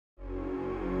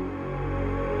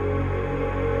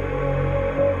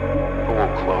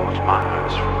will close my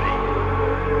eyes for me.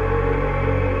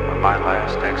 When my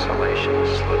last exhalation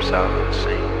slips out of the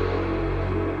scene,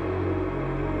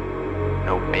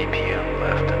 no BPM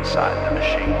left inside the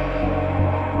machine.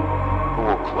 Who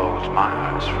will close my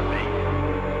eyes for me?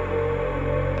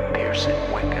 The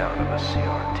piercing wink out of a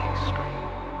CRT screen.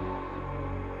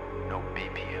 No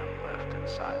BPM left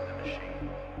inside the machine.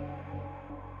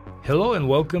 Hello and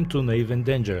welcome to Naive and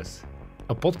Dangerous,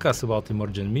 a podcast about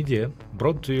emergent media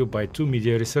brought to you by two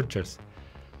media researchers.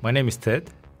 My name is Ted,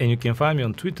 and you can find me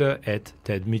on Twitter at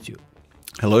TedMeetu.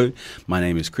 Hello, my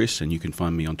name is Chris, and you can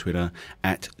find me on Twitter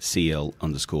at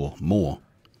CL_more.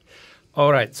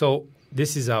 All right, so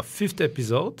this is our fifth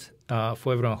episode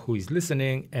for everyone who is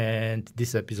listening, and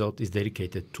this episode is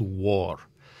dedicated to war.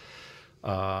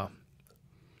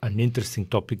 An interesting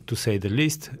topic, to say the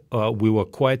least. We were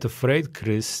quite afraid,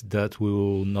 Chris, that we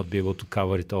will not be able to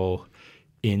cover it all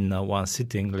in one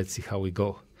sitting. Let's see how we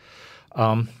go.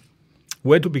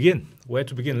 Where to begin?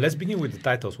 Let's begin with the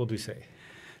titles. What do we say?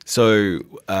 So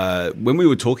when we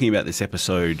were talking about this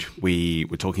episode, we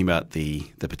were talking about the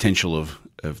potential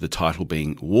of the title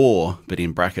being war, but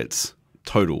in brackets,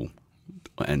 total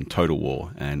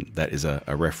war, and that is a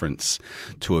reference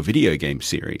to a video game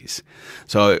series.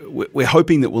 So we're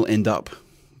hoping that we'll end up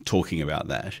talking about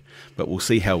that, but we'll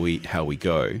see how we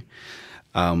go.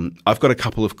 I've got a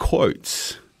couple of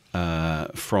quotes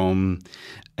from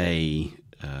a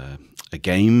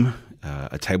game,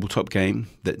 a tabletop game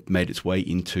that made its way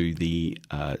into the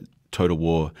Total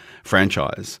War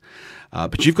franchise.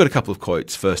 But you've got a couple of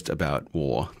quotes first about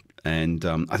war. And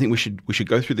I think we should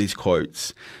go through these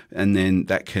quotes, and then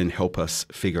that can help us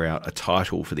figure out a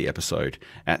title for the episode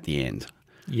at the end.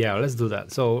 Yeah, let's do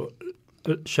that. So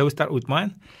shall we start with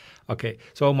mine? Okay,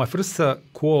 so my first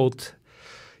quote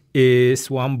is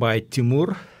one by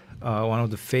Timur, one of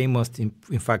the famous,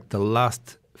 in fact, the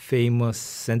last famous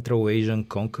Central Asian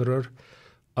conqueror,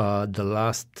 the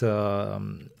last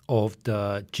of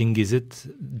the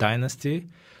Chinggizid dynasty.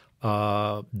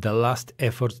 The last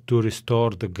effort to restore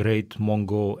the great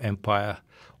Mongol Empire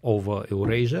over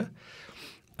Eurasia.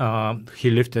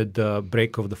 He lived at the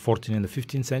break of the 14th and the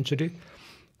 15th century,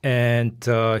 and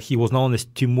he was known as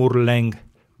Timur Leng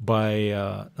by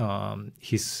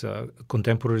his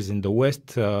contemporaries in the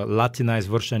West. Latinized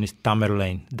version is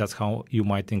Tamerlane. That's how you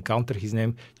might encounter his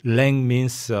name. Leng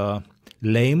means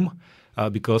lame.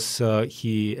 Because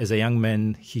he, as a young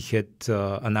man, he had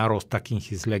an arrow stuck in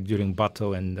his leg during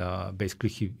battle, and basically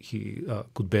he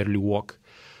could barely walk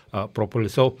properly.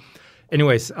 So,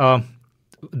 anyways,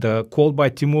 the quote by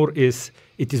Timur is,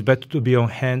 "It is better to be on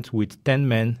hand with 10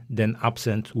 men than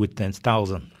absent with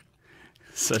 10,000."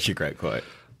 Such a great quote.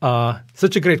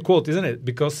 Such a great quote, isn't it?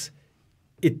 Because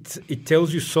it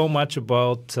tells you so much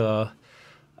about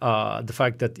the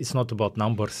fact that it's not about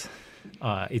numbers.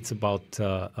 It's about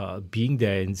being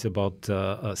there. It's about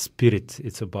spirit.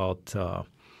 It's about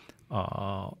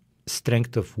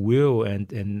strength of will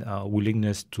and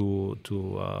willingness to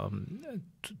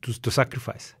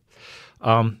sacrifice.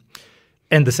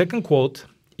 And the second quote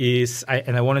is,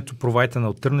 I wanted to provide an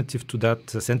alternative to that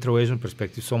Central Asian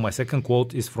perspective. So my second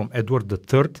quote is from Edward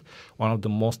III, one of the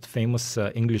most famous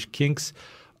English kings,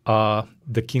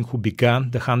 the king who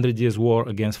began the 100 Years' War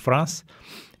against France,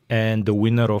 and the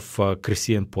winner of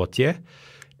Crécy and Poitiers.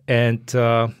 And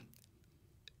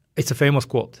it's a famous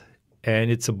quote. And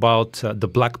it's about the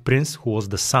Black Prince, who was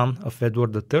the son of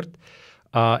Edward III.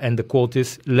 And the quote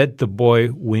is, "Let the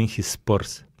boy win his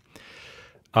spurs."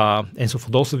 And so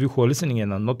for those of you who are listening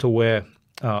and are not aware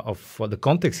of the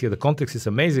context here, the context is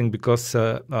amazing because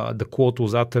the quote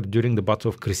was uttered during the Battle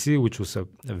of Crécy, which was a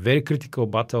very critical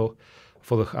battle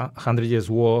for the 100 Years'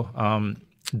 War.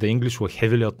 The English were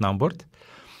heavily outnumbered.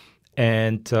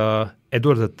 And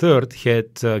Edward III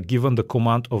had given the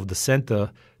command of the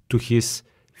center to his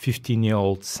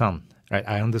 15-year-old son, right?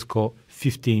 I underscore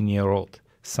 15-year-old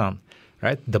son,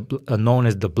 right? Known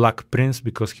as the Black Prince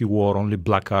because he wore only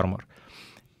black armor.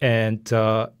 And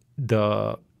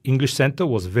the English center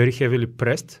was very heavily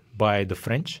pressed by the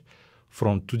French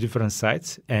from two different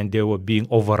sides, and they were being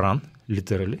overrun,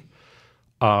 literally.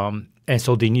 And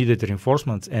so they needed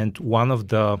reinforcements. And one of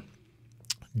the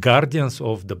guardians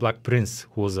of the Black Prince,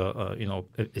 who was a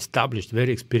established,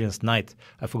 very experienced knight,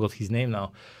 I forgot his name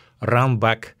now, ran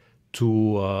back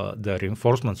to the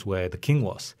reinforcements where the king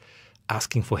was,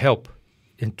 asking for help.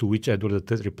 And to which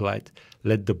Edward III replied,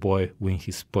 "Let the boy win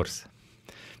his spurs,"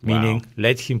 meaning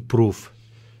let him prove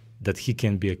that he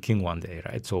can be a king one day,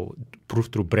 right? So prove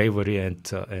through bravery and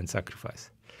sacrifice.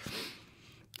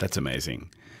 That's amazing.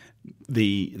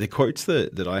 The quotes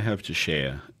that I have to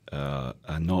share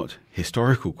are not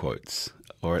historical quotes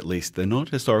or at least they're not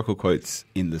historical quotes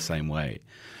in the same way.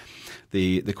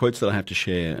 The quotes that I have to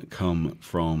share come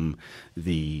from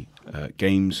the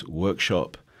Games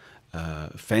Workshop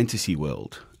fantasy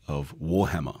world of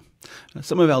Warhammer.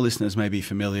 Some of our listeners may be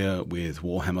familiar with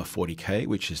Warhammer 40k,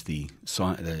 which is the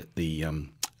science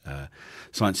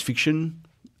fiction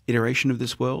iteration of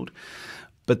this world.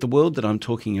 But the world that I'm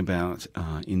talking about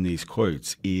in these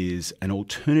quotes is an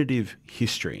alternative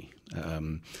history,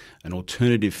 an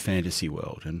alternative fantasy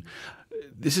world. And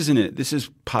this is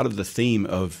part of the theme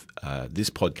of this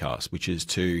podcast, which is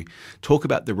to talk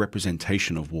about the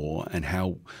representation of war and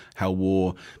how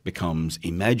war becomes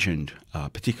imagined,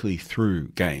 particularly through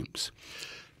games.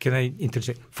 Can I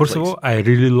interject? First Please. of all, I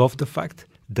really love the fact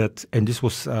that, and this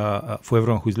was, for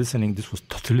everyone who's listening, this was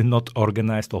totally not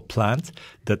organized or planned,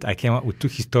 that I came up with two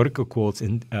historical quotes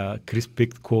and Chris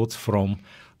picked quotes from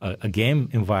a game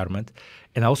environment.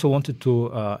 And I also wanted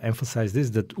to emphasize this,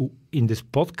 that in this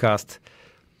podcast,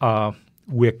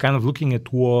 we're kind of looking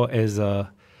at war as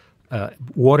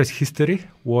war is history,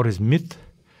 war is myth,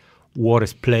 war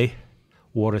is play,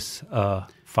 war is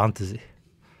fantasy.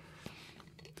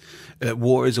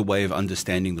 War is a way of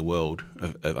understanding the world,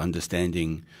 of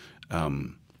understanding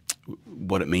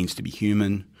what it means to be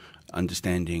human,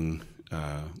 understanding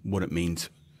what it means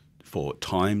for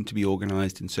time to be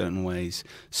organized in certain ways,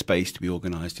 space to be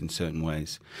organized in certain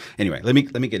ways. Anyway, let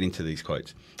me get into these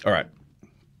quotes. All right.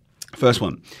 First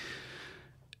one.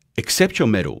 Accept your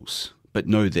medals, but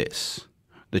know this.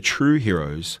 The true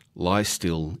heroes lie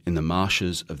still in the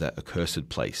marshes of that accursed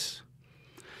place.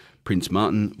 Prince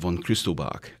Martin von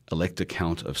Christelbach, Elector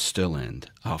Count of Stirland,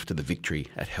 after the victory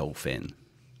at Helfen.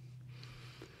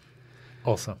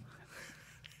 Awesome.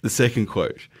 The second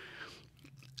quote.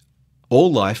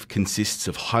 All life consists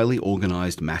of highly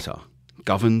organized matter,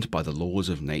 governed by the laws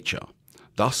of nature.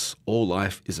 Thus, all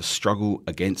life is a struggle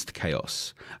against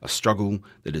chaos, a struggle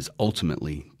that is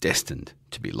ultimately destined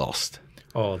to be lost.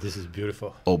 Oh, this is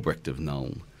beautiful. Albrecht of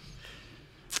Nuln.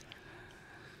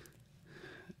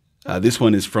 This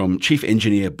one is from Chief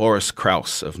Engineer Boris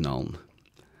Kraus of Nuln.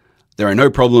 There are no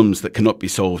problems that cannot be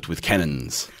solved with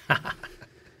cannons.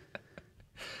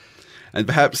 And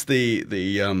perhaps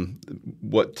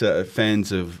what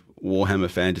fans of Warhammer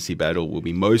Fantasy Battle will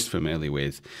be most familiar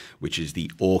with, which is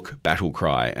the orc battle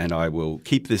cry. And I will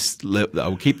keep this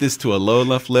to a low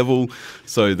enough level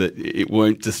so that it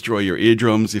won't destroy your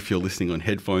eardrums if you're listening on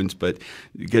headphones. But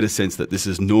you get a sense that this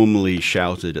is normally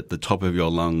shouted at the top of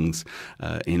your lungs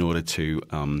in order to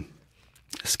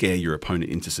scare your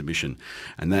opponent into submission,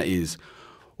 and that is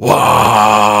Warger.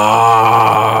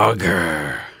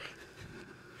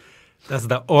 That's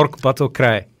the orc battle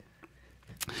cry.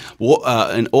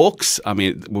 And orcs, I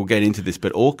mean, we'll get into this,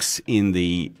 but orcs in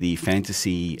the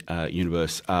fantasy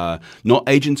universe are not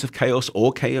agents of chaos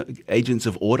or agents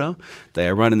of order. They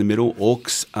are right in the middle.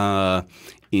 Orcs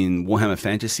in Warhammer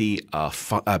Fantasy are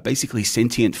basically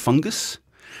sentient fungus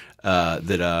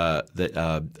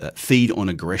that feed on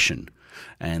aggression.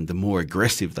 And the more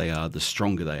aggressive they are, the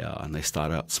stronger they are. And they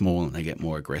start out small and they get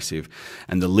more aggressive.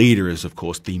 And the leader is, of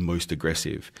course, the most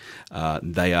aggressive.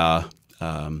 They are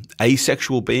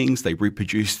asexual beings. They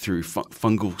reproduce through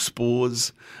fungal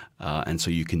spores. And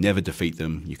so you can never defeat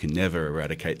them. You can never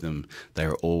eradicate them. They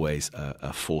are always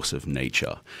a force of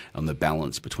nature on the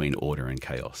balance between order and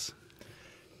chaos.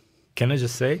 Can I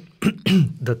just say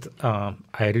that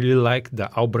I really like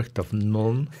the Albrecht of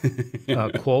Nuln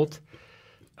quote.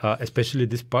 Especially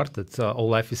this part that all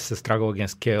life is a struggle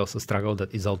against chaos, a struggle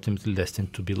that is ultimately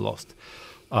destined to be lost.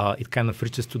 It kind of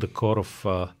reaches to the core of,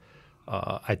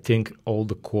 I think, all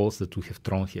the quotes that we have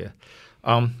thrown here.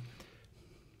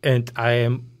 And I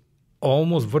am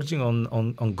almost verging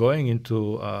on going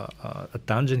into a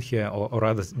tangent here, or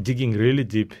rather digging really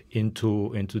deep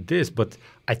into this. But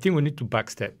I think we need to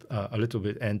backstep a little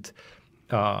bit. And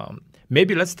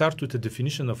maybe let's start with the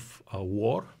definition of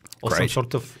war. Or Great. Some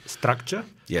sort of structure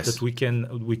that we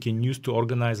can use to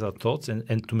organize our thoughts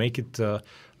and to make it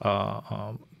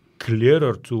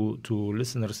clearer to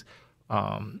listeners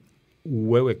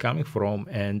where we're coming from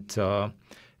and to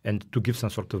give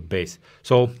some sort of base.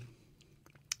 So,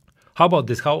 how about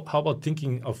this? How about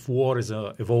thinking of war as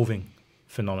an evolving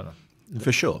phenomenon?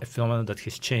 For sure, a phenomenon that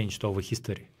has changed over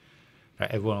history.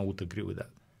 Everyone would agree with that.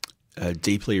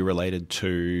 Deeply related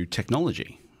to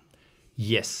technology.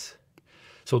 Yes.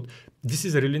 So this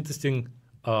is a really interesting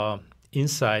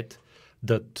insight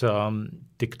that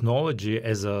technology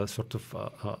as a sort of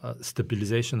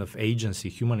stabilization of agency,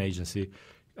 human agency,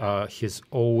 has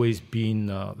always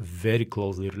been very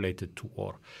closely related to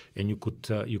war. And you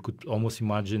could almost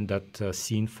imagine that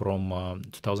scene from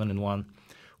 2001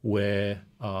 where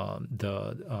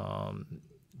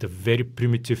the very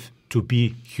primitive to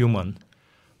be human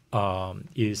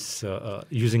is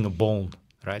using a bone,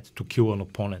 right, to kill an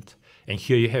opponent. And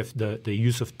here you have the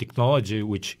use of technology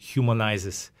which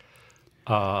humanizes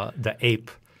the ape.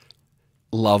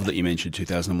 Love that you mentioned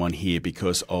 2001 here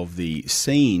because of the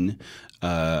scene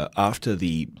after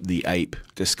the ape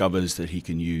discovers that he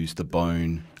can use the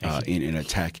bone in an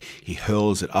attack. He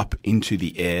hurls it up into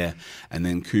the air, and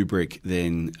then Kubrick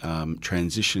then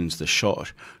transitions the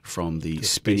shot from the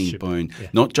spinning spaceship. bone, Yeah.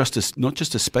 not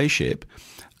just a spaceship,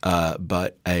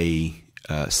 but a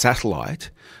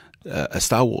satellite, a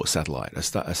Star Wars satellite,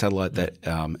 a satellite that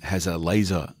has a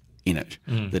laser in it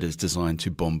that is designed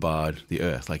to bombard the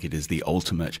Earth, like it is the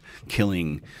ultimate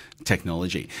killing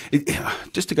technology.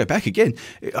 Just to go back again,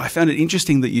 I found it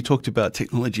interesting that you talked about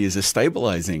technology as a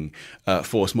stabilizing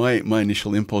force. My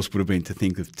initial impulse would have been to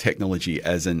think of technology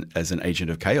as an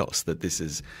agent of chaos. That this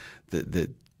is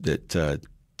that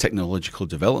technological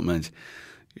development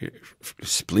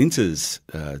splinters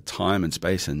time and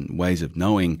space and ways of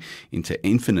knowing into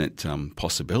infinite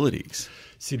possibilities.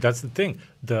 See, that's the thing.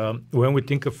 When we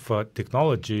think of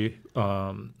technology,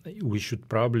 we should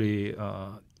probably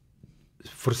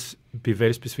first be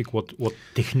very specific what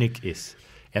technique is.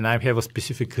 And I have a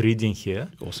specific reading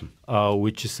here. Awesome.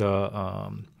 Which is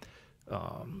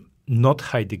not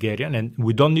Heideggerian, and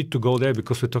we don't need to go there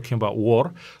because we're talking about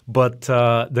war. But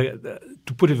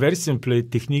to put it very simply,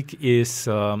 technique is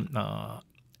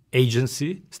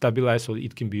agency stabilized so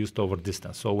it can be used over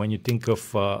distance. So when you think of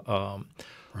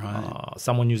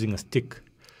someone using a stick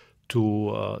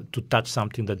to touch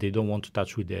something that they don't want to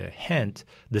touch with their hand,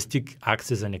 the stick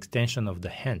acts as an extension of the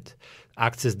hand,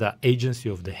 acts as the agency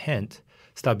of the hand,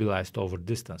 stabilized over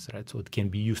distance, right? So it can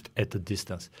be used at a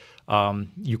distance.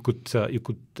 Another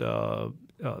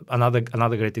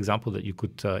great example that you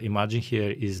could imagine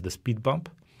here is the speed bump,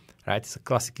 right? It's a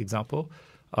classic example,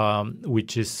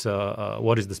 which is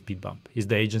what is the speed bump? It's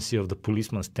the agency of the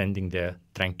policeman standing there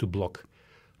trying to block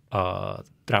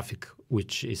traffic,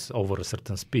 which is over a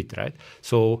certain speed, right?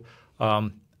 So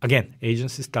again,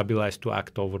 agency stabilized to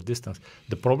act over distance.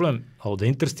 The problem, or the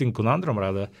interesting conundrum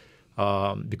rather,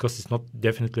 because it's not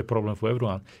definitely a problem for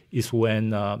everyone, is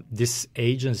when this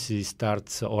agency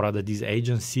starts, or rather these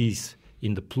agencies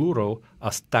in the plural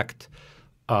are stacked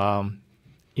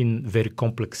in very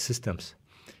complex systems,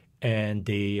 and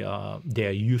they are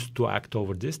used to act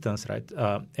over distance, right?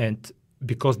 And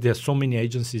because there are so many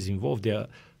agencies involved, there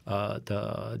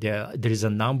is a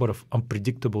number of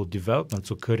unpredictable developments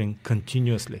occurring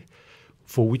continuously,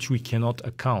 for which we cannot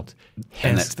account. Hence,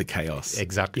 And that's the chaos.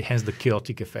 Exactly. Hence the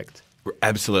chaotic effect.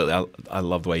 Absolutely. I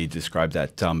love the way you describe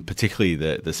that, particularly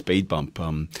the speed bump.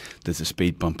 There's a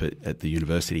speed bump at the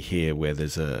university here where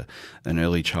there's an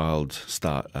early child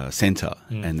centre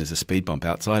and there's a speed bump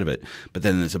outside of it. But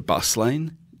then there's a bus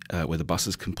lane where the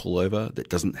buses can pull over that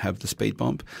doesn't have the speed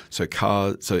bump. So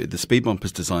the speed bump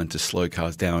is designed to slow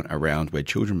cars down around where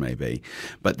children may be.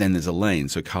 But then there's a lane,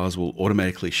 so cars will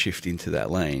automatically shift into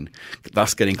that lane,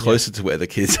 thus getting closer to where the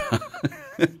kids are.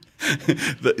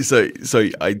 So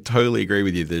I totally agree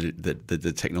with you that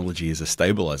the technology is a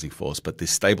stabilizing force, but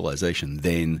this stabilization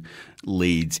then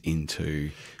leads into...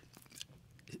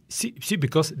 See,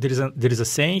 because there is a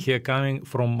saying here coming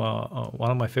from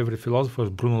one of my favorite philosophers,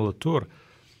 Bruno Latour,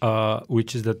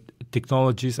 which is that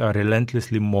technologies are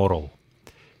relentlessly moral.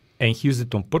 And he used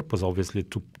it on purpose, obviously,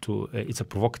 to it's a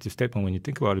provocative statement when you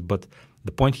think about it, but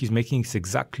the point he's making is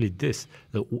exactly this,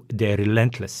 that they're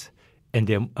relentless. And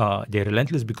they're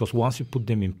relentless because once you put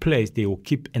them in place, they will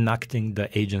keep enacting the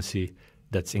agency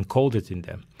that's encoded in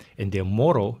them. And they're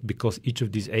moral because each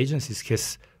of these agencies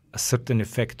has a certain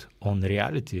effect on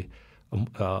reality,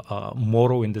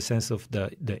 moral in the sense of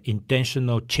the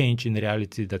intentional change in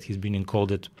reality that has been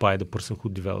encoded by the person who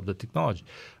developed the technology,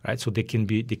 right? So they can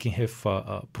have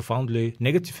profoundly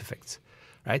negative effects,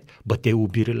 right? But they will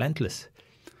be relentless.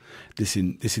 This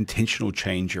intentional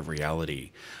change of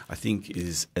reality, I think,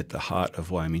 is at the heart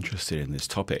of why I'm interested in this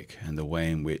topic and the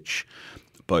way in which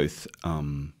both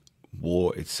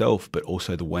war itself, but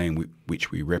also the way in which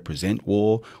we represent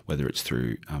war, whether it's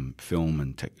through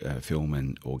film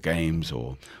or games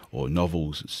or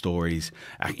novels, stories,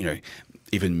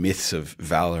 even myths of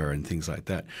valor and things like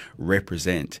that,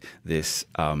 represent this.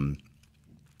 I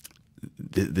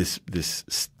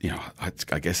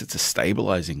guess it's a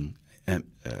stabilizing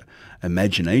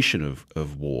imagination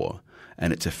of war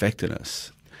and its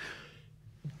effectiveness.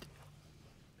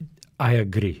 I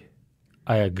agree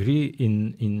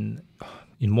in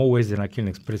more ways than I can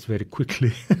express very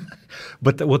quickly.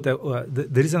 But the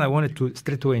reason I wanted to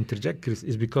straight away interject, Chris,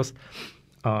 is because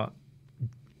there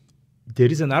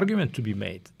is an argument to be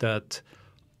made that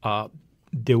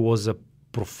there was a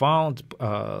profound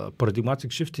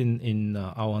paradigmatic shift in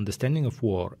our understanding of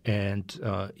war and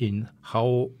in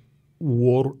how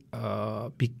war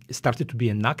started to be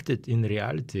enacted in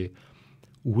reality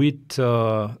with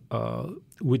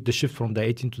the shift from the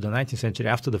 18th to the 19th century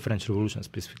after the French Revolution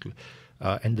specifically,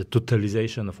 and the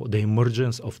totalization of the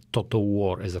emergence of total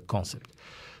war as a concept.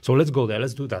 So let's go there.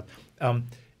 Let's do that.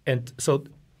 And so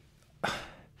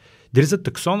there is a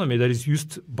taxonomy that is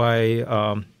used by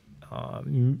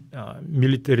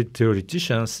military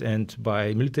theoreticians and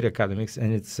by military academics,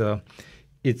 and it's a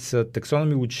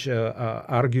taxonomy which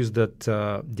argues that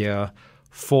there are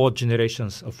 4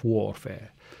 generations of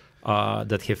warfare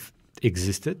that have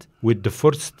existed, with the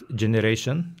first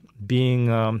generation being,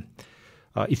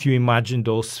 if you imagine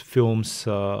those films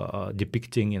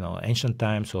depicting, ancient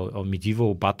times or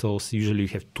medieval battles, usually you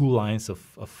have 2 lines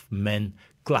of men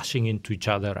clashing into each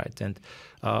other, right? And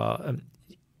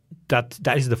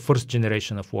that is the first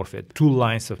generation of warfare. 2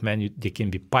 lines of men. They can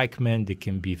be pikemen, they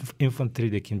can be infantry,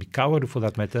 they can be cavalry for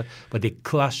that matter, but they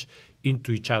clash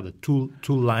into each other. Two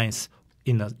lines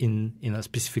in a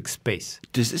specific space.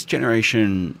 Does this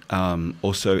generation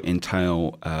also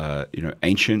entail,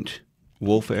 ancient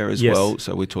warfare as Yes. well?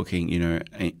 So we're talking,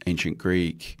 ancient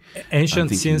Greek.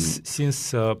 Ancient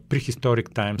since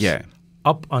prehistoric times. Yeah.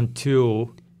 Up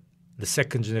until the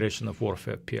second generation of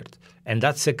warfare appeared. And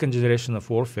that second generation of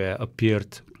warfare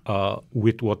appeared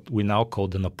with what we now call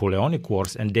the Napoleonic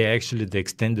Wars, and they're actually the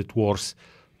extended wars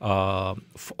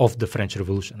of the French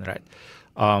Revolution, right?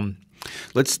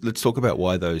 Let's talk about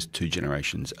why those 2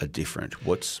 generations are different.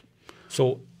 What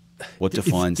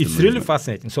defines the It's movement? really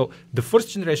fascinating. So the first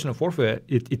generation of warfare,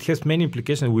 it has many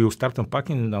implications. We will start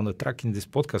unpacking down the track in this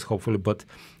podcast, hopefully. But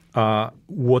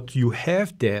what you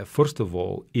have there, first of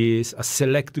all, is a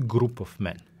select group of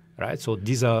men, right? So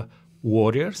these are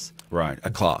warriors. Right, a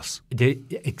class.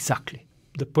 Exactly.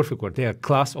 The perfect word. They are a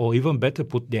class, or even better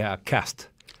put, they are a caste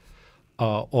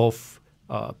of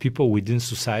people within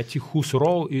society whose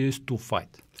role is to fight.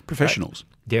 Professionals. Right?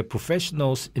 They're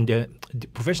professionals, and the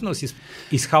professionals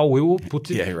is how we will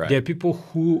put it. Yeah, right. They're people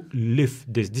who live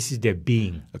this. This is their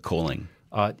being. A calling.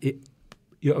 A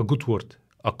good word,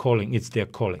 a calling. It's their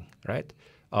calling, right?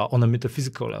 On a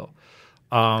metaphysical level.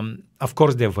 Of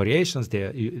course, there are variations.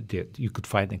 You could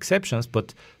find exceptions,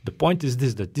 but the point is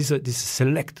this: that this is a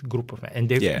select group of men, and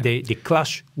they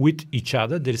clash with each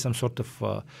other. There is some sort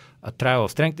of a trial of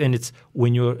strength, and it's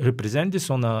when you represent this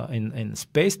in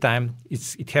space time,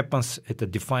 it happens at a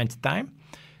defined time.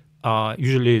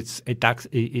 Usually,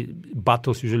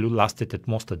 battles usually lasted at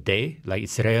most a day. Like,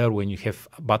 it's rare when you have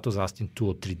battles lasting 2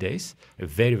 or 3 days.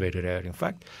 Very, very rare, in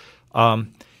fact.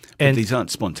 But these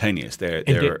aren't spontaneous.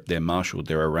 They're marshaled.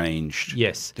 They're arranged.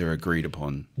 Yes, they're agreed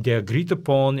upon. They're agreed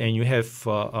upon, and you have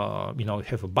you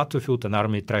have a battlefield. An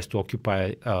army tries to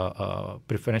occupy a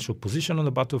preferential position on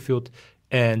the battlefield,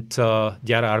 and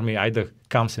the other army either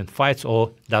comes and fights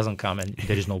or doesn't come, and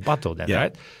there is no battle then,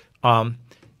 right?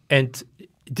 And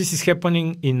this is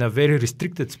happening in a very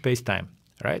restricted space-time,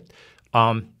 right?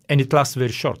 And it lasts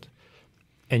very short.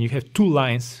 And you have 2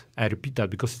 lines, I repeat that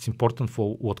because it's important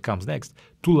for what comes next,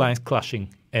 2 lines clashing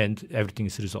and everything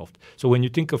is resolved. So when you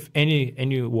think of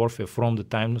any warfare from the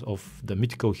times of the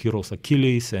mythical heroes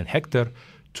Achilles and Hector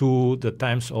to the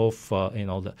times of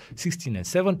the 16th and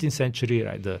 17th century,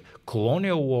 right, the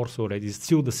colonial wars already, is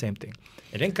still the same thing.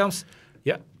 And then comes,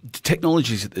 The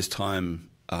technologies at this time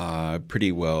are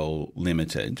pretty well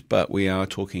limited, but we are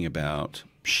talking about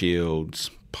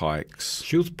shields, pikes,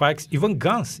 even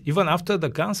guns, even after the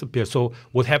guns appear. So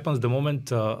what happens the moment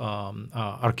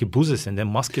arquebuses and then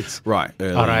muskets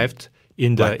arrived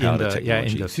in the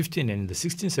 15th and in the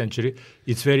 16th century?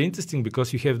 It's very interesting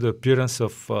because you have the appearance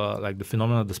of like the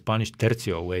phenomenon of the Spanish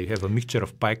tercio, where you have a mixture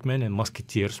of pikemen and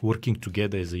musketeers working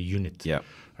together as a unit. Yeah,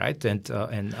 right.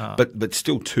 But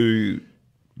still 2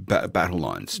 battle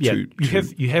lines. Yeah,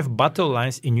 you have battle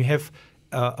lines, and you have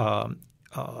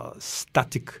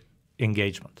static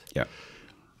engagement. Yeah,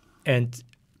 and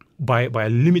by a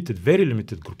very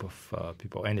limited group of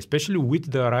people, and especially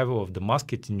with the arrival of the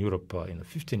musket in Europe in the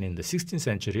 15th and the 16th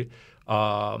century,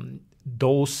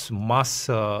 those mass,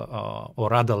 or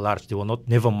rather large, they were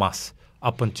never mass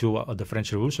up until the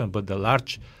French Revolution, but the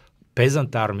large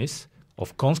peasant armies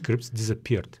of conscripts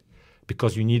disappeared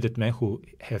because you needed men who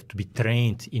have to be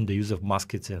trained in the use of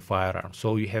muskets and firearms.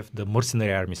 So you have the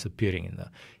mercenary armies appearing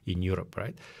in Europe,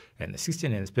 right? And the 16th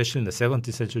and especially in the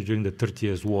 17th century during the 30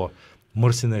 Years' War,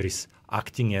 mercenaries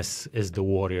acting as the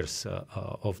warriors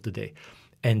of the day.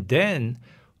 And then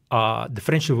the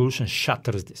French Revolution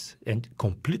shatters this and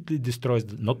completely destroys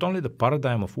not only the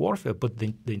paradigm of warfare, but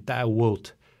the entire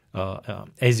world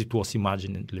as it was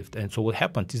imagined and lived. And so what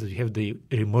happened is that you have the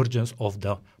emergence of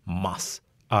the mass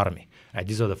army. Right?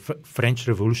 These are the French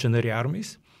revolutionary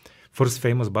armies. First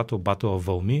famous battle of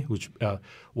Valmy, which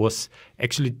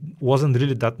wasn't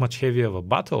really that much heavy of a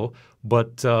battle,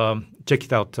 but check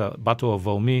it out, Battle of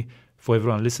Valmy, for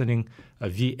everyone listening,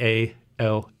 Valmy,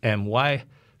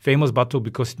 famous battle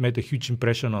because it made a huge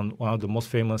impression on one of the most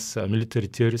famous military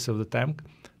theorists of the time,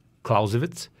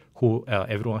 Clausewitz, who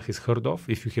everyone has heard of.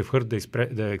 If you have heard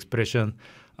the expression,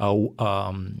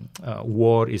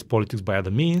 war is politics by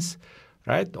other means,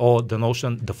 right? Or the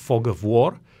notion, the fog of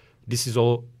war. This is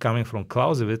all coming from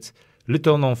Clausewitz.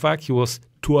 Little known fact, he was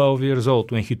 12 years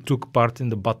old when he took part in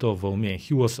the Battle of Valmy.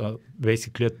 He was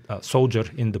basically a soldier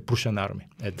in the Prussian army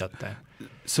at that time.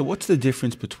 So what's the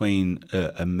difference between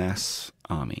a mass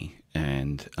army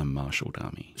and a marshaled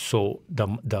army? So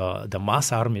the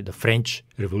mass army, the French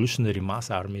revolutionary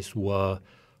mass armies were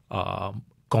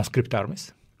conscript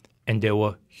armies, and they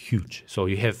were huge. So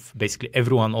you have basically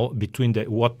everyone between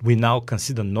what we now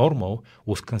consider normal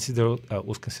was considered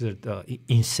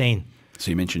insane. So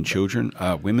you mentioned children.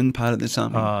 Women part of this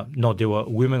army? No,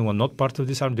 women were not part of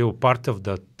this army. They were part of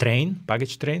the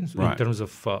baggage trains in terms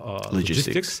of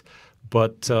logistics.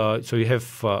 But so you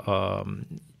have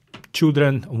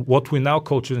children, what we now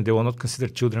call children, they were not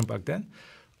considered children back then,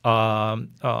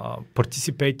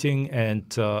 participating, and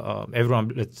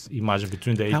everyone, let's imagine,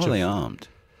 between the age of... How are they armed?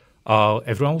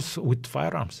 Everyone was with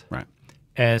firearms. Right.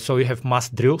 And so you have mass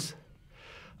drills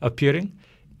appearing.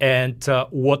 And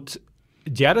what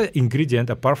the other ingredient,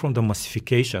 apart from the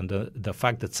massification, the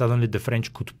fact that suddenly the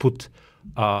French could put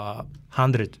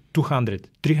 100, 200,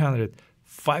 300,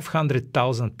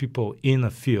 500,000 people in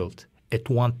a field at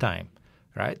one time,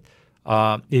 right,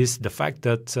 is the fact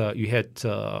that you had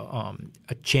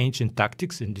a change in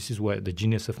tactics, and this is where the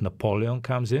genius of Napoleon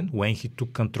comes in, when he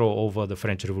took control over the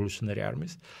French revolutionary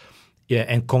armies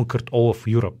and conquered all of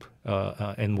Europe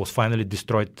and was finally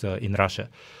destroyed in Russia,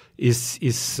 is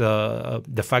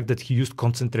the fact that he used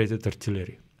concentrated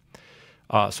artillery.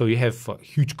 So you have a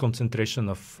huge concentration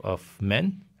of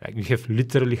men. Right? You have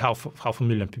literally half a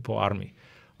million people army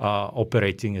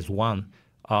operating as one,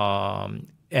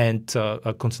 and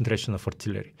a concentration of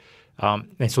artillery.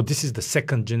 And so this is the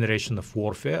second generation of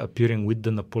warfare appearing with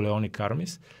the Napoleonic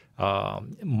armies,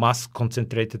 mass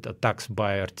concentrated attacks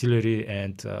by artillery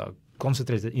and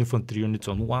concentrated infantry units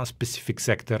on one specific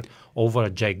sector over a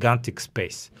gigantic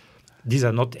space. These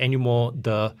are not anymore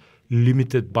the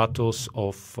limited battles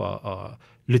of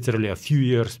literally a few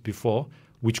years before,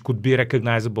 which could be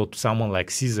recognizable to someone like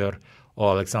Caesar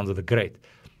or Alexander the Great.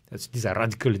 These are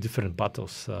radically different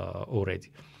battles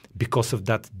already because of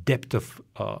that depth of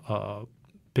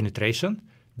penetration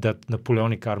that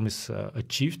Napoleonic armies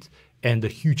achieved and the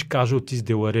huge casualties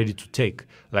they were ready to take.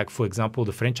 Like, for example,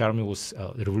 the French army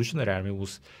the Revolutionary Army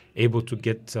was able to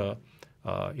get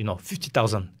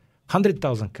 50,000,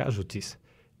 100,000 casualties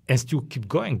and still keep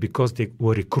going because they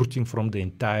were recruiting from the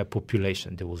entire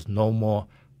population. There was no more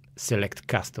select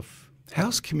cast of...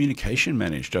 How's communication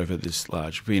managed over this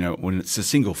large? When it's a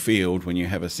single field, when you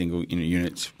have a single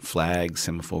unit, flag,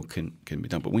 semaphore can be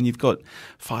done. But when you've got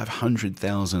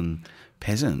 500,000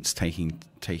 peasants taking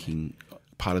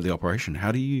part of the operation,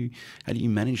 how do you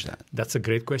manage that? That's a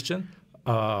great question.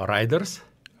 Riders,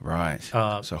 right?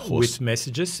 So with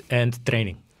messages and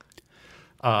training,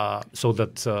 so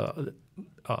that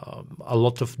a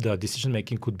lot of the decision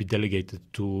making could be delegated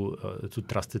to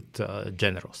trusted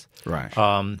generals. Right.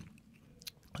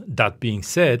 That being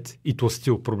said, it was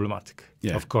still problematic,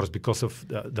 of course, because of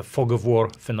the fog of war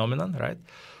phenomenon, right?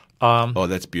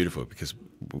 That's beautiful, because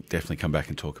we'll definitely come back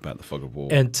and talk about the fog of war.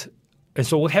 And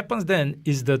so what happens then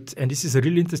is that, and this is a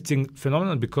really interesting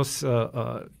phenomenon because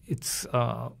it's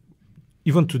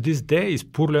even to this day is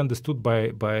poorly understood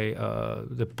by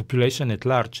the population at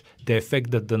large, the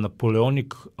effect that the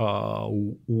Napoleonic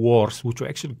wars, which were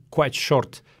actually quite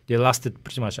short, they lasted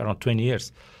pretty much around 20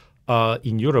 years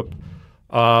in Europe,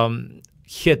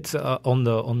 hit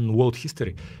on world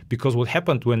history. Because what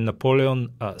happened when Napoleon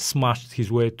smashed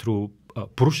his way through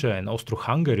Prussia and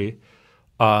Austro-Hungary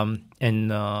and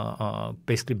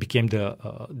basically became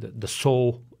the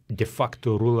sole de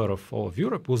facto ruler of all of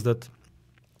Europe was that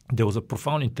there was a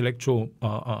profound intellectual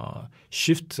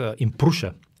shift in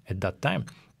Prussia at that time,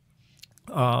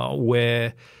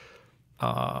 where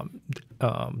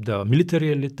the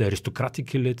military elite, the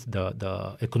aristocratic elite,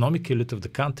 the economic elite of the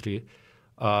country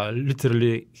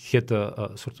literally had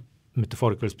a sort of,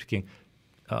 metaphorically speaking,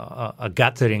 a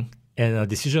gathering, and a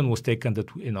decision was taken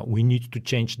that we need to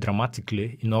change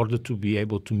dramatically in order to be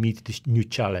able to meet this new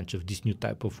challenge of this new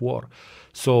type of war.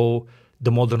 So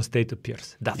the modern state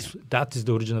appears. That is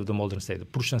the origin of the modern state. The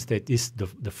Prussian state is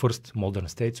the first modern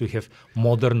state. So we have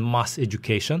modern mass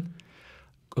education,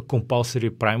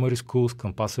 compulsory primary schools,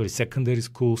 compulsory secondary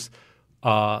schools,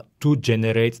 to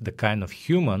generate the kind of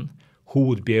human who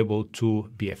would be able to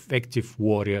be effective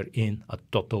warrior in a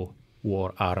total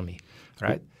war army,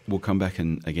 right? We'll come back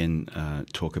and again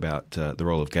talk about the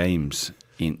role of games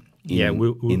in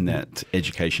that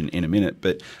education in a minute.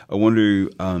 But I want to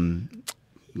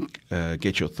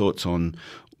get your thoughts on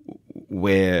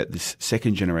where this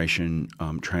second generation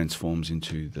transforms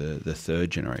into the third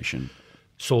generation.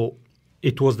 So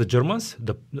it was the Germans,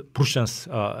 the Prussians,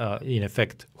 in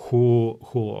effect, who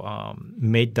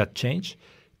made that change.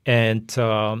 And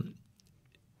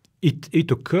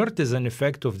it occurred as an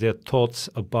effect of their thoughts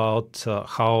about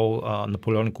how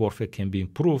Napoleonic warfare can be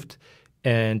improved.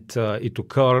 And it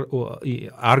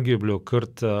arguably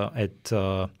occurred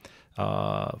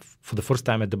for the first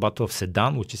time at the Battle of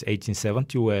Sedan, which is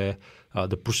 1870, where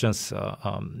the Prussians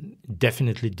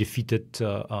definitely defeated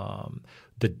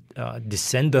the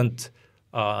descendant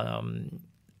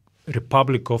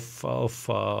republic of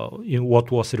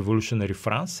what was revolutionary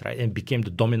France, right, and became the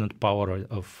dominant power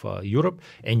of Europe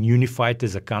and unified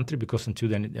as a country, because until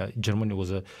then Germany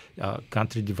was a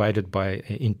country divided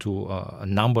into a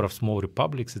number of small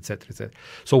republics, etc., etc.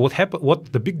 So what happened?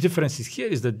 What the big difference is here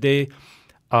is that they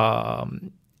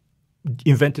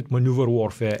invented maneuver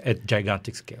warfare at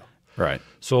gigantic scale. Right.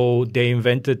 So they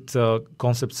invented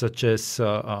concepts such as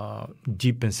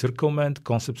deep encirclement,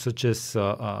 concepts such as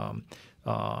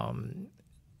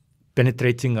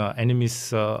penetrating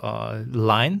enemy's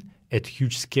line at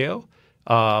huge scale,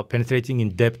 penetrating in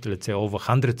depth, let's say, over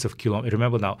hundreds of kilometers.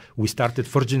 Remember now,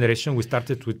 first generation, we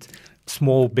started with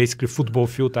small, basically football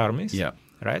field armies,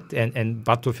 right? And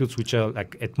battlefields which are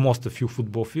like at most a few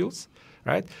football fields.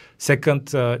 Right.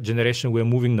 Second generation, we're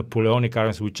moving Napoleonic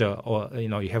armies, which are,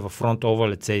 you have a front over,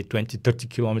 let's say, 20, 30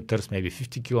 kilometers, maybe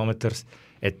 50 kilometers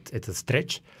at a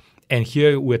stretch. And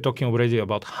here we're talking already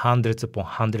about hundreds upon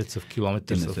hundreds of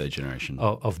kilometers in the third generation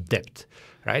of depth,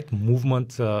 right?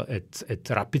 Movement at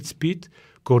rapid speed,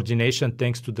 coordination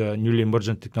thanks to the newly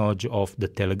emergent technology of the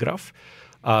telegraph,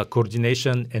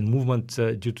 coordination and movement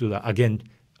due to the, again,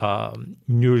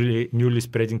 newly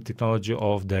spreading technology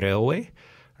of the railway.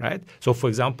 Right. So, for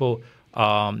example,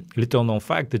 little known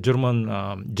fact: the German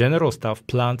general staff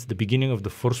planned the beginning of the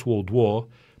First World War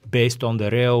based on the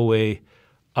railway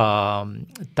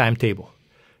timetable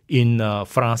in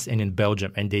France and in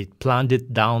Belgium, and they planned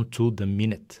it down to the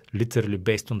minute, literally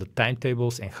based on the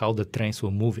timetables and how the trains were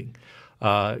moving,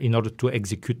 in order to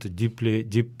execute a deep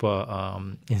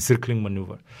encircling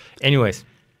maneuver. Anyways,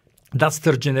 that's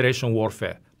third generation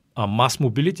warfare. Mass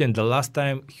mobility, and the last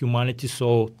time humanity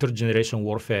saw third-generation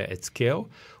warfare at scale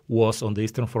was on the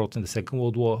Eastern Front in the Second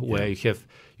World War, where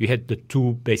you had the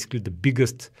two, basically the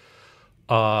biggest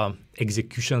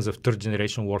executions of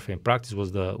third-generation warfare in practice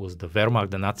was the Wehrmacht,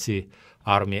 the Nazi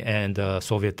army, and the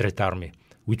Soviet Red Army,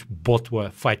 which both were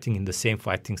fighting in the same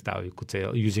fighting style, you could say,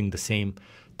 using the same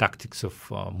tactics of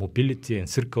mobility,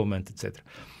 encirclement, etc.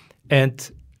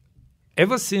 And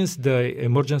ever since the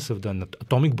emergence of the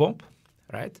atomic bomb,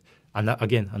 right? And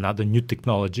again, another new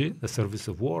technology, the service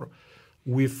of war.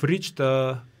 We've reached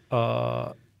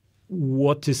what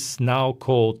is now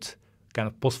called kind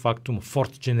of post factum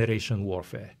fourth generation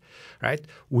warfare, right?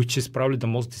 Which is probably the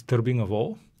most disturbing of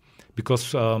all,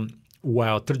 because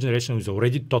while third generation is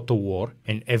already total war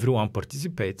and everyone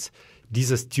participates,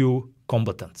 these are still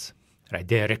combatants, right?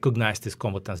 They are recognized as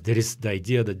combatants. There is the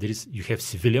idea that you have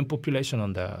civilian population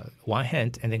on the one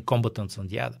hand and then combatants on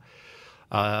the other.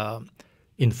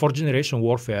 In fourth generation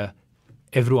warfare,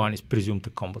 everyone is presumed a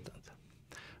combatant,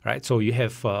 right? So you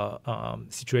have a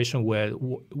situation where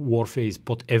warfare is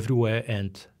both everywhere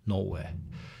and nowhere.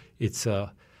 It's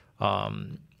a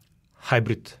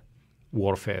hybrid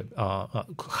warfare,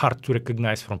 hard to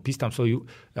recognize from peacetime. So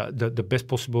the best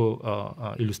possible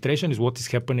illustration is what is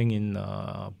happening in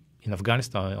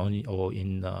Afghanistan or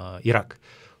in Iraq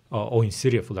or in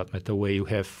Syria, for that matter, where you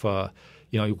have,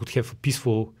 you could have a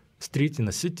peaceful street in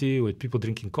a city with people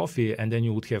drinking coffee, and then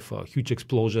you would have a huge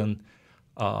explosion,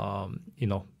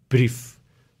 brief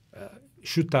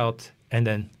shootout, and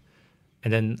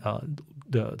then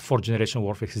the fourth generation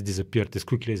warfare has disappeared as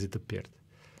quickly as it appeared.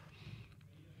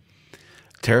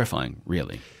 Terrifying,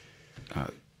 really,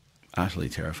 utterly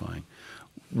terrifying.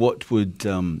 What would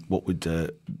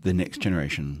the next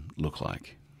generation look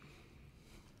like?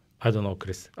 I don't know,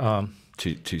 Chris.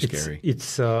 Too scary.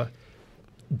 It's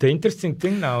the interesting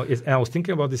thing now is, and I was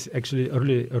thinking about this actually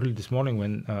early this morning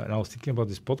when I was thinking about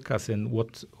this podcast and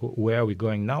where are we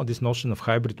going now. This notion of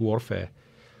hybrid warfare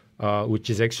which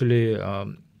is actually,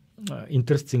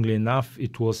 interestingly enough,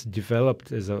 it was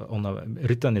developed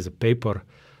written as a paper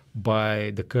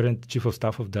by the current chief of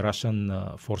staff of the Russian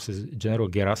forces, General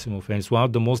Gerasimov, and it's one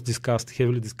of the most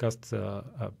heavily discussed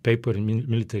paper in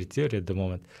military theory at the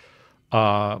moment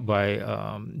by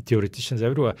theoreticians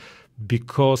everywhere,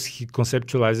 because he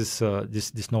conceptualizes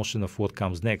this notion of what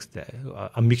comes next,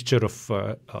 a mixture of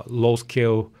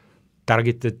low-scale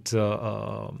targeted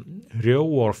real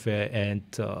warfare and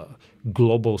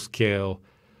global-scale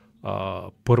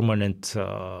permanent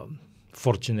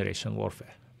fourth-generation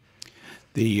warfare.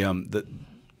 The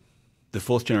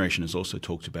fourth generation is also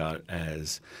talked about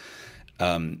as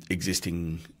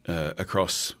existing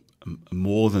across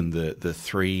more than the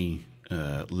three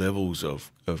levels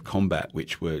of combat,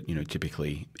 which were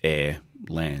typically air,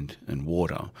 land, and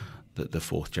water. The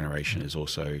fourth generation is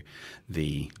also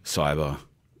the cyber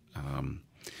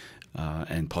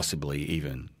and possibly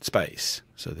even space.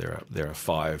 So there are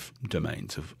 5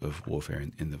 domains of warfare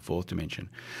in the fourth dimension.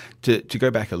 To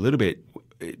go back a little bit,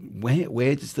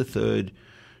 where does the third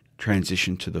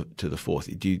transition to the fourth?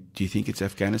 Do you think it's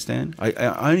Afghanistan?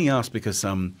 I only ask because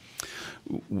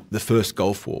the first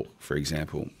Gulf War, for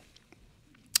example,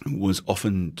 was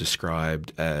often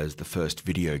described as the first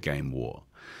video game war.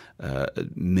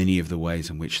 Many of the ways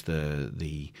in which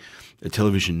the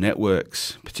television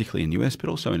networks, particularly in the US, but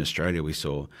also in Australia, we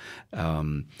saw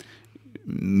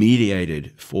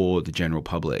mediated for the general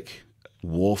public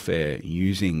warfare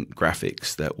using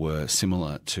graphics that were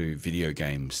similar to video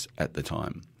games at the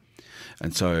time.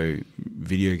 And so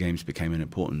video games became an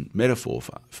important metaphor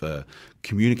for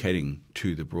communicating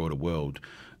to the broader world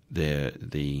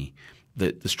the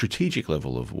strategic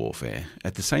level of warfare,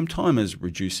 at the same time as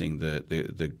reducing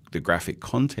the graphic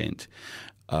content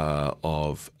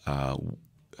of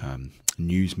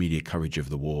news media coverage of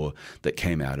the war that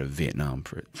came out of Vietnam,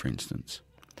 for instance.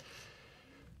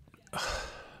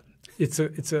 It's a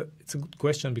good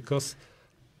question, because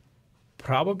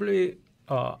probably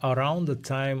around the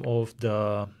time of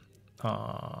the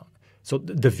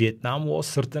Vietnam War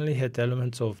certainly had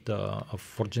elements of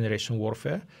fourth generation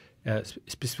warfare,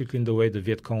 specifically in the way the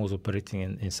Viet Cong was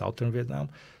operating in southern Vietnam.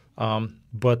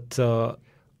 But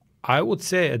I would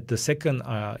say at the second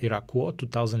Iraq War,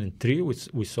 2003,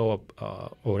 we saw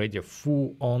already a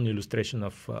full-on illustration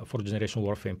of fourth-generation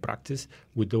warfare in practice,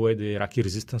 with the way the Iraqi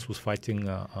resistance was fighting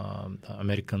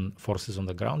American forces on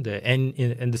the ground there, and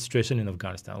the situation in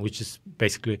Afghanistan, which is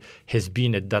basically has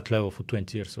been at that level for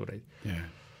 20 years already. Yeah.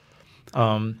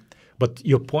 But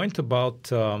your point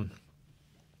about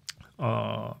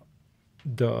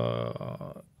the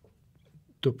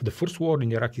first war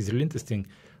in Iraq is really interesting.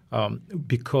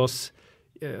 Because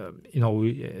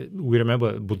we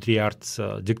remember Baudrillard's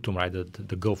dictum, right? That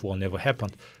the Gulf War never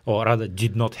happened, or rather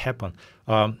did not happen,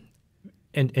 and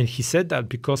he said that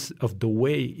because of the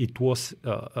way it was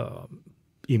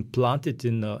implanted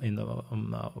in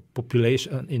the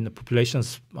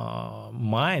population's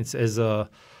minds as a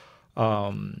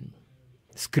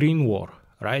screen war,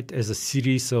 right? As a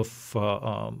series of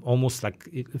almost like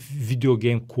video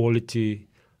game quality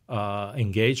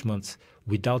engagements,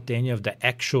 without any of the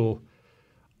actual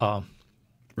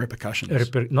repercussions.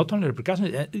 Not only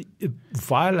repercussions,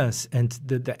 violence and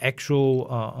the actual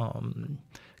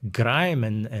grime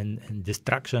and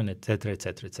destruction, etc.,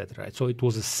 etc., etc. Right? So it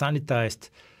was a sanitized,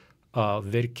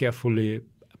 very carefully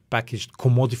packaged,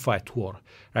 commodified war,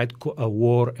 right? A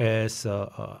war as an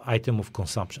item of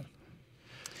consumption.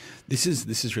 This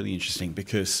is really interesting,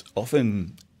 because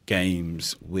often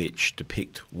games which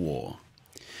depict war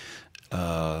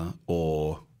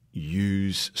or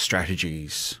use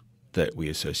strategies that we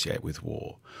associate with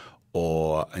war,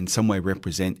 or in some way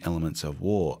represent elements of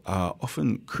war, are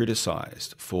often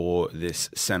criticized for this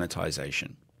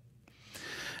sanitization.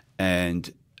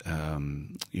 And,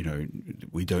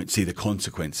 we don't see the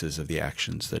consequences of the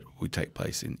actions that would take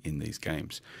place in these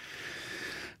games.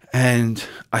 And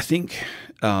I think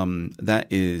that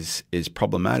is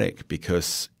problematic,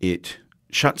 because it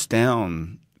shuts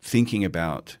down thinking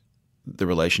about the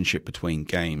relationship between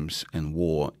games and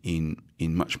war in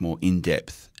much more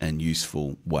in-depth and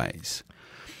useful ways.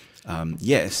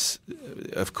 Yes,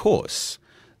 of course,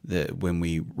 when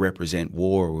we represent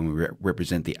war, or when we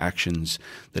represent the actions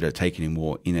that are taken in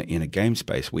war in a game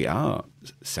space, we are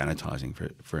sanitizing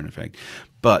for an effect.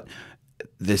 But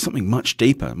there's something much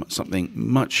deeper, something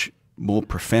much more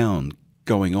profound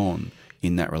going on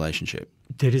in that relationship.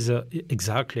 There is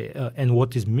exactly, and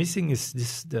what is missing is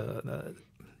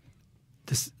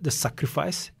the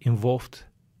sacrifice involved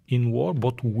in war,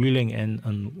 both willing and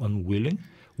unwilling.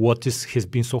 What has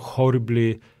been so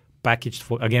horribly packaged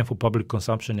for public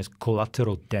consumption is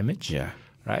collateral damage. Yeah.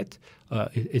 right?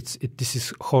 This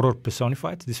is horror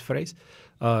personified, this phrase,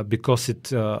 because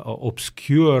it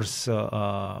obscures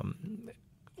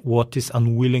what is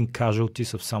unwilling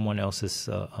casualties of someone else's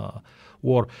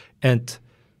war. And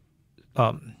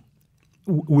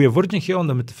we are verging here on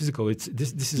the metaphysical. This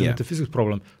is a metaphysics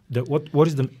problem. What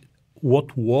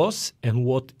was and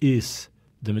what is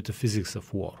the metaphysics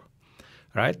of war,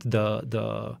 right?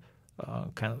 The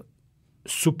kind of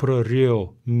supra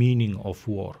real meaning of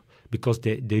war, because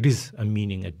there is a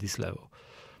meaning at this level.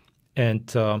 And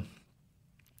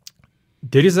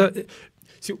there is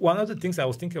one of the things I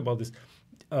was thinking about is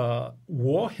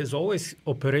war has always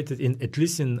operated at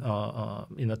least in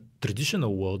a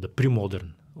traditional world, the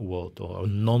pre-modern world or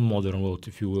non-modern world,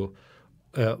 if you will,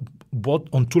 both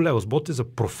on two levels, both as a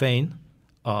profane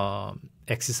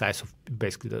exercise of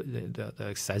basically the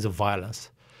exercise of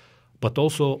violence, but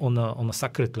also on a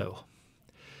sacred level.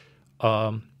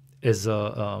 And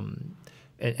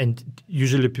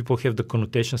usually people have the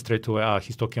connotation straight away,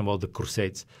 he's talking about the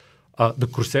Crusades. The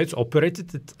Crusades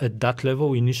operated at that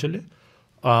level initially,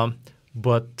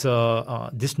 but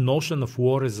this notion of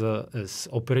war as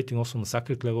operating also on a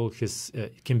sacred level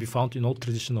can be found in all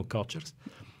traditional cultures,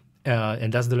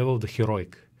 and that's the level of the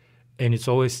heroic. And it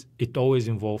always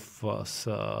involves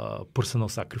personal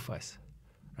sacrifice,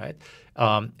 right?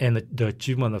 And the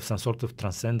achievement of some sort of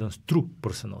transcendence through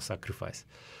personal sacrifice,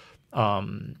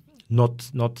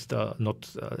 not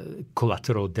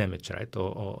collateral damage, right,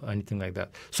 or anything like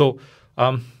that. So,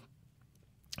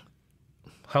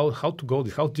 how to go?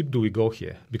 How deep do we go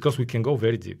here? Because we can go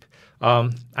very deep.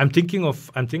 I'm thinking of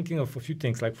a few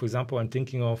things. Like, for example, I'm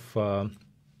thinking of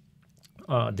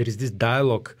there is this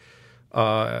dialogue.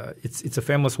 It's a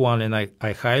famous one, and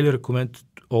I highly recommend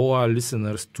all our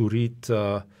listeners to read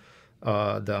the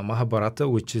Mahabharata,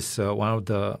 which is one of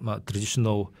the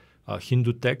traditional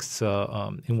Hindu texts,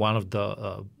 in one of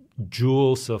the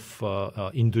jewels of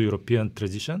Indo-European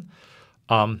tradition.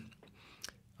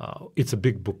 It's a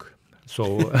big book,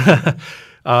 so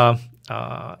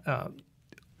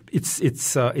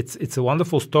it's a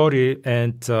wonderful story,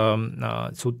 and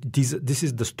so this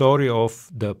is the story of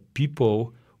the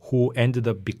people who ended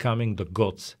up becoming the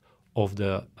gods of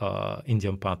the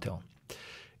Indian pantheon.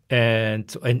 And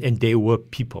they were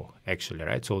people, actually,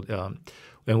 right? So,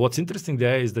 and what's interesting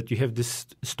there is that you have this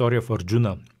story of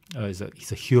Arjuna. He's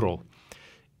a hero,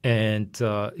 and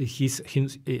he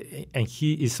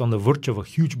is on the verge of a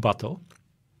huge battle.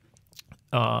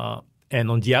 And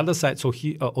on the other side,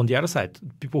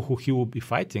 people who he will be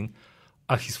fighting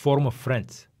are his former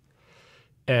friends.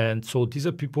 And so these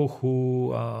are people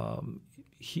who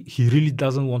he really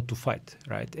doesn't want to fight,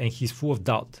 right? And he's full of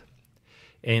doubt,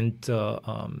 and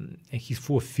he's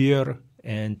full of fear,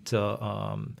 and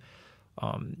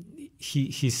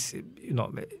he's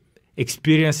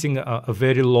experiencing a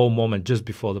very low moment just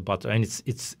before the battle, and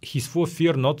he's full of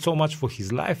fear, not so much for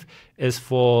his life as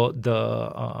for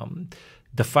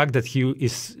the fact that he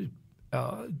is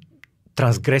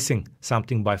transgressing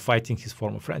something by fighting his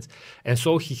former friends. And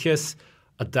so he has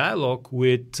a dialogue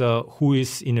with who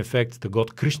is in effect the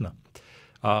god Krishna,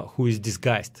 who is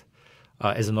disguised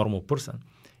as a normal person.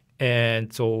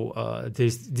 And so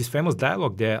there's this famous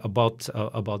dialogue there about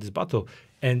this battle,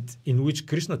 and in which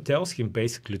Krishna tells him,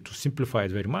 basically, to simplify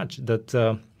it very much, that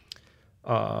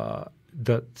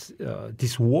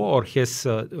this war has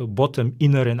both an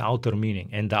inner and outer meaning,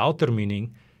 and the outer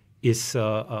meaning is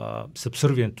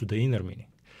subservient to the inner meaning.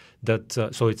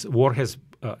 So war has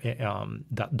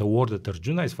the war that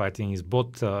Arjuna is fighting is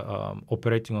both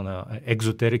operating on an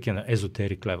exoteric and an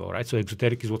esoteric level, right? So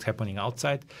exoteric is what's happening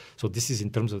outside. So this is in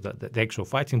terms of the actual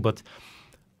fighting, but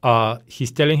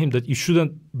he's telling him that you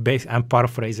shouldn't I'm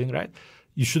paraphrasing, right?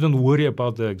 You shouldn't worry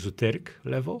about the exoteric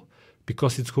level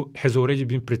because it has already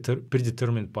been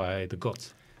predetermined by the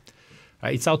gods.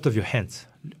 It's out of your hands,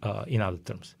 in other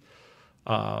terms.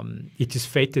 It is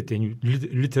fated, and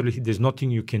literally there's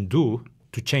nothing you can do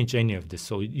to change any of this.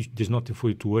 So there's nothing for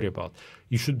you to worry about.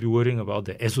 You should be worrying about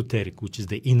the esoteric, which is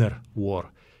the inner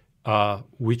war,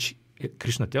 which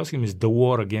Krishna tells him is the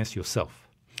war against yourself.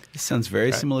 This sounds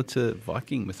very similar to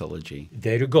Viking mythology.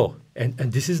 There you go.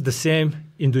 And this is the same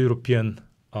Indo-European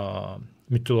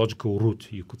mythological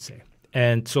root, you could say.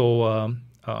 And so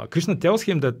Krishna tells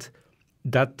him that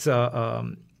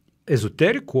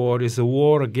esoteric war is a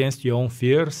war against your own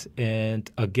fears and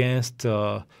against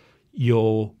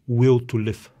your will to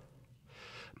live.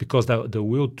 Because the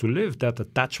will to live, that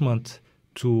attachment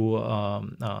to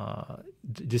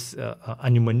this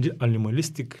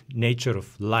animalistic nature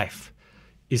of life,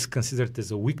 is considered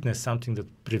as a weakness, something that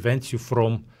prevents you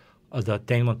from the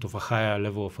attainment of a higher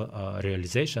level of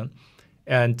realization.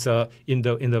 And in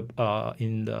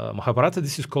the Mahabharata,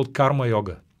 this is called karma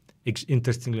yoga.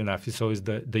 Interestingly enough, so it's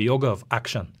the yoga of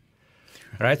action,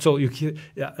 right? So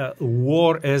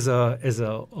war as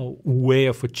a way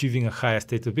of achieving a higher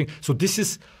state of being. So this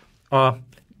is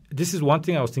one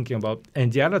thing I was thinking about,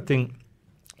 and the other thing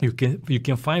you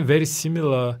can find very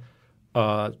similar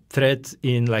threads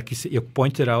in, like you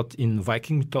pointed out, in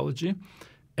Viking mythology,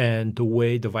 and the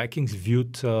way the Vikings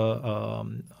viewed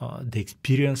the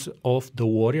experience of the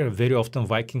warrior. Very often,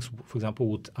 Vikings, for example,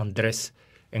 would undress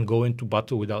and go into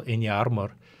battle without any armor,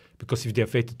 because if they're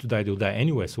fated to die, they'll die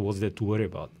anyway. So what's there to worry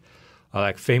about?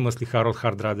 Like famously, Harald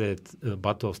Hardrade at the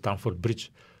Battle of Stamford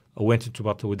Bridge went into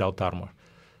battle without armor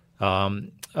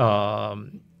and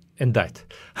died.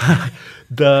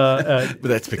 But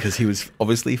that's because he was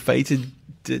obviously fated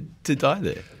to die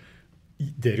there.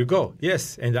 There you go.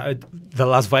 Yes, and the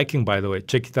Last Viking, by the way,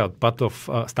 check it out. Battle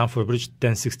of Stamford Bridge,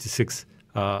 1066.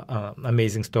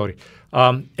 Amazing story.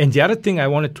 And the other thing I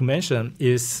wanted to mention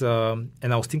is, and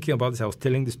I was thinking about this, I was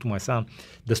telling this to my son,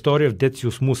 the story of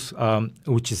Decius Mus,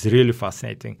 which is really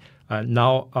fascinating.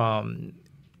 Now,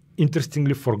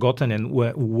 interestingly forgotten, and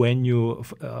when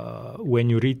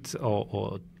you read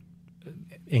or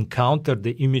encounter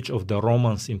the image of the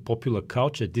Romans in popular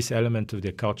culture, this element of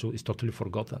their culture is totally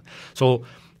forgotten. So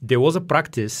there was a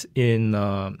practice in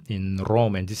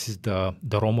Rome, and this is the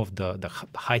Rome of the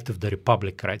height of the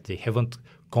Republic, right? They haven't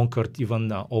conquered even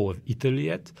all of Italy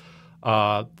yet.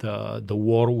 The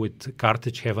war with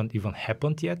Carthage haven't even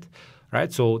happened yet,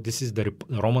 right? So this is the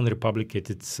Roman Republic at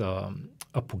its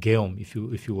apogeum,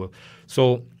 if you will.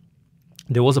 So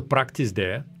there was a practice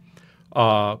there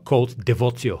called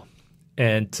devotio,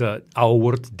 and our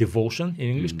word devotion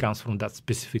in English comes from that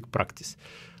specific practice.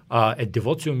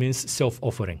 Devotio means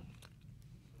self-offering.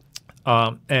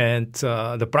 And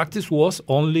the practice was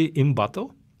only in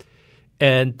battle,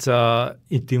 and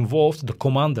it involved the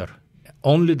commander.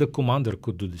 Only the commander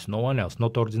could do this, no one else,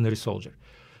 not ordinary soldier.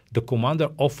 The commander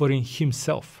offering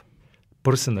himself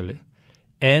personally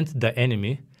and the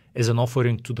enemy as an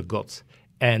offering to the gods.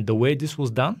 And the way this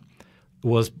was done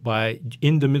was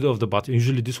in the middle of the battle.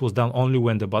 Usually this was done only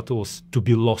when the battle was to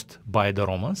be lost by the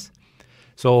Romans.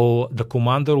 So the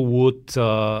commander would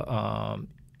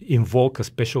invoke a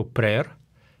special prayer.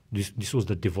 This was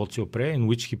the devotio prayer, in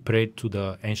which he prayed to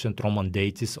the ancient Roman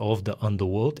deities of the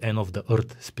underworld and of the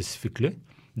earth specifically,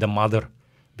 the mother,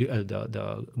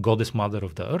 the goddess mother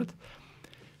of the earth,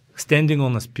 standing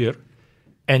on a spear,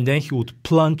 and then he would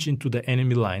plunge into the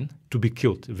enemy line to be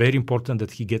killed. Very important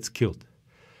that he gets killed.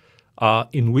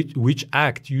 In which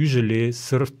act usually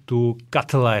served to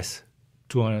catalyze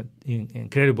to an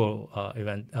incredible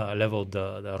level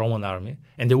the Roman army,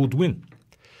 and they would win.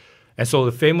 And so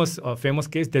the famous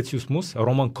case, Decius Mus, a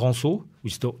Roman consul,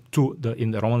 which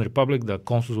in the Roman Republic, the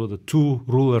consuls were the two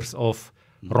rulers of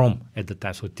Rome at the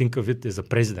time. So think of it as a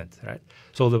president, right?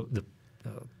 So the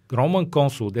Roman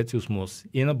consul, Decius Mus,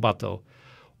 in a battle,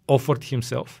 offered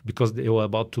himself, because they were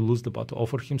about to lose the battle,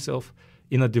 offered himself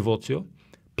in a devotio,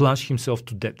 plunged himself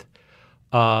to death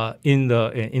in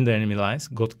the enemy lines,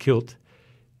 got killed,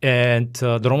 and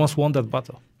the Romans won that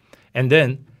battle. And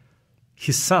then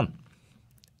his son,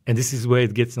 and this is where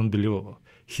it gets unbelievable,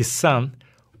 his son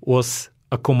was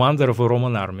a commander of a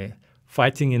Roman army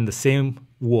fighting in the same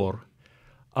war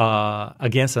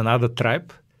against another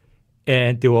tribe,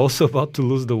 and they were also about to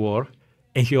lose the war,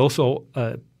 and he also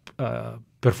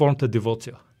performed a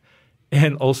devotio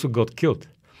and also got killed.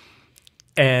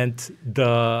 And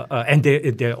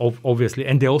they obviously,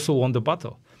 and they also won the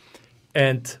battle.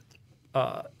 And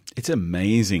it's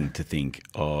amazing to think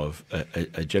of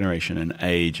a generation, an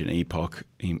age, an epoch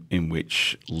in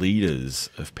which leaders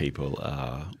of people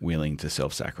are willing to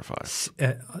self-sacrifice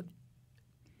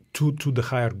to the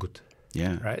higher good.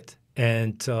 Yeah. Right.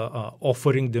 And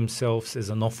offering themselves as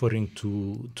an offering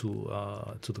to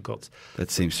the gods. That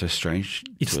seems so strange.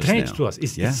 It's strange to us.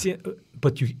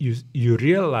 But you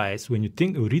realize when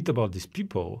you read about these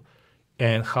people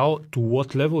and to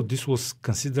what level this was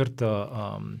considered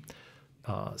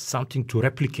something to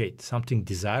replicate, something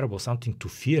desirable, something to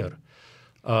fear,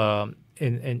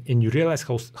 and you realize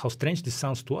how strange this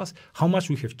sounds to us. How much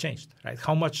we have changed, right?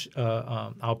 How much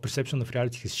our perception of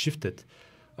reality has shifted.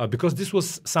 Because this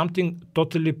was something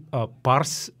totally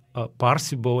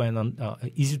parsible and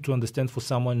easy to understand for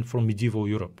someone from medieval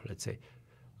Europe, let's say,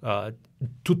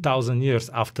 2,000 years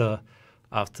after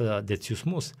Decius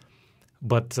Mus.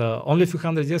 But only a few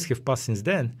hundred years have passed since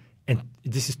then, and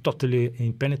this is totally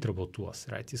impenetrable to us,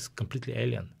 right? It's completely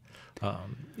alien.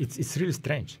 It's really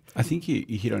strange. I think you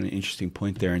hit on an interesting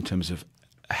point there in terms of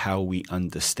how we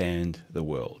understand the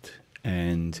world.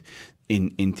 And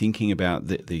in thinking about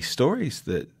the stories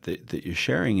that you're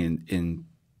sharing, in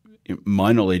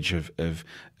my knowledge of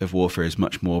warfare is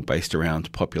much more based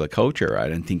around popular culture,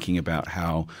 right? And thinking about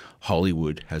how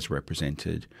Hollywood has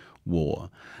represented war,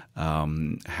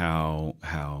 how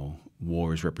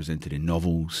war is represented in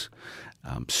novels,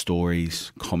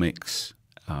 stories, comics.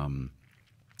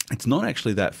 It's not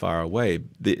actually that far away.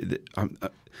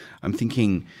 I'm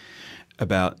thinking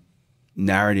about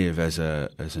narrative as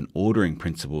an ordering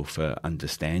principle for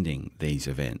understanding these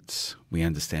events. We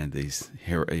understand these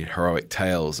heroic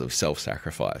tales of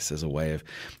self-sacrifice as a way of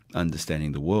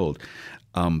understanding the world.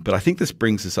 But I think this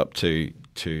brings us up to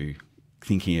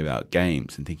thinking about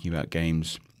games and thinking about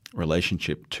games'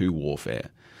 relationship to warfare.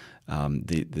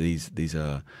 These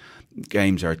are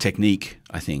games are a technique,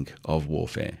 I think, of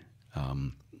warfare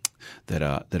that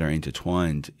are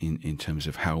intertwined in terms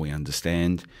of how we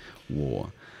understand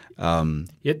war.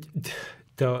 Yet,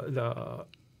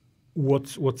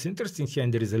 what's interesting here,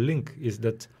 and there is a link, is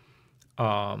that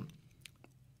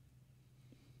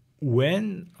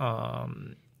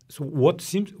what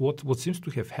seems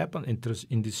to have happened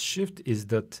in this shift is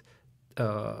that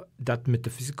that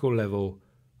metaphysical level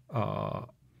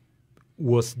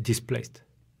was displaced.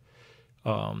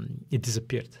 It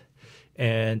disappeared,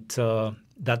 and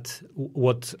that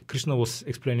what Krishna was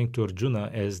explaining to Arjuna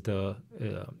as the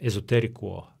esoteric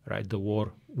war, right? The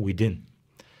war within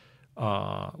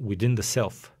the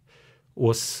self,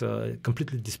 was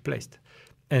completely displaced.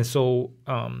 And so,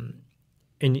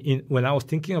 when I was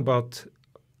thinking about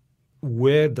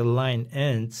where the line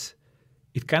ends,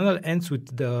 it kind of ends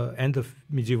with the end of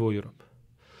medieval Europe.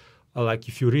 Like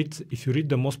if you read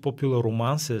the most popular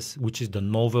romances, which is the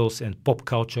novels and pop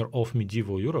culture of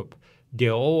medieval Europe,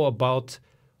 they're all about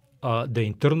the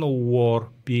internal war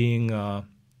being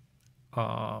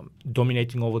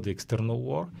dominating over the external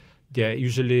war. They're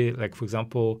usually, like, for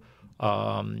example,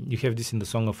 you have this in the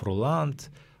Song of Roland.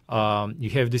 You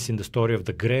have this in the story of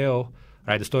the Grail.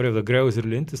 Right? The story of the Grail is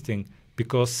really interesting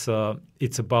because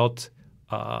it's about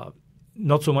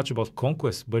not so much about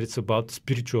conquest, but it's about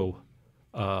spiritual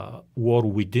war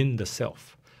within the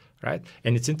self, right?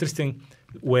 And it's interesting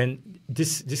when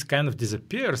this kind of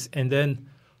disappears, and then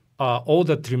all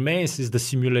that remains is the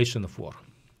simulation of war,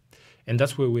 and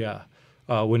that's where we are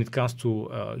when it comes to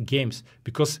games,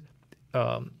 because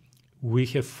we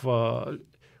have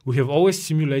always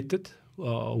simulated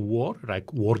war,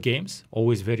 like war games,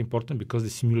 always very important because they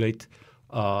simulate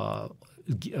a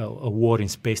war in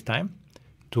space-time.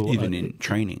 Even in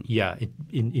training. Yeah,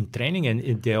 in training,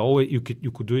 and they always you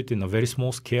could do it in a very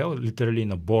small scale, literally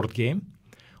in a board game,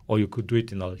 or you could do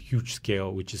it in a huge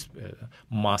scale, which is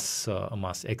mass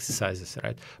exercises,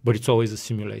 right? But it's always a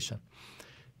simulation.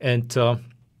 And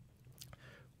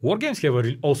war games have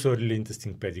also a really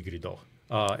interesting pedigree, though,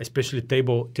 especially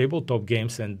tabletop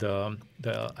games and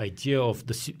the idea of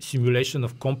the simulation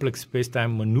of complex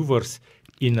space-time maneuvers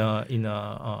in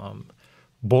a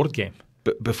board game.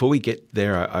 But before we get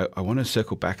there, I want to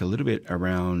circle back a little bit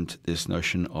around this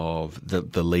notion of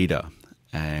the leader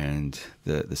and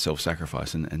the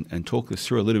self-sacrifice and talk this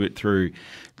through a little bit through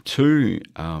two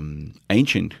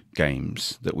ancient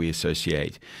games that we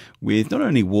associate with not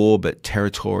only war but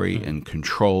territory and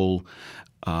control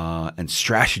and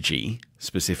strategy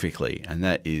specifically, and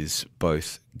that is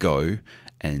both Go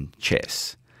and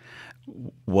chess.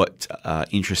 What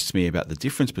interests me about the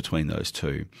difference between those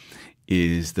two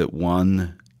is that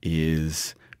one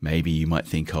is maybe you might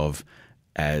think of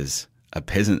as a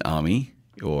peasant army,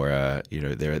 or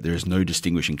there is no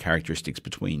distinguishing characteristics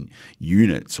between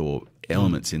units or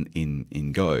elements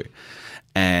in Go,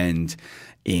 and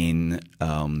in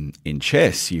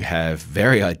chess you have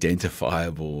very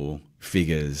identifiable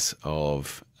figures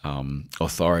of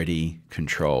authority,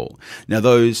 control. Now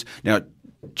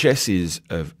chess is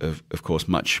of course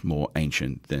much more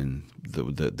ancient than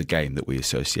the game that we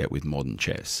associate with modern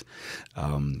chess.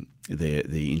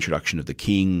 The introduction of the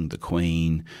king, the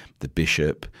queen, the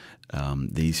bishop,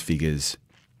 these figures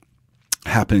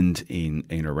happened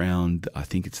in around, I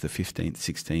think it's the 15th,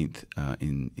 16th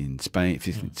in Spain,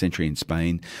 15th century in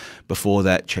Spain. Before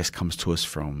that, chess comes to us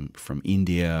from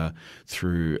India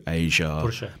through Asia,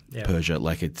 Persia.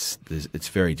 Like it's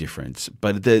very different,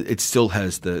 but it still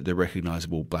has the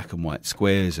recognizable black and white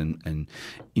squares, and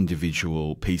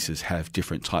individual pieces have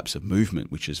different types of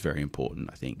movement, which is very important,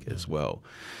 I think, as well.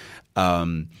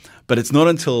 But it's not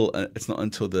until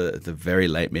the very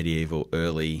late medieval,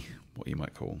 early, what you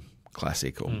might call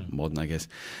classic or modern, I guess,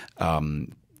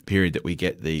 period that we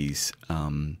get these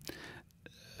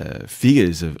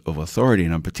figures of authority.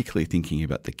 And I'm particularly thinking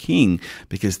about the king,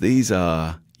 because these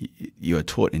are, you are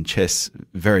taught in chess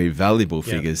very valuable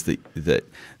figures that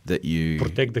you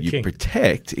protect the king.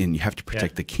 Protect, and you have to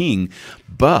protect the king.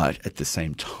 But at the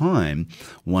same time,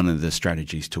 one of the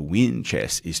strategies to win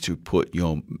chess is to put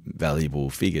your valuable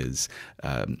figures,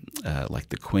 like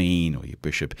the queen or your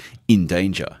bishop, in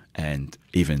danger and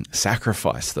even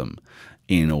sacrifice them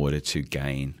in order to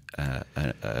gain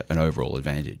an overall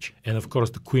advantage. And of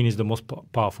course, the queen is the most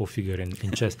powerful figure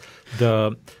in chess.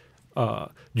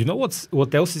 You know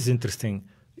what else is interesting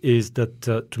is that,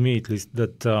 to me at least,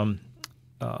 that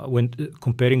when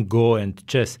comparing Go and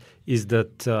chess, is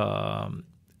that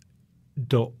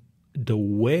the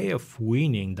way of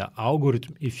winning, the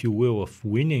algorithm, if you will, of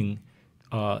winning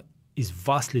is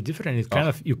vastly different. It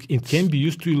it can be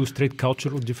used to illustrate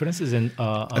cultural differences and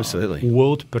absolutely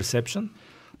world perception.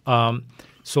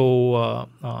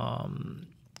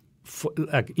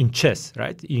 Like in chess,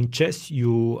 right? In chess,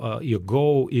 your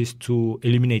goal is to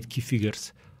eliminate key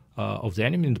figures of the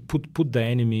enemy and put the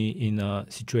enemy in a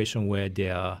situation where they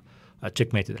are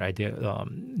checkmated, right?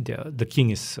 The king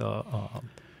is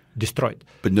destroyed.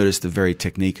 But notice the very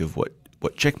technique of what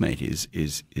checkmate is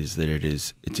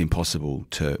that it's impossible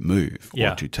to move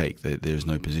or to take. There's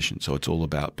no position, so it's all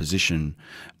about position,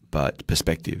 but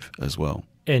perspective as well.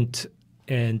 And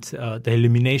the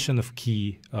elimination of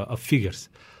key of figures.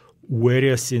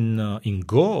 Whereas in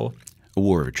Go, a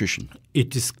war of attrition.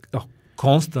 It is a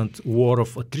constant war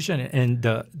of attrition, and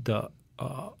the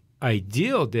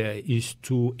ideal there is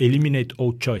to eliminate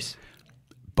all choice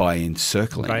by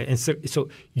encircling. Right, so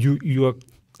you're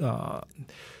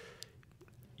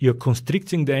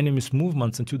constricting the enemy's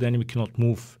movements until the enemy cannot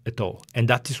move at all, and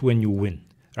that is when you win.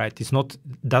 Right?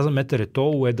 Doesn't matter at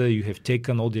all whether you have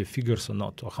taken all the figures or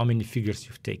not, or how many figures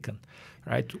you've taken.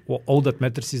 Right? Well, all that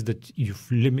matters is that you've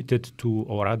limited to,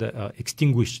 or rather,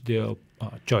 extinguished their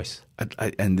choice.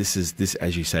 And this,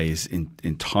 as you say, is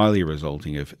entirely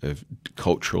resulting of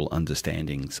cultural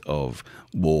understandings of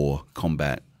war,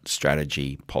 combat,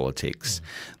 strategy, politics.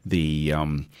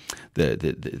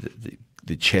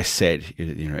 The chess set,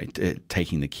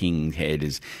 taking the king head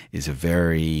is a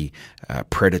very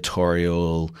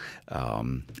predatorial,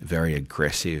 very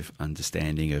aggressive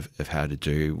understanding of how to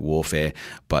do warfare.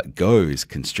 But Go is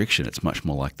constriction. It's much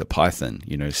more like the python,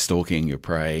 stalking your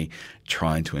prey,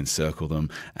 trying to encircle them,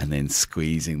 and then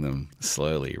squeezing them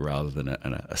slowly, rather than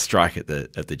a strike at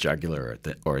the jugular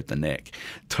or at the neck.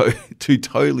 Two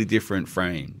totally different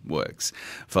frameworks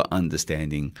for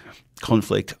understanding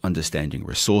conflict, understanding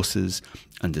resources,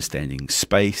 understanding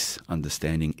space,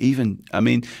 understanding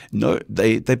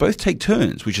they both take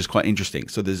turns, which is quite interesting.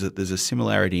 So there's a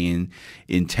similarity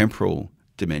in temporal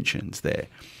dimensions there.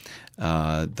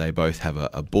 They both have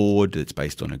a board that's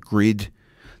based on a grid.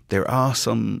 There are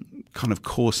some kind of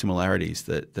core similarities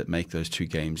that make those two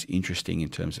games interesting in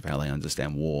terms of how they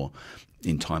understand war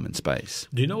in time and space.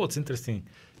 Do you know what's interesting?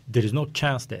 There is no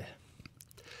chance there.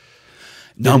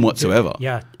 None whatsoever.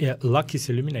 Yeah, luck is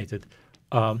eliminated.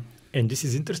 And this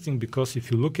is interesting because if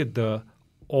you look at the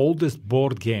oldest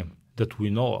board game that we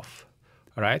know of,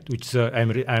 right, which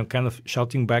I'm kind of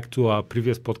shouting back to our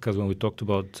previous podcast when we talked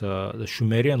about the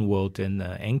Sumerian world and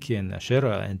Enki and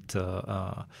Asherah and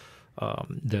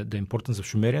the importance of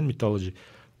Sumerian mythology.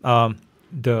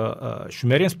 The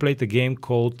Sumerians played a game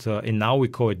called, and now we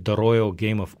call it the Royal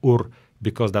Game of Ur,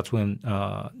 because that's when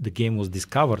the game was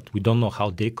discovered. We don't know how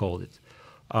they called it.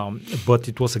 But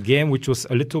it was a game which was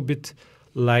a little bit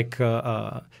like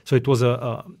so it was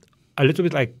a little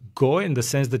bit like Go in the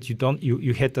sense that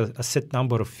you had a set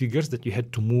number of figures that you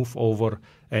had to move over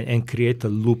and create a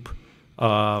loop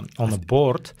on a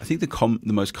board. I think the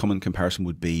most common comparison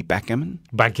would be backgammon.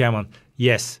 Backgammon,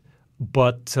 yes,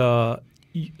 but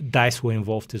dice were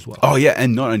involved as well. Oh yeah,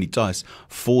 and not only dice,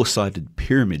 4-sided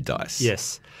pyramid dice.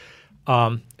 Yes,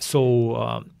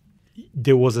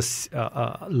 there was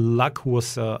luck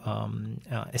was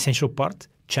essential part.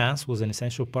 Chance was an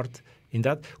essential part in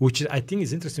that, which I think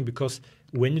is interesting because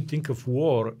when you think of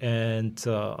war and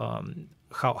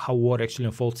how war actually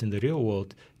unfolds in the real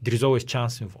world, there is always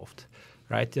chance involved,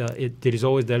 right? There is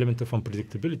always the element of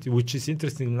unpredictability, which is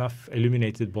interesting enough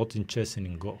eliminated both in chess and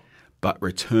in Go. But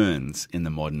returns in the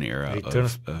modern era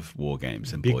of war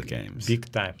games and board games.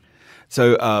 Big time.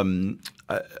 So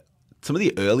some of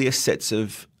the earliest sets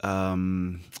of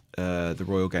the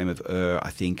Royal Game of Ur,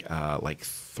 I think, are like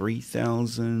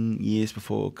 3,000 years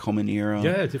before Common Era.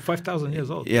 Yeah, 5,000 years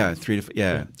old. Yeah,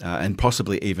 and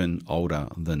possibly even older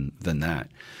than that,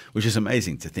 which is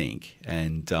amazing to think.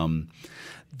 And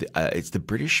it's the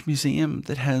British Museum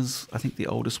that has, I think, the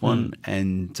oldest one,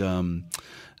 and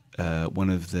one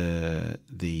of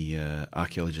the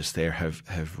archaeologists there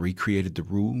have recreated the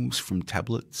rules from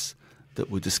tablets that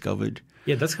were discovered.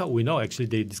 Yeah, that's how we know, actually.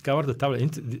 They discovered the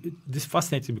tablet. This is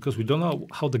fascinating because we don't know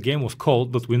how the game was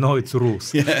called, but we know its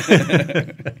rules.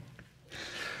 Yeah.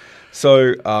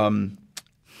 So,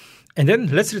 and then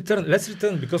let's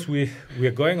return because we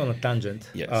are going on a tangent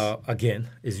again,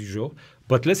 as usual.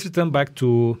 But let's return back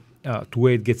to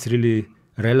where it gets really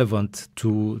relevant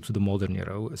to the modern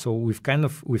era. So we've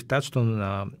touched on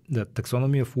the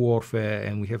taxonomy of warfare,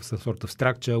 and we have some sort of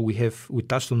structure. We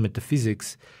touched on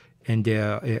metaphysics and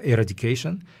their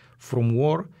eradication from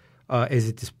war as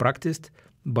it is practiced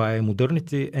by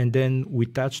modernity, and then we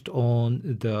touched on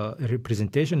the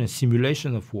representation and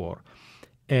simulation of war.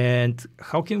 And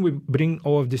how can we bring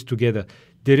all of this together?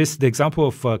 There is the example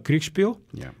of Kriegspiel,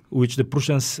 which the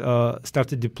Prussians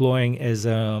started deploying as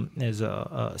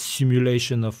a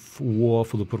simulation of war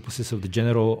for the purposes of the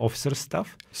general officer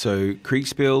staff. So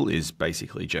Kriegspiel is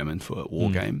basically German for war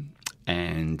game.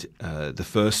 And the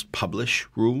first published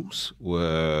rules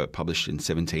were published in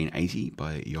 1780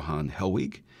 by Johann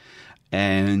Hellwig.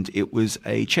 And it was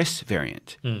a chess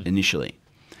variant initially.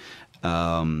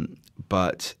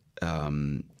 But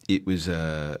it was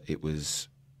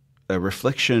a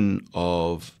reflection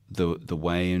of the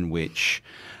way in which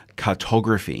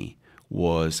cartography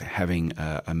was having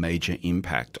a major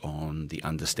impact on the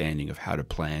understanding of how to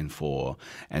plan for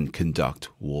and conduct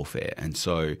warfare. And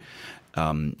so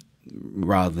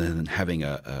rather than having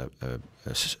a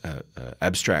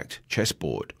abstract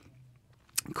chessboard,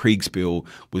 Kriegspiel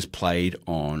was played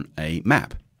on a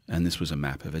map. And this was a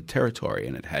map of a territory,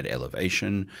 and it had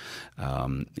elevation.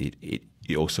 It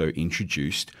also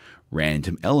introduced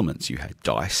random elements. You had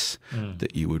dice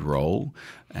that you would roll,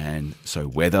 and so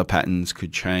weather patterns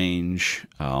could change,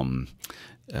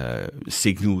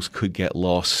 signals could get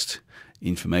lost,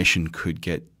 information could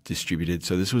get distributed.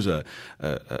 So this was a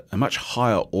much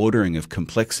higher ordering of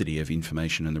complexity of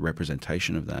information and the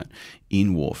representation of that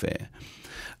in warfare.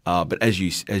 But as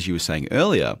you were saying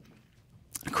earlier,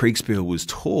 Kriegspiel was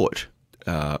taught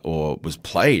or was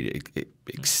played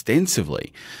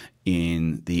extensively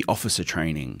in the officer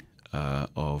training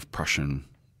of Prussian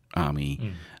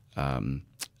army,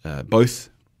 both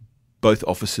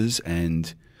officers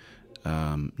and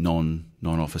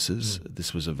non-officers.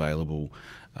 This was available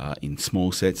in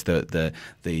small sets.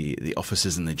 The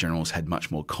officers and the generals had much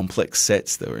more complex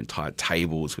sets. There were entire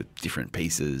tables with different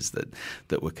pieces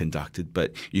that were conducted.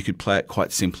 But you could play it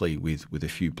quite simply with a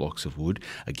few blocks of wood.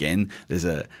 Again, there's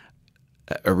a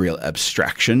real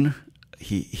abstraction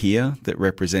here that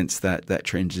represents that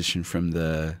transition from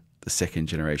the second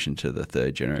generation to the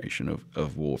third generation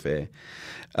of warfare.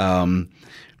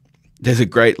 There's a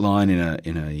great line in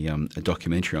a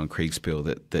documentary on Kriegspiel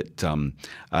that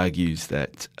argues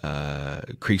that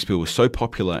Kriegspiel was so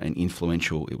popular and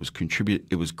influential it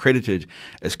was credited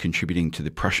as contributing to the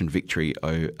Prussian victory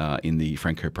in the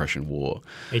Franco-Prussian War.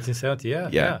 1870,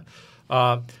 yeah.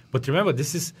 But remember,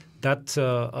 this is that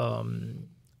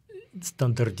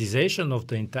standardization of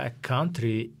the entire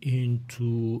country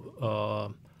into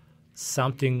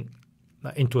something,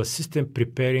 into a system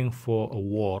preparing for a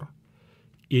war.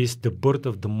 Is the birth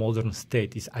of the modern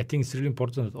state. I think it's really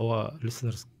important that all our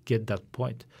listeners get that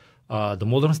point. The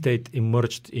modern state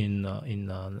emerged in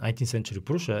 19th century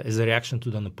Prussia as a reaction to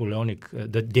the Napoleonic,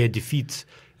 their defeats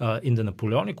in the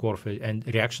Napoleonic warfare and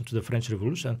reaction to the French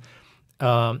Revolution.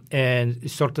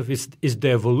 And sort of is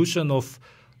the evolution of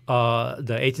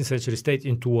the 18th century state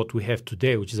into what we have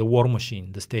today, which is a war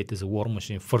machine. The state is a war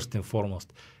machine first and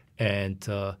foremost, and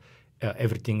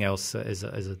everything else as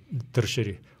a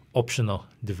tertiary optional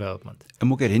development. And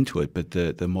we'll get into it, but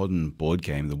the modern board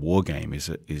game, the war game,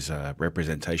 is a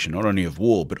representation not only of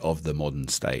war but of the modern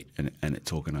state and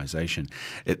its organization.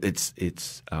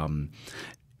 It's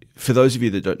for those of you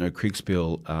that don't know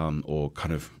Kriegspiel or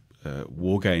kind of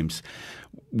war games,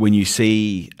 when you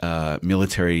see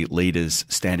military leaders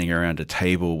standing around a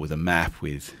table with a map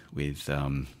with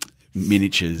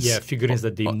miniatures, figurines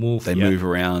that they move, move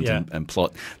around and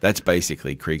plot. That's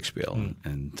basically Kriegspiel,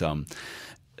 and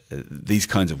these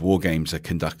kinds of war games are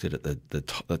conducted at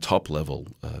the top level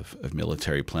of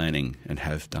military planning and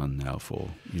have done now for,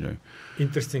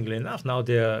 Interestingly enough, now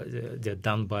they're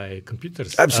done by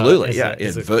computers. Absolutely,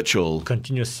 as a virtual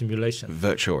continuous simulation,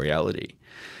 virtual reality.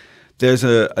 There's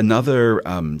another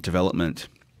development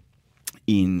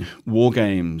in war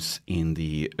games in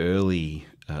the early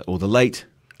or the late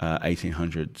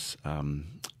 1800s,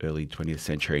 early 20th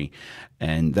century,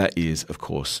 and that is, of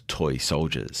course, toy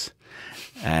soldiers.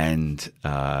 And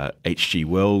H.G.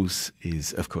 Wells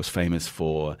is, of course, famous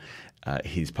for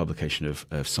his publication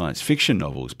of science fiction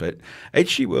novels. But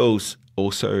H.G. Wells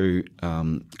also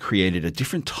created a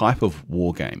different type of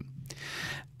war game.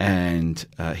 And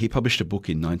he published a book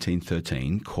in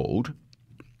 1913 called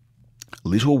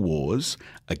Little Wars,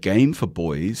 a game for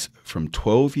boys from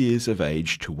 12 years of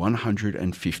age to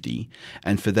 150,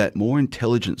 and for that more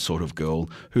intelligent sort of girl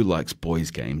who likes boys'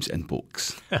 games and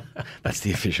books. That's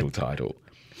the official title.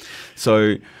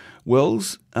 So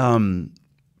Wells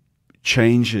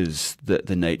changes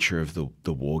the nature of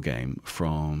the war game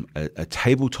from a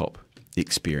tabletop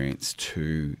experience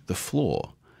to the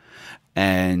floor.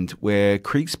 And where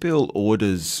Kriegspiel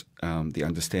orders the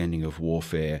understanding of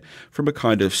warfare from a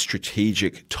kind of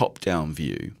strategic top-down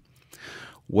view,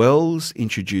 Wells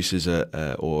introduces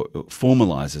or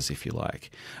formalizes, if you like,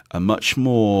 a much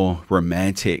more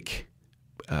romantic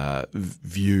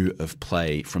view of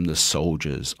play from the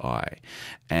soldier's eye.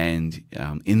 And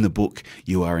in the book,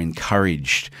 you are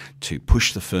encouraged to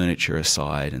push the furniture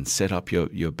aside and set up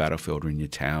your battlefield in your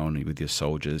town with your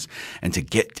soldiers, and to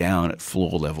get down at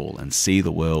floor level and see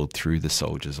the world through the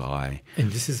soldier's eye.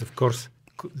 And this is, of course,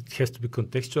 it has to be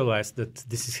contextualized that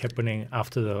this is happening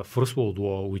after the First World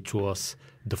War, which was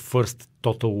the first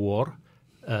total war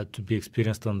to be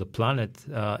experienced on the planet.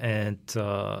 And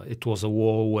it was a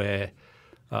war where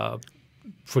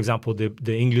for example,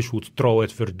 the English would throw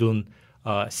at Verdun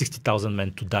 60,000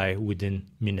 men to die within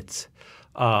minutes.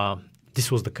 This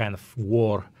was the kind of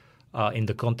war in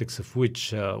the context of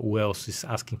which Wells is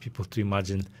asking people to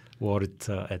imagine war at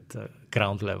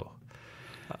ground level.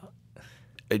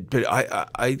 But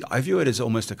I view it as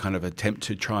almost a kind of attempt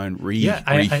to try and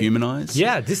rehumanize.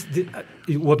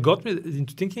 What got me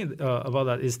into thinking about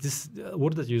that is this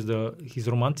word that you used, he's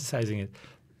romanticizing it.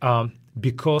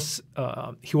 Because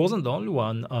he wasn't the only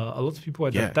one. A lot of people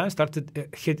at that time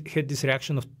had this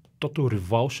reaction of total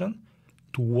revulsion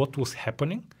to what was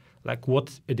happening, like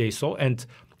what they saw. And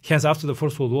hence, after the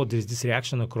First World War, there's this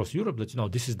reaction across Europe that,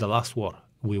 this is the last war.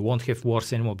 We won't have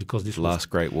wars anymore because this was last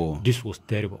great war. This was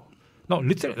terrible. No,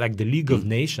 literally, like the League of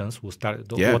Nations was started.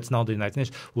 What's now the United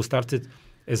Nations was started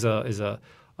as an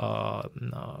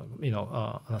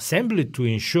assembly to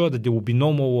ensure that there will be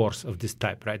no more wars of this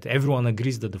type. Right? Everyone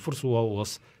agrees that the First World War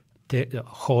was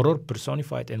horror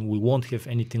personified, and we won't have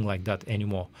anything like that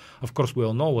anymore. Of course, we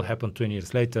all know what happened 20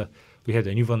 years later. We had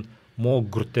an even more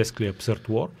grotesquely absurd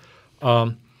war,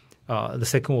 the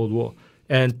Second World War,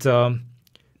 and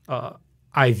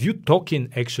I view Tolkien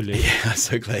actually. Yeah, I'm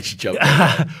so glad you jumped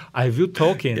in. I view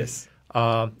Tolkien yes.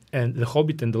 And The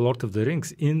Hobbit and The Lord of the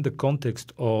Rings in the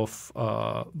context of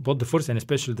both the first and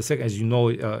especially the second. As you know,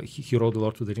 he wrote The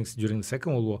Lord of the Rings during the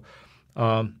Second World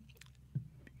War.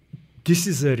 This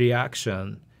is a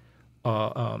reaction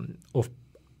of,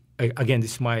 again,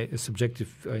 this is my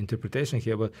subjective interpretation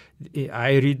here, but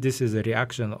I read this as a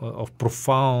reaction of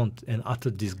profound and utter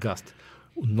disgust,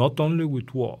 not only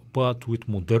with war, but with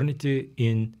modernity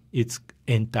in its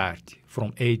entirety,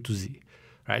 from A to Z.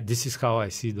 Right? This is how I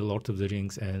see The Lord of the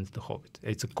Rings and The Hobbit.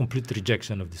 It's a complete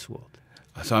rejection of this world.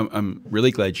 So I'm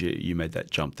really glad you made that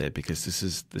jump there, because this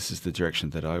is the direction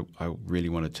that I really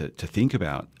wanted to think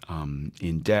about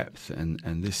in depth,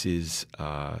 and this is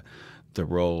the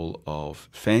role of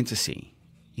fantasy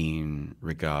in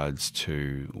regards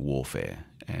to warfare,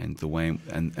 and the way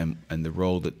and the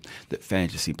role that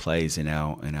fantasy plays in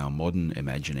our modern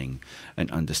imagining and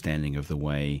understanding of the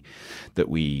way that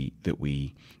we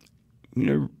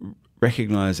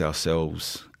recognize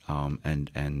ourselves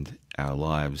and our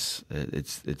lives.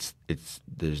 It's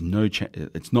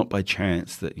not by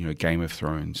chance that Game of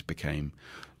Thrones became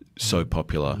so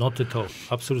popular. Not at all.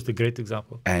 Absolutely great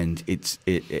example. And it's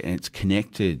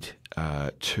connected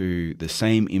to the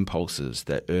same impulses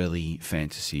that early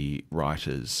fantasy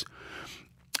writers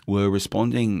were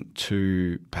responding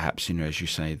to, perhaps, as you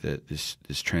say, that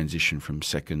this transition from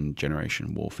second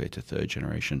generation warfare to third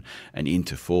generation and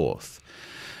into fourth.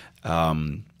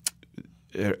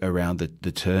 Around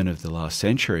the turn of the last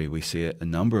century, we see a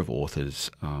number of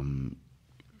authors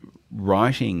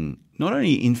writing not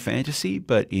only in fantasy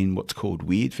but in what's called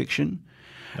weird fiction.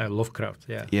 Lovecraft,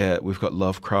 yeah. Yeah, we've got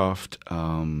Lovecraft.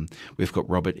 We've got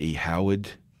Robert E. Howard,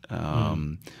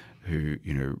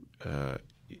 who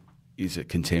is a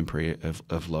contemporary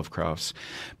of Lovecraft's.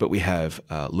 But we have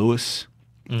Lewis,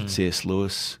 C.S.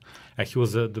 Lewis. He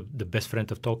was the best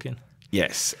friend of Tolkien.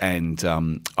 Yes, and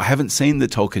I haven't seen the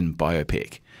Tolkien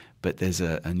biopic, but there's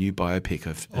a new biopic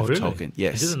of really? Tolkien.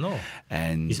 Yes, I didn't know.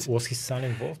 And was his son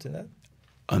involved in that?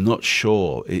 I'm not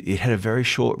sure. It had a very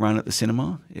short run at the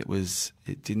cinema.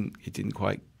 It didn't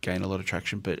quite gain a lot of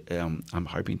traction, but I'm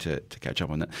hoping to catch up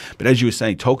on that. But as you were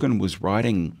saying, Tolkien was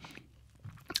writing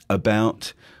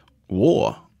about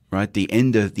war, right? The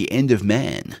end of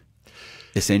man,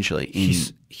 essentially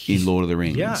in Lord of the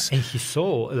Rings. Yeah, and he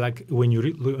saw, like, when you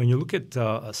look at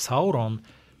Sauron,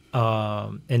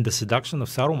 and the seduction of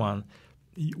Saruman,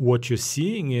 what you're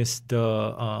seeing is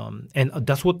and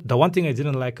that's what the one thing I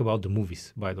didn't like about the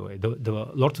movies, by the way.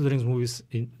 The Lord of the Rings movies,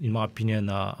 in my opinion,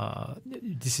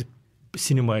 this is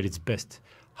cinema at its best.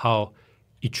 How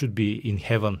it should be in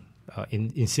heaven,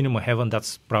 in cinema heaven.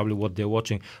 That's probably what they're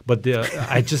watching. But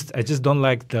I just don't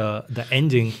like the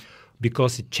ending,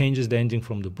 because it changes the ending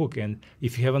from the book. And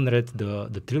if you haven't read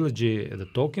the trilogy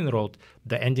that Tolkien wrote,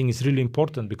 the ending is really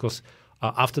important, because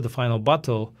after the final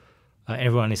battle,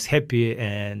 everyone is happy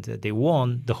and they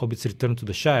won. The hobbits return to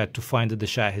the Shire to find that the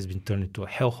Shire has been turned into a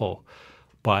hellhole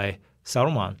by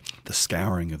Saruman. The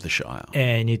scouring of the Shire.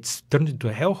 And it's turned into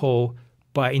a hellhole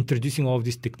by introducing all of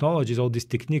these technologies, all these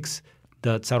techniques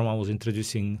that Saruman was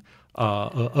introducing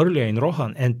earlier in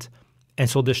Rohan. And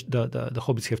so the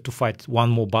hobbits have to fight one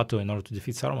more battle in order to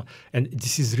defeat Saruman. And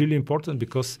this is really important,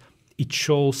 because it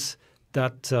shows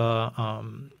that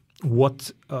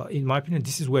in my opinion,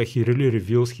 this is where he really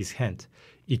reveals his hand.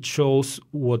 It shows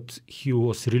what he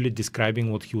was really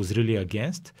describing, what he was really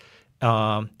against.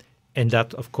 And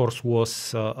that, of course,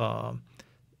 was the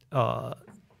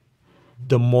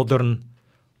modern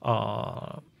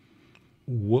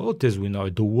world as we know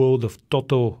it, the world of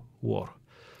total war,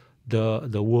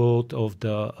 the world of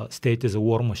the state as a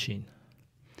war machine.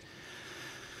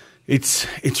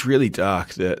 It's really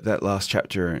dark. That last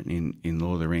chapter in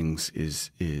Lord of the Rings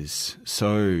is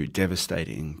so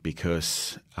devastating,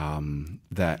 because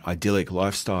that idyllic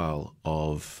lifestyle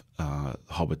of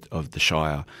Hobbit of the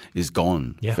Shire is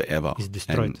gone forever. It's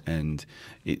destroyed. And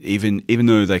even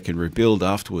though they can rebuild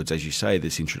afterwards, as you say,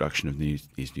 this introduction of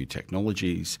these new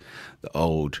technologies, the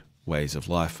old ways of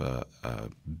life are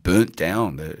burnt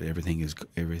down. Everything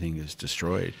is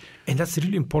destroyed. And that's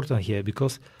really important here,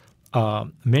 because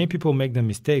many people make the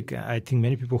mistake, I think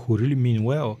many people who really mean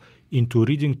well, into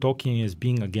reading Tolkien as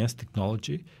being against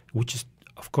technology, which is,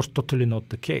 of course, totally not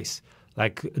the case.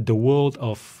 Like, the world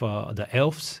of the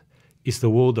elves is the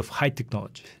world of high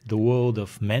technology. The world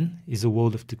of men is a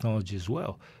world of technology as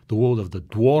well. The world of the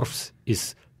dwarfs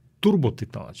is turbo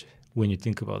technology, when you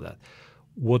think about that.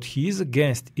 What he is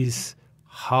against is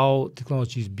how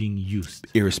technology is being used.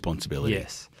 Irresponsibility.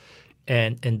 Yes.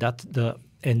 And that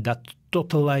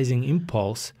totalizing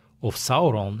impulse of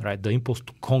Sauron, right, the impulse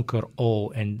to conquer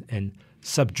all and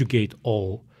subjugate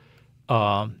all,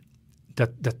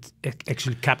 that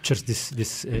actually captures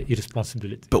this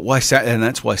irresponsibility. But why? And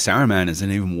that's why Saruman is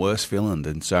an even worse villain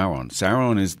than Sauron.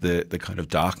 Sauron is the kind of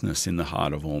darkness in the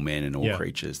heart of all men and all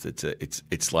creatures.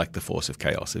 It's like the force of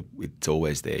chaos. It's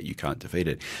always there. You can't defeat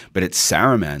it. But it's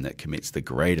Saruman that commits the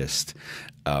greatest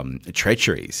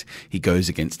treacheries. He goes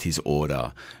against his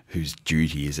order, whose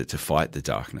duty is it to fight the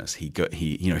darkness. He's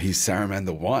Saruman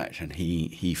the White, and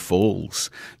he falls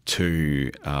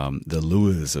to the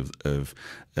lures of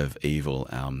evil.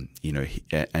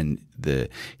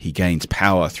 He gains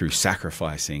power through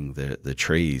sacrificing the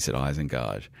trees at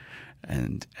Isengard.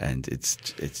 And it's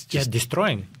just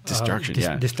destroying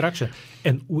destruction. Destruction.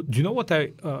 And do you know what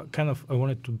I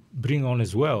wanted to bring on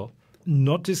as well?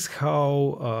 Notice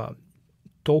how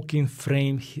Tolkien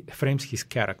frames his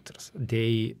characters.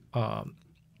 They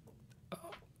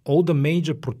all the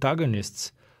major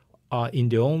protagonists are in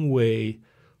their own way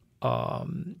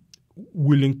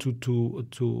willing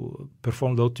to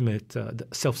perform the ultimate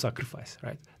self-sacrifice.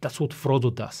 Right. That's what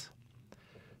Frodo does.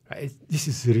 Right? This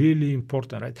is really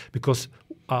important, right? Because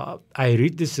I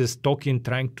read this as Tolkien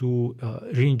trying to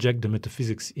re-inject the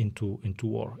metaphysics into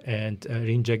war and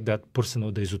re-inject that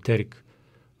personal, the esoteric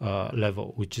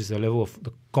level, which is a level of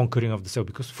the conquering of the self.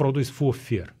 Because Frodo is full of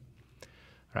fear,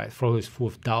 right? Frodo is full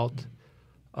of doubt,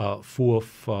 full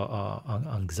of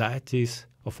anxieties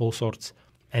of all sorts,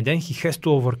 and then he has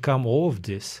to overcome all of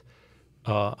this,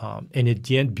 and at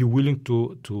the end be willing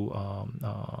to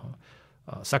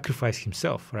sacrifice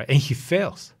himself, right? And he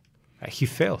fails. Right? He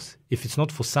fails. If it's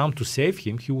not for Sam to save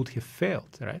him, he would have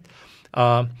failed, right?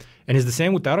 And it's the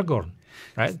same with Aragorn,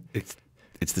 right?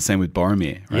 It's the same with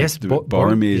Boromir, right? Yes,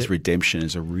 Boromir's redemption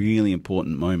is a really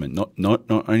important moment. Not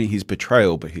only his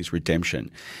betrayal, but his redemption.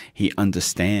 He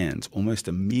understands almost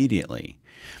immediately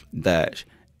that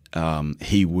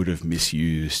he would have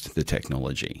misused the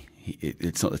technology.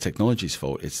 It's not the technology's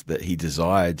fault. It's that he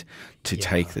desired to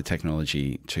take the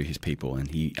technology to his people, and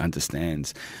he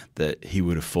understands that he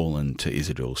would have fallen to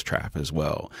Isildur's trap as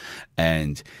well.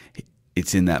 And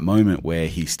it's in that moment where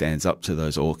he stands up to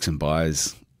those orcs and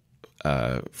buys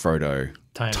Frodo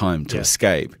time to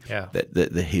escape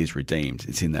that he is redeemed.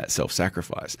 It's in that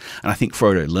self-sacrifice. And I think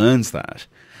Frodo learns that.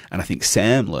 And I think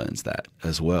Sam learns that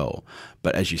as well.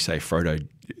 But as you say, Frodo,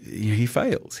 he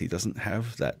fails. He doesn't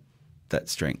have that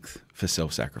strength for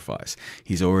self-sacrifice.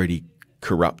 He's already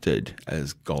corrupted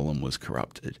as Gollum was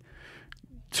corrupted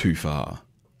too far.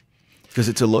 Because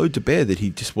it's a load to bear that he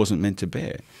just wasn't meant to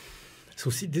bear. So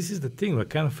see, this is the thing. We're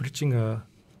kind of reaching a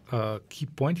key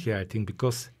point here, I think,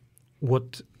 because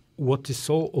what is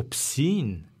so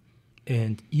obscene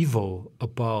and evil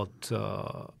about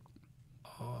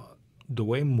the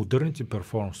way modernity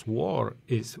performs war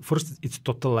is, first, it's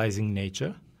totalizing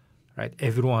nature, right?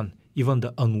 Everyone, even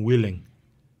the unwilling,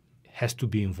 has to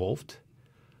be involved,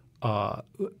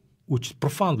 which is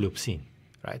profoundly obscene,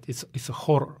 right? It's a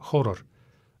horror.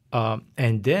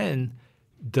 And then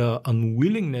the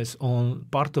unwillingness on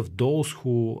part of those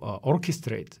who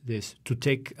orchestrate this to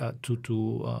take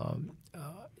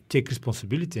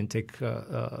responsibility and take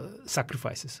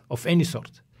sacrifices of any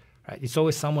sort. Right? It's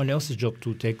always someone else's job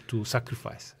to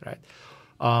sacrifice. Right?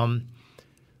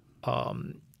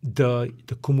 The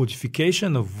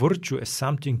commodification of virtue as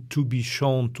something to be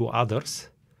shown to others,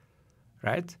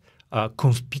 right?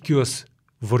 Conspicuous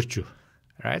virtue,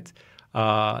 right?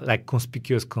 Like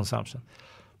conspicuous consumption,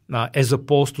 as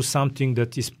opposed to something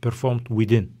that is performed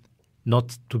within,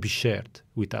 not to be shared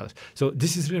with others. So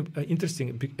this is really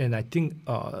interesting, and I think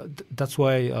that's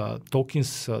why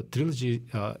Tolkien's trilogy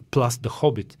plus The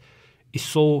Hobbit is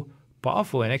so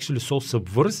powerful and actually so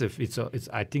subversive.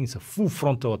 I think it's a full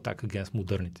frontal attack against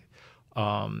modernity.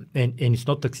 And it's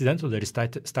not accidental that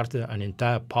it started an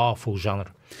entire powerful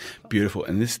genre. Beautiful,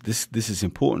 and this is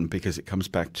important because it comes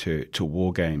back to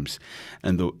war games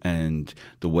and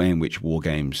the way in which war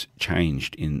games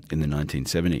changed in the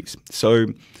 1970s. So,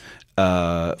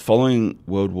 following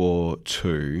World War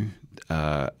II,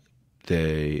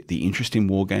 the interest in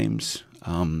war games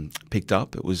picked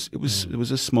up. It was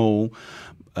a small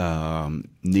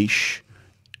niche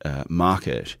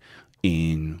market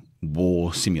in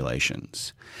war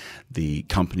simulations. The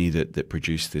company that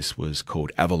produced this was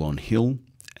called Avalon Hill,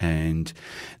 and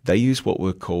they used what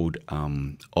were called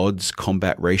odds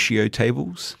combat ratio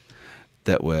tables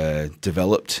that were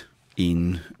developed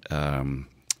in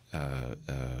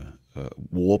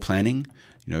war planning.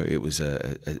 You know, it was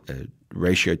a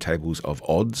ratio tables of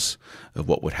odds of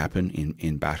what would happen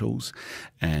in battles,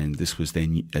 and this was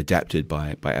then adapted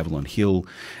by Avalon Hill,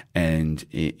 and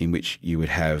in which you would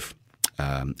have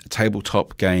a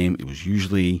tabletop game. It was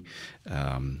usually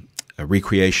a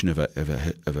recreation of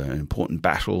an important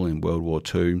battle in World War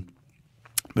II,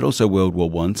 but also World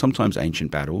War I, sometimes ancient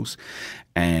battles,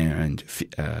 and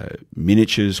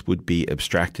miniatures would be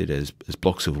abstracted as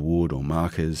blocks of wood or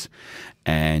markers,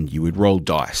 and you would roll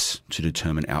dice to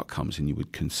determine outcomes, and you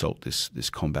would consult this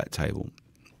combat table.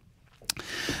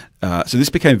 So this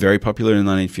became very popular in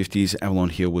the 1950s. Avalon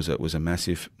Hill was a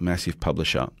massive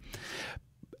publisher.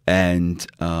 And,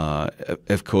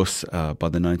 of course, by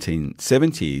the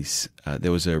 1970s,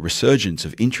 there was a resurgence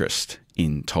of interest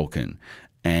in Tolkien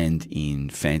and in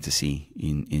fantasy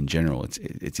in general.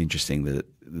 It's interesting that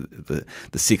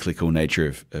the cyclical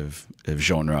nature of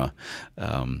genre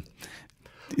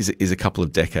is a couple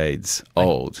of decades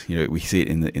old. You know, we see it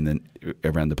in the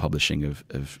around the publishing of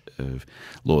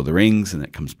Lord of the Rings, and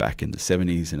it comes back in the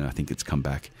 70s, and I think it's come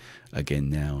back again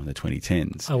now in the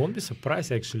 2010s. I won't be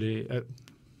surprised, actually.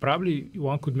 Probably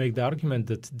one could make the argument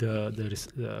that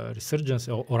the resurgence,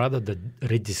 or rather the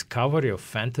rediscovery of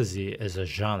fantasy as a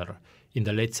genre in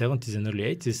the late 70s and early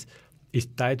 80s is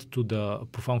tied to the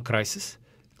profound crisis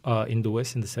in the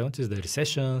West in the 70s, the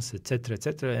recessions, etc.,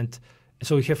 etc. And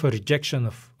so we have a rejection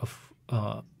of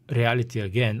reality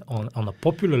again on a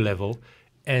popular level.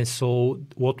 And so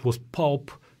what was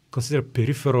pulp, considered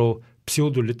peripheral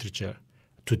pseudo-literature,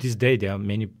 to this day, there are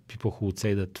many people who would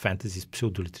say that fantasy is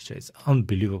pseudo-literature. It's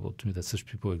unbelievable to me that such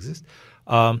people exist.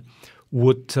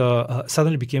 Would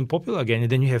suddenly became popular again, and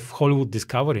then you have Hollywood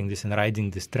discovering this and riding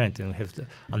this trend, and we have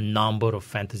a number of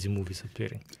fantasy movies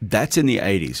appearing. That's in the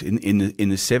 80s. In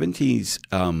the 70s,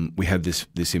 we have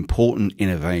this important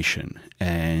innovation,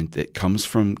 and it comes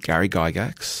from Gary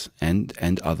Gygax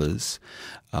and others.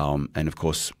 And of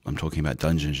course, I'm talking about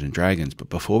Dungeons and Dragons. But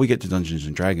before we get to Dungeons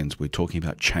and Dragons, we're talking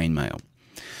about chainmail.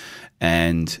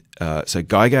 And so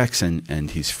Gygax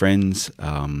and his friends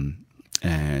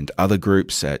and other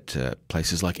groups at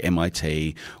places like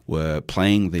MIT were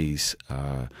playing these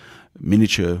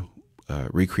miniature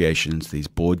recreations, these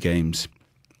board games,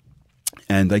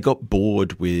 and they got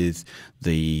bored with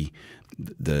the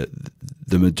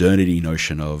modernity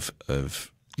notion of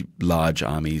large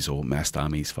armies or massed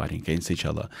armies fighting against each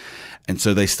other. And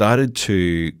so they started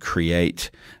to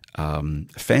create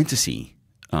fantasy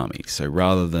armies. So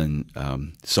rather than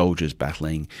soldiers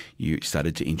battling, you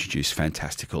started to introduce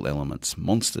fantastical elements,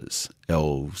 monsters,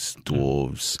 elves,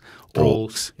 dwarves,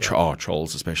 Trolls, orcs,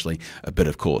 trolls especially, but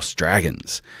of course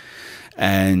dragons.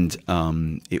 And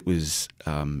it was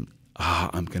I'm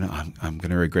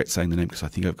gonna regret saying the name because I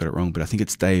think I've got it wrong, but I think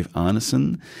it's Dave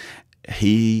Arneson.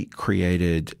 He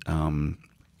created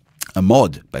a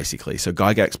mod, basically. So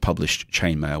Gygax published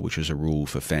Chainmail, which was a rule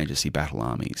for fantasy battle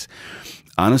armies.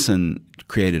 Arneson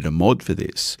created a mod for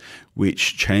this,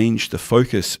 which changed the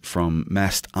focus from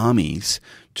massed armies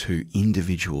to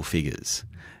individual figures.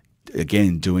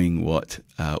 Again, doing what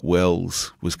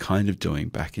Wells was kind of doing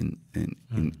back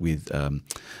with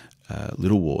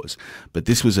Little Wars, but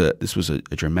this was a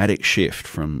dramatic shift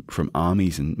from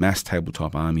armies and mass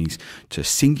tabletop armies to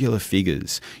singular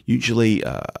figures. Usually,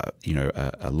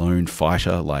 a lone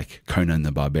fighter like Conan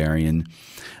the Barbarian,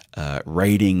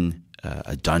 raiding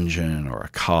a dungeon or a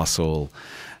castle,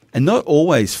 and not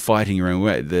always fighting your own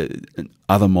way. The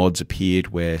other mods appeared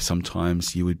where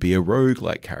sometimes you would be a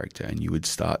rogue-like character and you would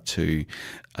start to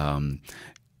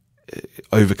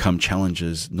overcome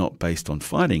challenges not based on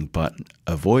fighting, but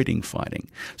avoiding fighting.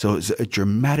 So it's a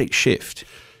dramatic shift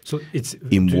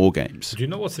in war games. Do you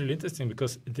know what's really interesting?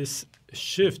 Because this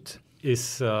shift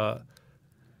is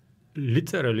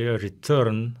literally a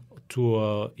return to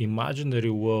an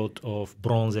imaginary world of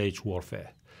Bronze Age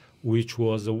warfare, which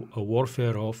was a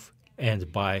warfare of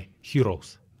and by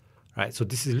heroes, right? So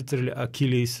this is literally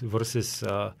Achilles versus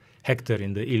Hector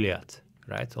in the Iliad,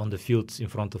 right, on the fields in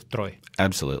front of Troy.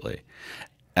 Absolutely.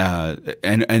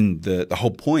 And the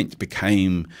whole point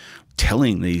became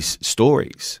telling these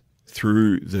stories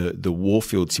through the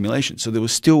warfield simulation. So there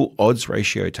was still odds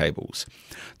ratio tables.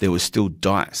 There was still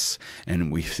dice.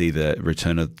 And we see the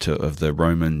return of the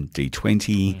Roman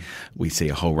D20. We see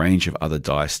a whole range of other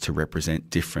dice to represent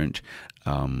different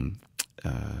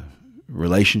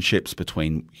relationships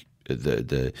between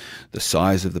the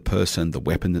size of the person, the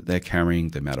weapon that they're carrying,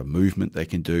 the amount of movement they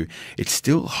can do. It's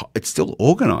still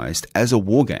organized as a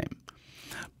war game,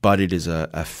 but it is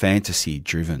a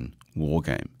fantasy-driven war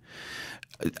game,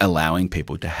 allowing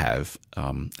people to have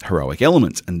heroic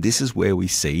elements. And this is where we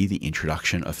see the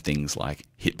introduction of things like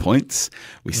hit points.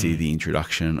 We see the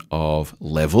introduction of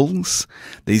levels.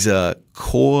 These are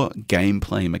core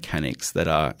gameplay mechanics that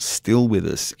are still with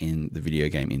us in the video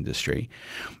game industry.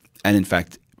 And in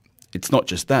fact, it's not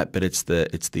just that, but it's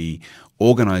the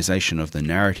organization of the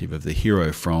narrative of the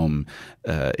hero from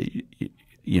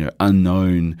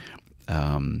unknown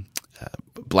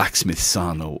blacksmith's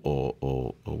son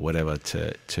or whatever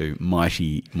to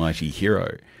mighty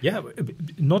hero. Yeah,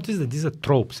 notice that these are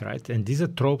tropes, right? And these are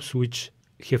tropes which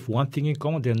have one thing in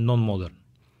common: they're non-modern,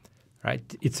 right?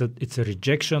 It's a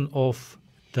rejection of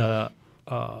the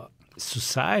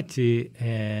society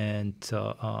and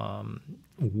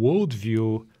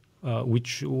worldview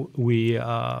which we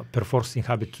perforce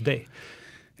inhabit today.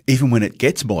 Even when it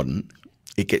gets modern,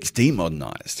 it gets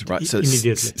demodernized, right? So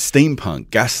steampunk,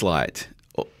 gaslight,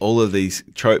 all of these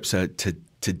tropes are to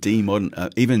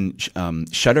demodern. Even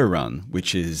Shadowrun,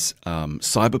 which is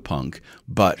cyberpunk,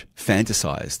 but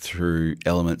fantasized through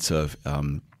elements of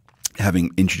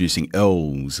introducing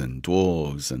elves and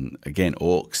dwarves and again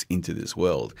orcs into this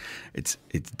world. It's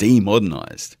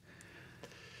demodernized.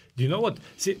 Do you know what?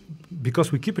 See,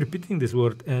 because we keep repeating this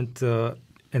word, and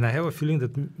I have a feeling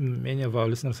that many of our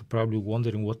listeners are probably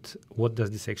wondering what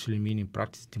does this actually mean in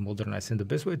practice, demodernized. And the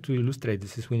best way to illustrate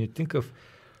this is when you think of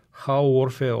how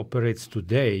warfare operates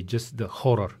today, just the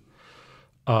horror,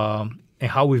 and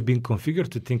how we've been configured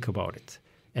to think about it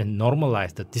and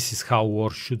normalize that this is how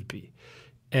war should be.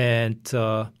 And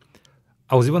I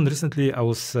was recently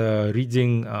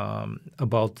reading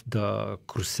about the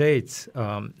Crusades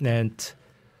and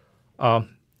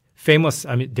famous.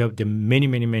 I mean, there are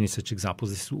many such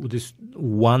examples. This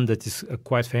one that is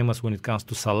quite famous when it comes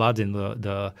to Saladin,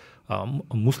 the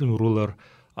Muslim ruler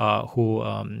who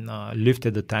lived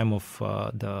at the time of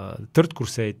the Third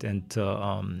Crusade and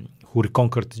who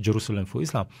reconquered Jerusalem for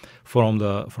Islam from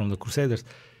the Crusaders.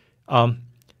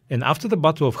 And after the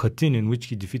Battle of Hattin, in which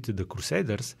he defeated the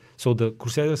Crusaders, so the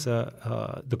Crusaders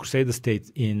stayed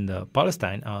in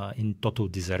Palestine in total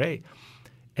disarray.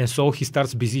 And so he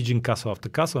starts besieging castle after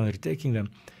castle and retaking them.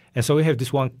 And so we have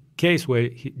this one case where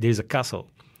there's a castle,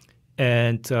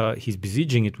 and he's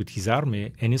besieging it with his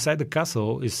army. And inside the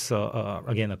castle is,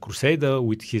 again, a crusader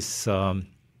with his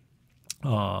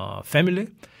family,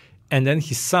 and then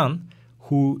his son,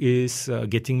 who is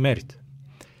getting married.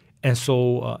 And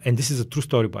so, and this is a true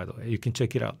story, by the way. You can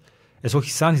check it out. And so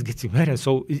his son is getting married. And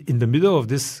so in the middle of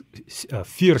this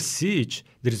fierce siege,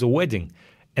 there is a wedding.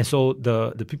 And so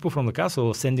the people from the castle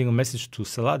are sending a message to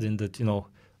Saladin that,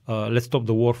 let's stop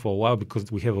the war for a while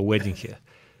because we have a wedding here.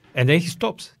 And then he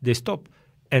stops. They stop.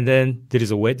 And then there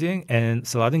is a wedding, and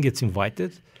Saladin gets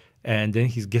invited, and then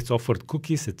he gets offered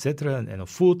cookies, etc., and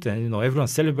food, and everyone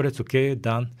celebrates. Okay,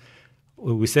 done.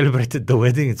 We celebrated the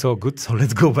wedding. It's all good. So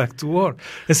let's go back to war.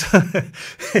 And,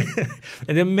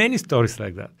 and there are many stories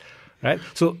like that, right?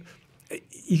 So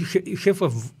you have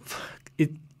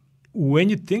when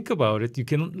you think about it, you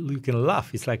can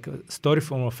laugh. It's like a story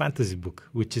from a fantasy book,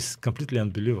 which is completely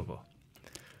unbelievable.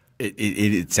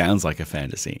 It sounds like a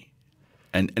fantasy,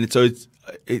 and so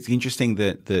it's interesting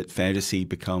that fantasy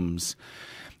becomes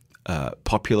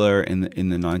popular in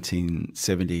the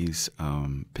 1970s,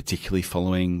 particularly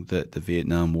following the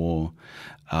Vietnam War,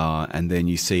 and then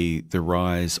you see the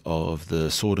rise of the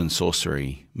sword and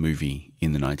sorcery movie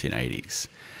in the 1980s.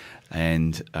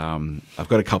 And I've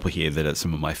got a couple here that are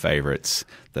some of my favorites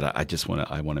that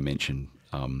I want to mention.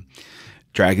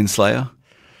 Dragon Slayer,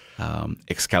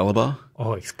 Excalibur.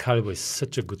 Oh, Excalibur is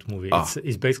such a good movie.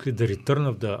 It's basically the return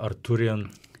of the Arthurian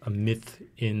myth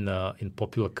in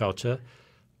popular culture.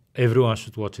 Everyone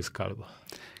should watch Excalibur.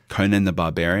 Conan the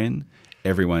Barbarian.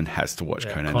 Everyone has to watch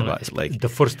Conan the Barbarian. The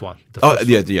first one.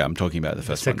 Yeah. I'm talking about the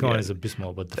first one. The second one is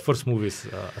abysmal, but the first movie is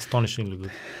astonishingly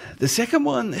good. The second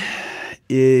one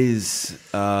is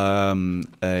an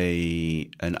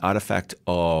artifact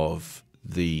of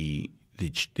the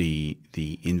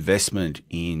investment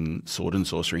in sword and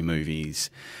sorcery movies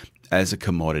as a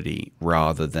commodity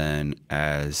rather than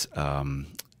as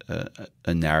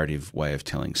a narrative way of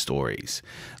telling stories,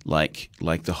 like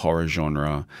the horror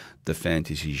genre, the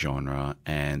fantasy genre,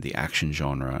 and the action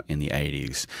genre in the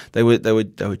 80s. They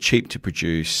were cheap to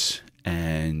produce,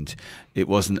 and it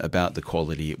wasn't about the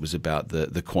quality; it was about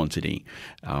the quantity.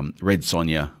 Red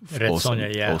Sonja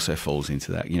also falls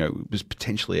into that. It was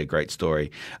potentially a great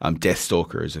story.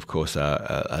 Deathstalker is, of course,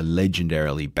 a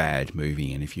legendarily bad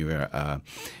movie, and if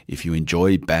you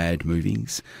enjoy bad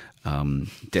movies,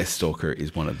 Deathstalker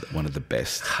is one of the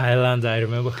best. Highlander, I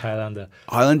remember Highlander.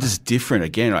 Highlander's different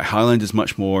again. Right? Highlander's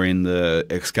much more in the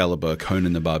Excalibur,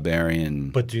 Conan the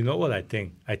Barbarian. But do you know what I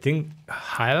think? I think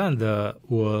Highlander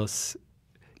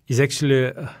is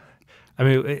actually.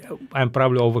 I'm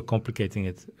probably overcomplicating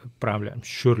it. I'm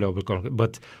surely overcomplicating,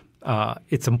 but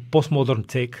it's a postmodern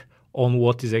take on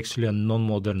what is actually a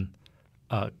non-modern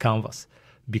canvas.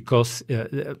 Because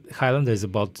Highlander is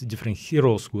about different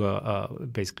heroes who are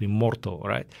basically mortal,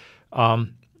 right?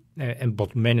 And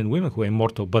both men and women who are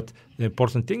immortal. But the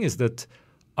important thing is that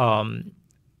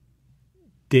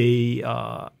they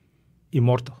are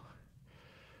immortal,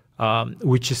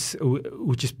 which is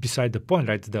beside the point,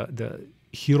 right? The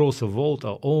heroes of old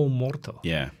are all mortal.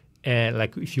 Yeah. And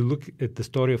like if you look at the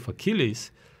story of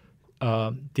Achilles,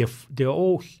 they're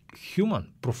all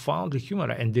human, profoundly human,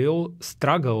 right? And they all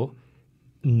struggle,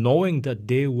 knowing that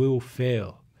they will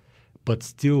fail, but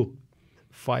still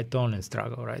fight on and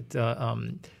struggle, right?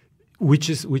 Which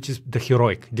is the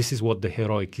heroic. This is what the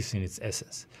heroic is in its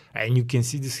essence, and you can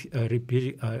see this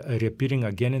reappearing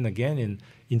again and again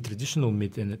in traditional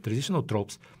myth and traditional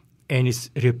tropes, and it's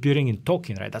reappearing in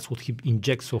Tolkien, right? That's what he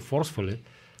injects so forcefully,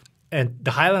 and the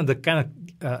Highlander kind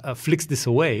of flicks this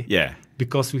away,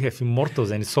 because we have immortals,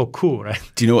 and it's so cool,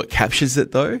 right? Do you know what captures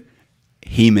it though?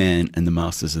 He-Man and the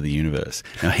Masters of the Universe.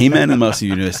 Now, He-Man and the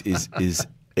Masters of the Universe is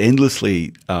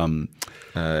endlessly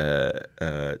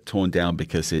torn down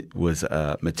because it was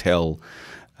Mattel,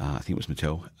 I think it was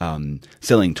Mattel,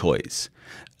 selling toys.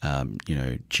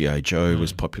 G.I. Joe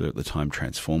was popular at the time,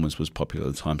 Transformers was popular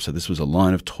at the time, so this was a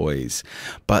line of toys.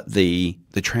 But the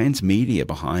transmedia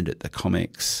behind it, the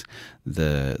comics,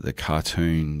 the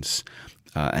cartoons,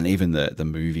 and even the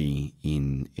movie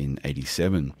in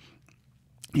 87,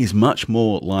 is much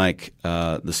more like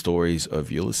the stories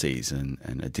of Ulysses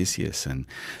and Odysseus, and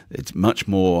it's much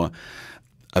more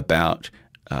about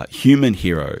human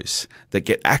heroes that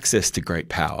get access to great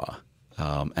power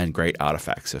and great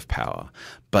artifacts of power,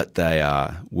 but they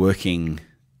are working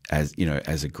as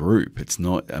a group. It's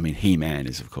not. I mean, He-Man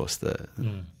is of course the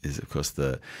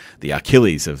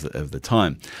Achilles of the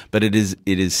time, but it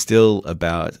is still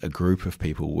about a group of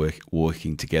people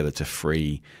working together to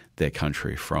free their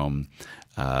country from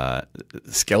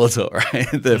Skeletor, right?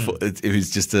 It was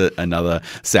just another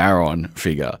Sauron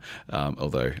figure,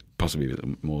 although possibly a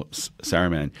bit more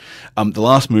Saruman. The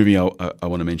last movie I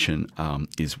want to mention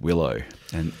is Willow,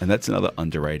 and that's another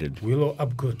underrated. Willow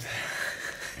Upgood.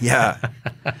 Yeah,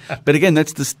 but again,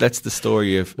 that's the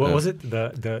story of what was it?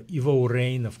 The evil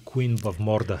reign of Queen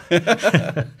Bavmorda.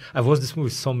 I've watched this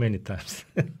movie so many times.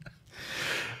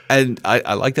 And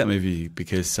I like that movie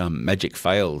because magic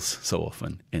fails so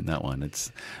often in that one.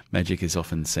 Magic is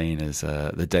often seen as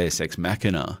the Deus Ex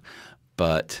Machina,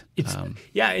 but It's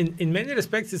in many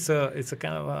respects it's a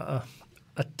kind of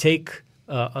a take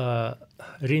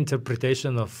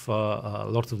reinterpretation of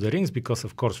Lord of the Rings, because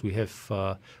of course we have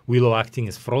Willow acting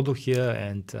as Frodo here,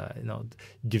 and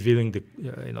delivering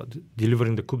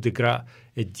the coup de grace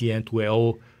at the end, where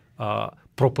all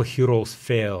proper heroes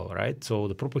fail, right? So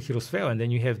the proper heroes fail, and then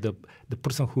you have the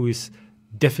person who is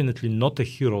definitely not a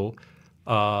hero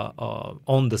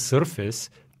on the surface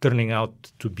turning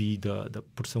out to be the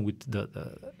person with the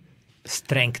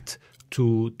strength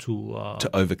to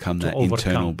overcome that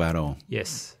internal battle.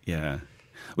 Yes. Yeah.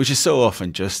 Which is so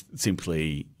often just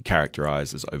simply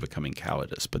characterized as overcoming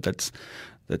cowardice, but that's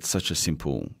such a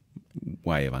simple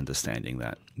way of understanding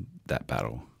that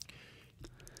battle.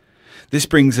 This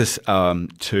brings us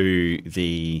to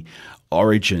the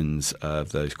origins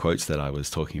of those quotes that I was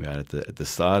talking about at the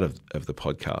start of the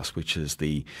podcast, which is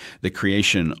the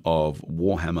creation of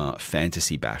Warhammer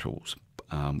Fantasy Battles,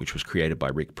 which was created by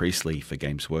Rick Priestley for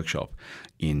Games Workshop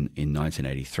in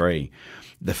 1983.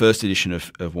 The first edition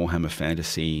of Warhammer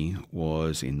Fantasy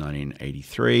was in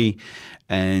 1983,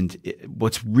 and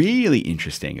what's really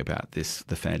interesting about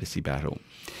the fantasy battle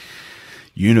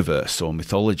universe or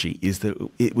mythology is that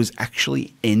it was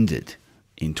actually ended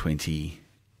in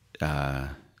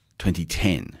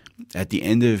 2010. At the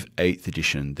end of 8th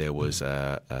edition, there was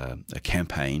a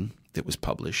campaign that was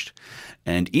published,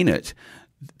 and in it,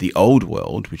 the old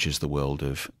world, which is the world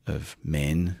of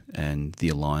men and the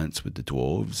alliance with the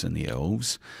dwarves and the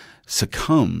elves,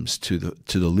 succumbs to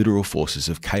the literal forces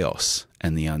of chaos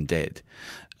and the undead.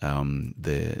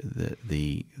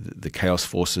 The chaos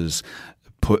forces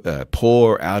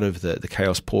pour out of the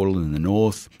chaos portal in the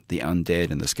north. The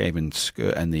undead and the Skaven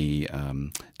and the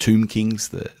tomb kings,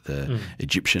 the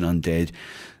Egyptian undead,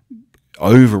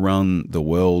 overrun the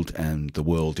world, and the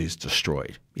world is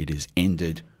destroyed. It is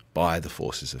ended by the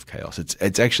forces of chaos.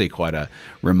 It's actually quite a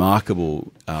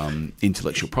remarkable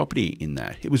intellectual property in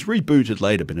that. It was rebooted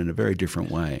later, but in a very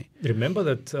different way. Remember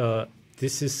that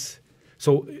this is...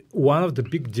 So one of the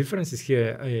big differences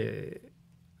here,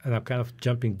 and I'm kind of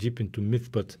jumping deep into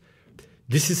myth, but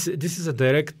this is a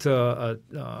direct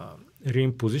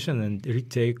reimposition and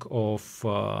retake of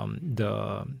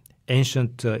the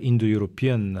ancient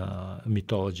Indo-European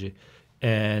mythology,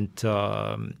 and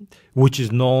which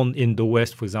is known in the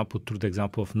West, for example, through the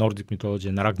example of Nordic mythology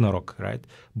and Ragnarok, right?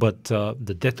 But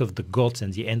the death of the gods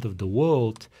and the end of the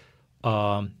world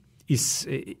is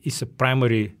a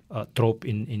primary trope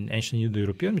in ancient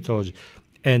Indo-European mythology.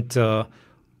 And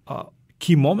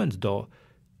key moment, though,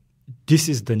 this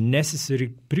is the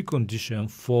necessary precondition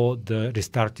for the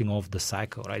restarting of the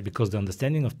cycle, right? Because the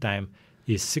understanding of time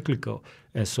is cyclical,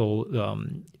 and so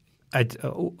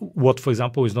what, for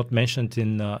example, is not mentioned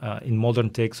in modern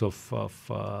takes of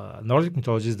Nordic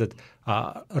mythology is that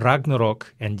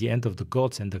Ragnarok and the end of the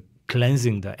gods and the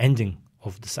cleansing, the ending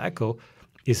of the cycle,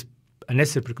 is a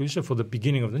necessary precondition for the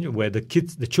beginning of the new, where the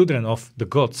children of the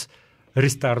gods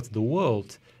restart the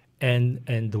world, and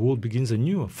the world begins a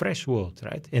fresh world,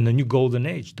 right? And a new golden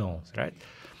age dawns, right?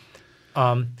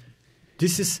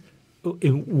 This is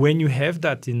when you have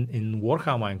that in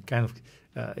Warhammer, and kind of.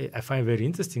 I find very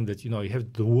interesting that you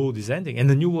have the world is ending and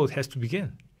the new world has to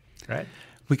begin, right?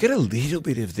 We get a little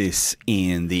bit of this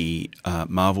in the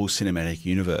Marvel Cinematic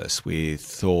Universe with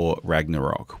Thor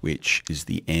Ragnarok, which is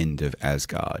the end of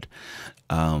Asgard,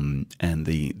 and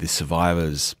the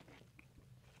survivors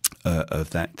of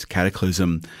that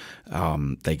cataclysm,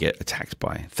 they get attacked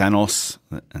by Thanos,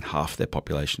 and half their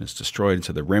population is destroyed, and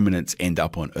so the remnants end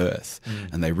up on Earth,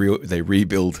 and they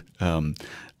rebuild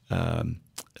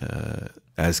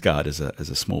Asgard as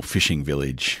a small fishing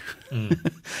village.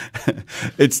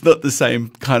 It's not the same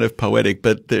kind of poetic,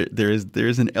 but there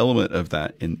is an element of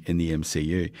that in the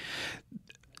MCU.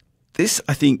 This,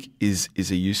 I think, is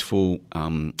a useful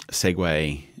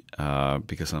segue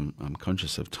because I'm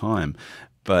conscious of time,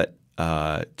 but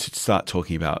to start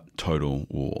talking about Total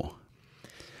War.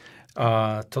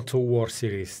 Total War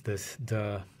series,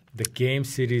 the game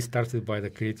series started by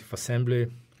the Creative Assembly.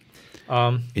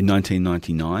 In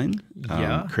 1999,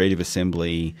 Creative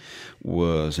Assembly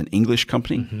was an English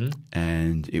company,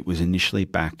 and it was initially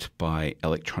backed by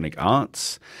Electronic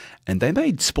Arts, and they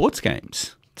made sports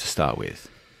games to start with.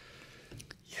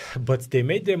 Yeah, but they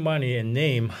made their money and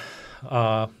name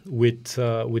with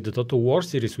the Total War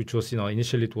series, which was,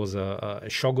 initially it was a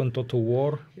Shogun Total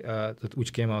War,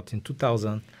 which came out in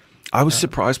 2000. I was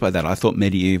surprised by that. I thought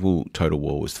medieval Total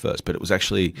War was first, but it was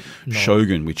actually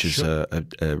Shogun, which is a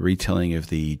retelling of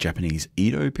the Japanese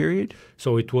Edo period.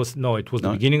 So it was the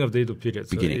beginning of the Edo period.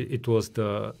 So Beginning. it was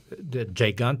the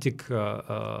gigantic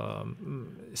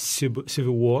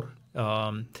civil war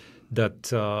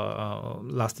that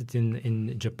lasted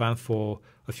in Japan for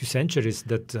a few centuries,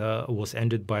 that was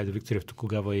ended by the victory of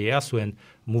Tokugawa Ieyasu and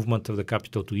movement of the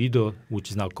capital to Edo,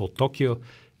 which is now called Tokyo,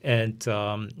 and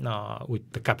with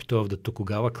the capital of the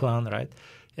Tokugawa clan, right?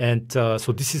 And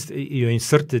so this is, you're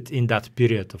inserted in that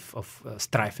period of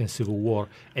strife and civil war,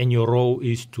 and your role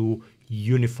is to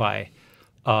unify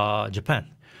Japan,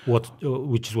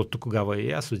 which is what Tokugawa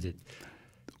Ieyasu did.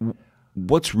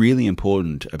 What's really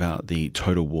important about the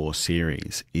Total War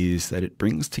series is that it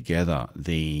brings together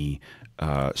the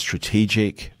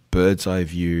strategic bird's eye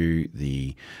view,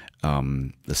 the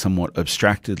somewhat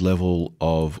abstracted level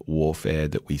of warfare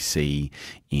that we see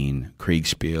in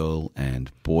Kriegspiel and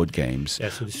board games. Yeah,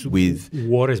 so this with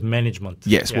war as management.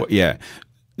 Yes, yeah.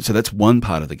 So that's one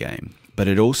part of the game, but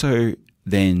it also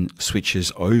then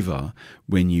switches over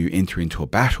when you enter into a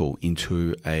battle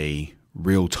into a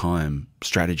real-time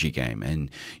strategy game, and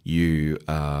you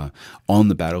are on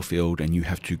the battlefield and you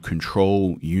have to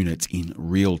control units in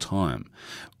real time,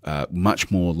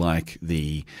 much more like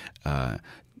the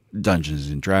Dungeons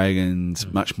and Dragons,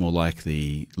 much more like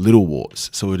the Little Wars.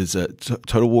 So it is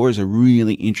Total War is a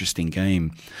really interesting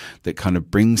game that kind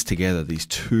of brings together these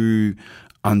two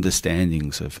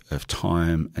understandings of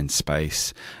time and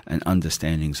space and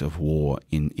understandings of war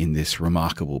in this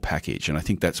remarkable package. And I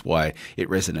think that's why it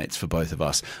resonates for both of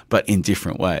us, but in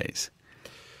different ways.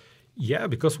 Yeah,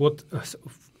 because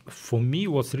for me,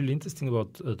 what's really interesting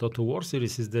about Total War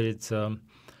series is that it's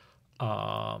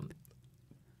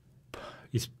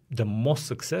the most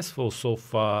successful so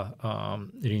far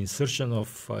reinsertion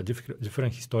of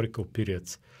different historical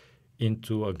periods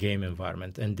into a game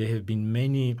environment. And there have been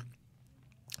many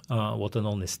what are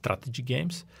known as strategy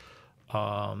games,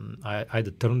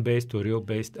 either turn-based or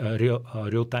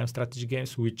real-time strategy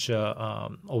games, which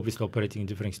obviously operating in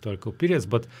different historical periods.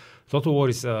 But Total War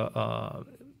is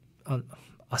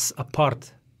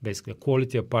apart, basically, a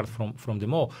quality apart from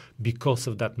them all, because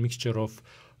of that mixture of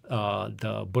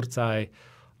the bird's eye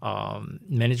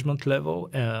management level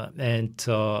and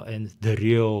the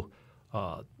real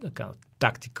kind of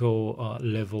tactical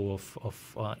level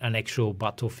of an actual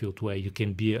battlefield, where you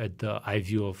can be at the eye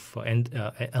view of and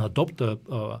adopt a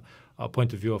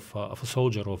point of view of a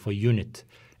soldier or of a unit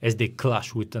as they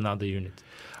clash with another unit.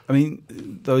 I mean,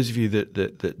 those of you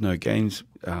that know games,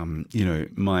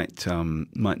 might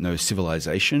know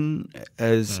Civilization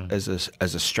as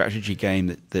a strategy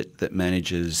game that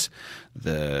manages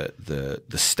the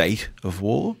state of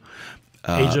war.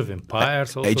 Age of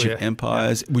Empires also. Age of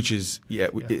Empires, which is,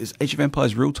 is Age of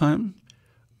Empires real time?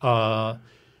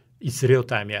 It's real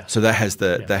time, yeah. So that has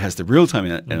the real time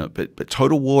in it, but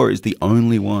Total War is the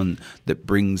only one that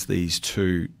brings these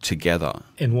two together.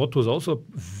 And what was also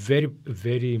very,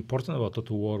 very important about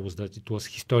Total War was that it was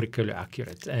historically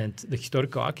accurate, and the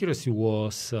historical accuracy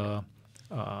was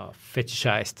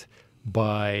fetishized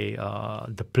by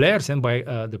the players and by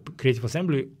the creative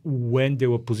assembly when they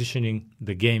were positioning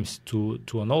the games to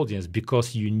an audience,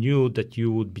 because you knew that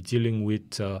you would be dealing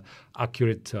with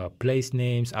accurate place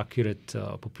names, accurate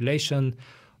population,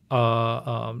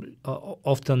 often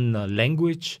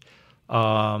language,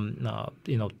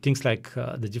 things like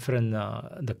the different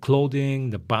the clothing,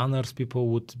 the banners people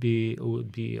would be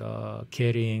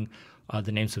carrying,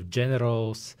 the names of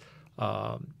generals,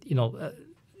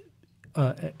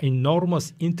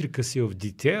 enormous intricacy of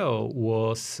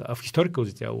historical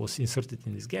detail was inserted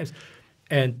in these games,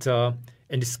 and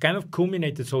it's kind of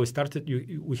culminated. So we started.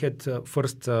 We had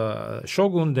first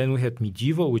Shogun, then we had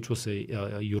Medieval, which was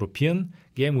a European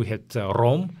game. We had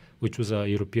Rome, which was a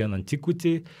European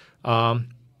antiquity, and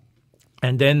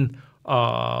then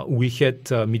we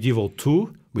had Medieval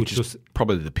 2, which was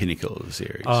probably the pinnacle of the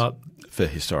series for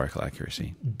historical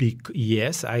accuracy.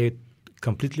 Yes, I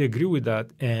completely agree with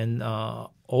that, and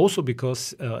also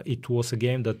because it was a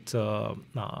game that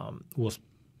was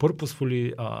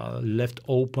purposefully left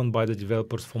open by the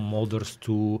developers for modders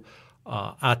to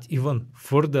add even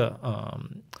further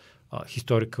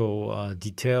historical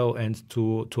detail and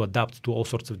to adapt to all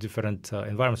sorts of different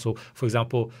environments. So, for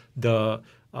example, the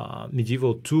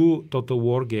Medieval 2 Total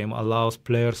War game allows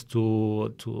players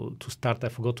to start, I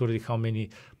forgot already how many,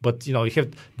 but you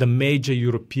have the major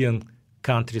European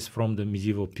countries from the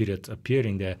medieval period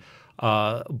appearing there.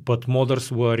 But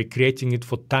modders were recreating it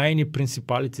for tiny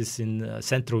principalities in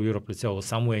Central Europe, let's say, or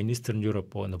somewhere in Eastern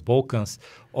Europe, or in the Balkans,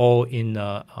 or in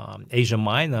Asia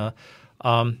Minor.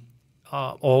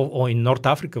 or in North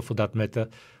Africa for that matter,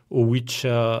 which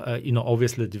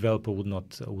obviously the developer would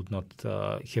not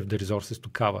have the resources to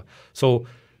cover. So,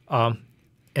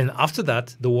 and after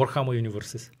that, the Warhammer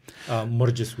universes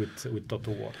merges with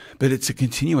Total War. But it's a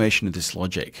continuation of this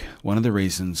logic. One of the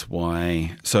reasons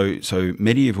why so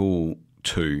Medieval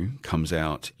 2 comes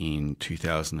out in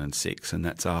 2006, and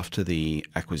that's after the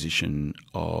acquisition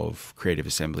of Creative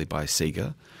Assembly by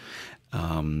Sega.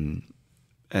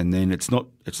 And then it's not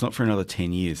for another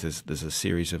 10 years. There's a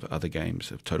series of other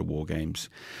games, of Total War games.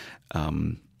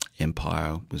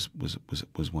 Empire was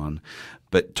one,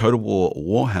 but Total War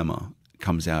Warhammer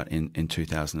comes out in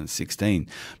 2016.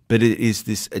 But it is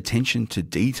this attention to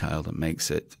detail that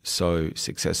makes it so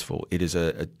successful. It is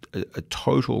a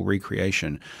total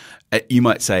recreation. You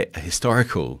might say a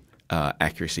historical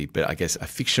accuracy, but I guess a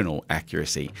fictional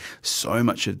accuracy. So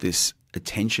much of this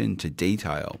attention to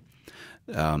detail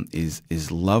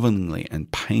is lovingly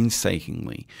and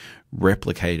painstakingly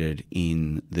replicated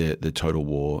in the Total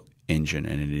War engine,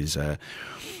 and it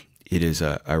is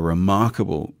a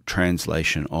remarkable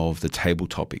translation of the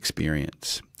tabletop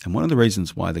experience. And one of the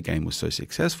reasons why the game was so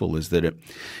successful is that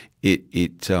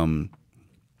it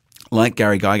like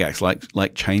Gary Gygax,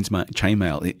 like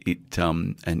Chainmail,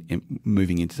 and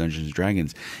moving into Dungeons and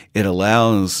Dragons, it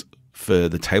allows for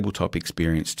the tabletop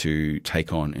experience to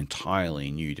take on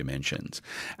entirely new dimensions.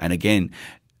 And again,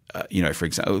 for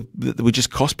example, they were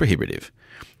just cost prohibitive.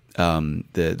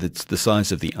 The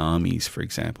size of the armies, for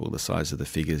example, the size of the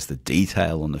figures, the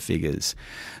detail on the figures.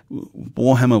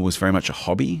 Warhammer was very much a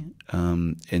hobby.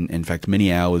 In fact,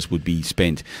 many hours would be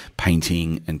spent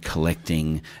painting and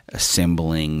collecting,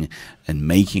 assembling and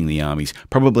making the armies.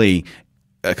 Probably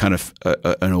a kind of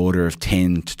an order of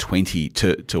 10 to 20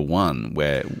 to 1,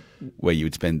 where you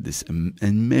would spend this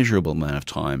immeasurable amount of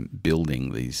time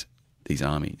building these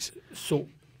armies. So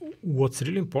what's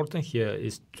really important here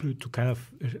is to kind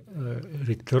of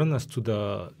return us to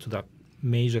that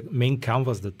main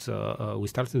canvas that we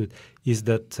started with, is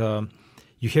that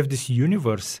you have this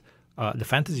universe, the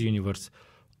fantasy universe,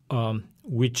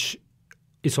 which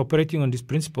is operating on these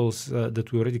principles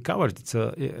that we already covered. It's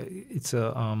a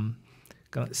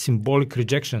kind of symbolic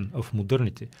rejection of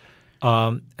modernity,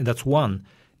 and that's one.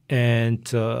 And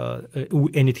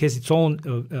it has its own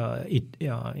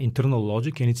internal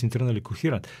logic, and it's internally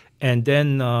coherent. And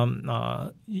then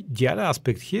the other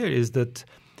aspect here is that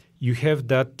you have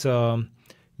that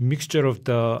mixture of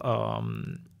the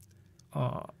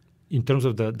in terms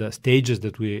of the stages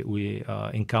that we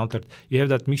encountered. You have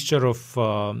that mixture of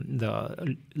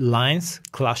the lines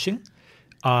clashing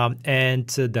and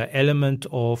the element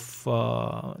of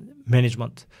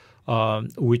management.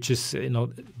 Which is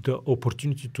the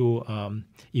opportunity to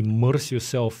immerse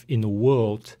yourself in a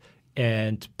world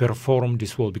and perform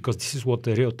this world, because this is what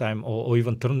the real-time or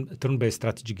even turn-based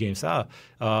strategy games are.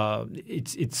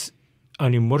 It's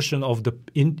an immersion of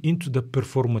into the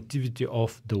performativity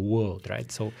of the world, right?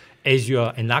 So as you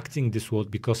are enacting this world,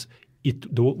 because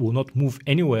the world will not move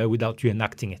anywhere without you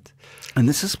enacting it. And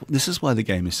this is why the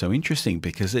game is so interesting,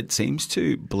 because it seems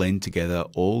to blend together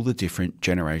all the different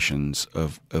generations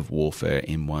of warfare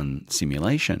in one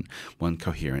simulation, one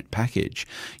coherent package.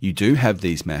 You do have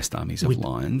these massed armies of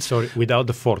lions. Sorry, without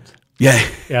the fort. Yeah.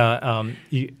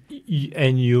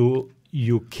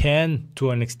 You can, to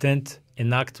an extent,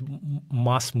 enact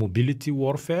mass mobility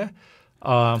warfare.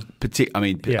 I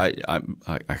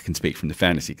can speak from the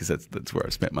fantasy, because that's where I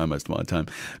spent most of my time.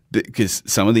 Because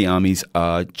some of the armies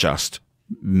are just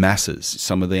masses.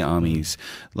 Some of the armies,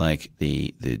 like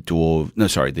the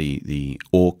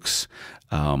orcs,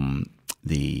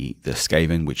 the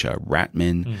Skaven, which are rat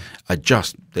men,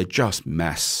 they're just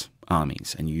mass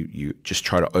armies, and you just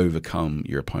try to overcome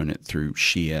your opponent through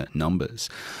sheer numbers.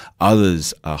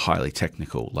 Others are highly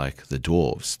technical, like the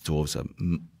dwarves. Dwarves are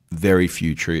very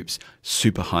few troops,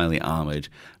 super highly armored,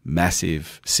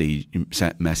 massive siege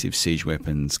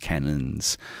weapons,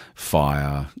 cannons,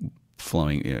 fire,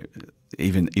 flowing,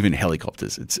 even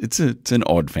helicopters. It's an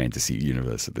odd fantasy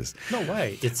universe of this. No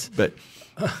way.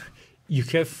 You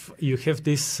have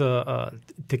this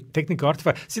technical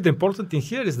artifact. See, the important thing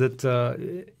here is that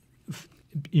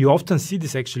you often see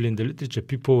this actually in the literature.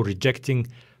 People rejecting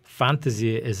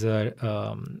fantasy as a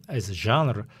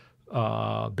genre.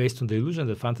 Based on the illusion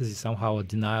that fantasy is somehow a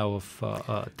denial of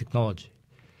technology,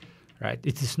 right?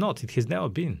 It is not. It has never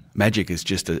been. Magic is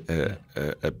just a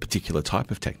particular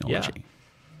type of technology. Yeah.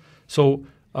 So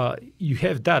you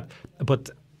have that,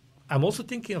 but I'm also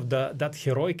thinking of that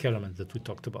heroic element that we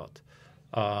talked about.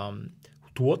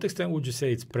 To to what extent would you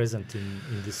say it's present in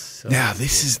this? Now,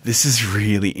 this is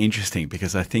really interesting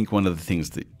because I think one of the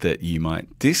things that you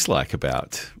might dislike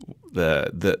about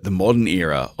the modern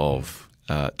era of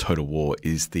Total War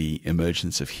is the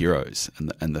emergence of heroes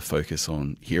and the focus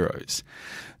on heroes.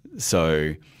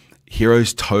 So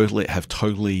heroes have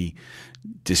totally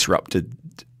disrupted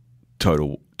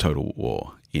Total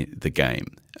War in the game,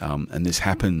 and this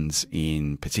happens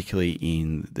particularly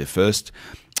in the first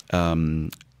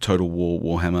Total War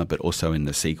Warhammer, but also in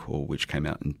the sequel, which came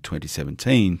out in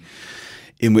 2017,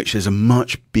 in which there's a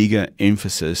much bigger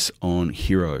emphasis on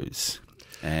heroes,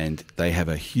 and they have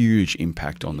a huge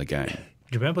impact on the game.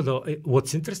 Remember, though,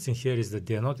 what's interesting here is that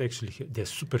they are not actually they're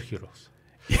superheroes.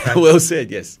 Right? Well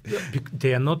said. Yes,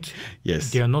 they are not.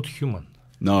 Yes, they are not human.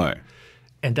 No,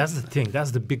 and that's the thing.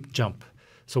 That's the big jump.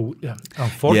 So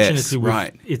unfortunately,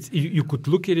 right. You could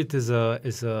look at it as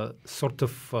a sort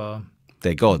of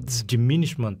they're gods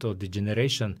diminishment or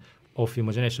degeneration of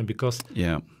imagination, because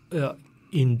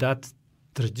in that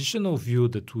traditional view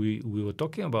that we were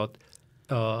talking about,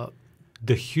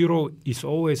 the hero is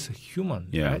always human,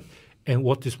 right? And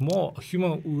what is more, a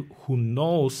human who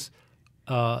knows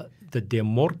that they're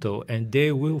mortal and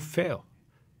they will fail,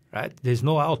 right? There's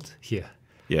no out here.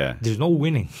 Yeah, there's no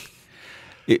winning.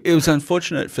 It was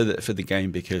unfortunate for the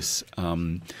game because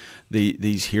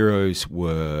these heroes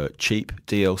were cheap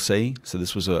DLC, so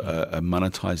this was a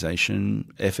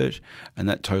monetization effort, and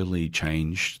that totally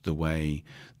changed the way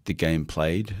the game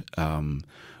played.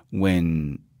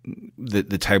 When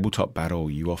the tabletop battle,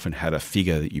 you often had a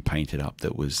figure that you painted up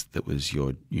that was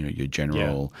your your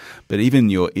general, but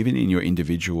even in your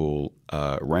individual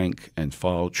rank and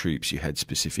file troops, you had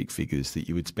specific figures that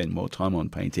you would spend more time on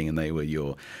painting, and they were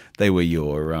your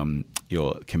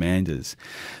commanders.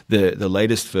 The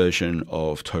latest version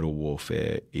of Total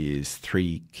Warfare is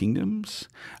 3 Kingdoms,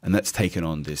 and that's taken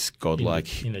on this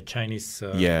godlike in a Chinese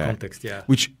context,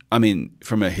 which, I mean,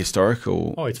 from a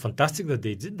historical, it's fantastic that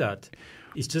they did that.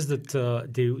 It's just that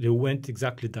they went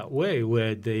exactly that way,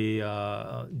 where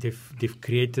they've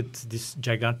created this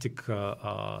gigantic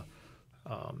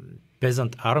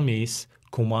peasant armies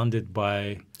commanded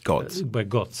by gods.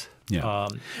 Yeah,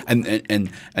 and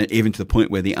even to the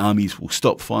point where the armies will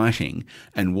stop fighting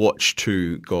and watch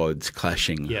 2 gods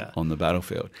clashing on the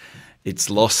battlefield. It's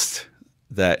lost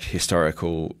that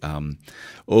historical. Am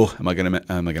I going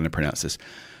to pronounce this?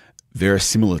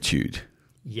 Verisimilitude.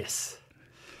 Yes.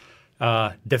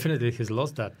 Definitely he's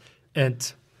lost that.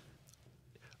 And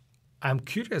I'm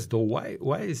curious though,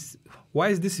 why is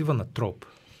this even a trope?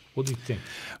 What do you think?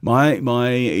 My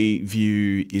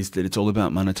view is that it's all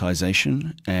about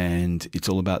monetization, and it's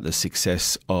all about the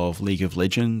success of League of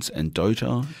Legends and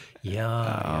Dota.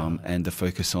 And the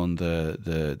focus on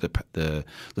the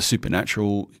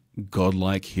supernatural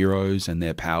godlike heroes and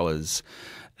their powers.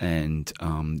 And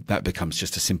that becomes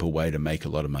just a simple way to make a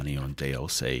lot of money on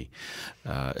DLC.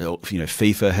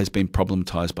 FIFA has been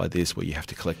problematized by this, where you have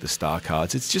to collect the star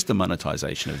cards. It's just the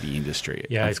monetization of the industry.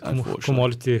 It's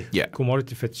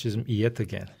commodity fetishism yet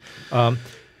again.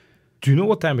 Do you know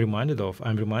what I'm reminded of?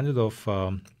 I'm reminded of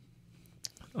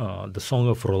the Song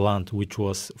of Roland, which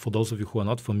was, for those of you who are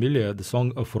not familiar, the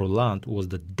Song of Roland was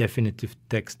the definitive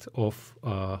text of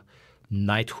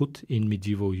knighthood in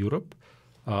medieval Europe.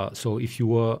 So if you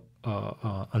were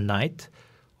a knight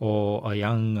or a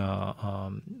young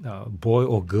boy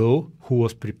or girl who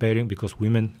was preparing, because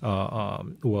women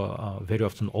were very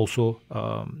often also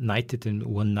knighted and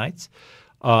were knights,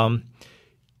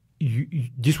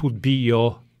 this would be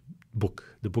your book,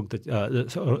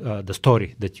 the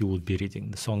story that you would be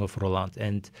reading, the Song of Roland.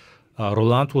 And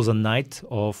Roland was a knight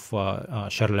of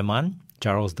Charlemagne,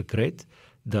 Charles the Great,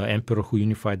 the emperor who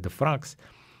unified the Franks.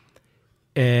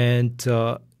 And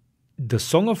the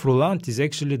Song of Roland is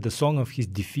actually the song of his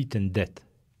defeat and death.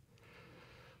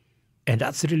 And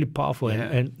that's really powerful.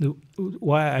 And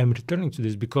why I'm returning to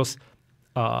this, because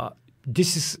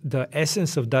this is the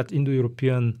essence of that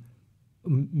Indo-European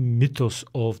mythos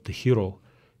of the hero,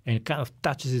 and it kind of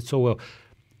touches it so well.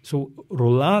 So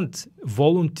Roland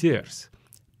volunteers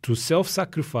to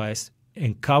self-sacrifice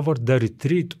and cover the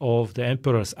retreat of the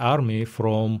emperor's army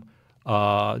from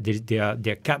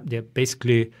they're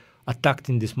basically attacked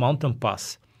in this mountain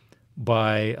pass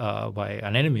by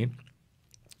an enemy.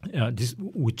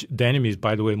 Which the enemy is,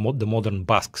 by the way, the modern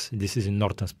Basques. This is in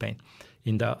northern Spain,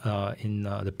 in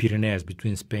the Pyrenees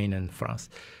between Spain and France.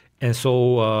 And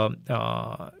so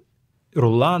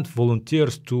Roland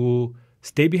volunteers to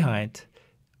stay behind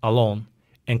alone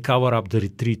and cover up the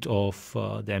retreat of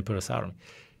the emperor's army,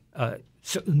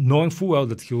 so knowing full well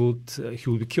that he will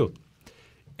be killed.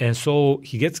 And so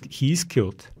he is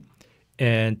killed,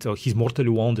 and he's mortally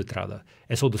wounded, rather.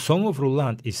 And so the Song of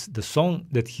Roland is the song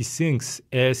that he sings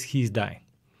as he's dying,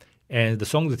 and the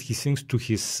song that he sings to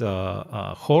his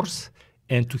horse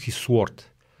and to his sword,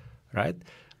 right?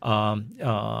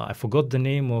 I forgot the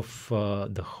name of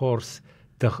the horse.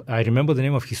 I remember the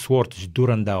name of his sword, is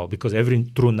Durandao, because every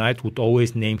true knight would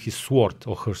always name his sword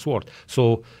or her sword.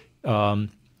 So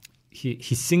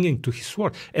he's singing to his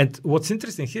sword. And what's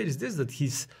interesting here is this, that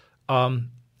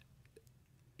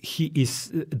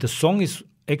the song is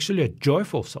actually a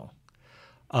joyful song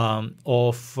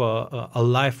of a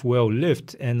life well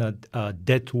lived and a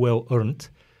death well earned,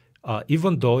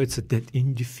 even though it's a death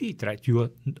in defeat, right? You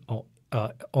are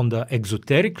on the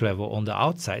exoteric level, on the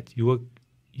outside, you were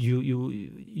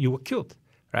killed,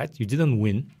 right? You didn't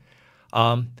win.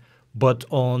 But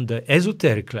on the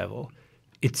esoteric level,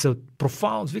 it's a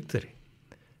profound victory,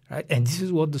 right? And this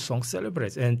is what the song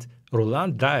celebrates. And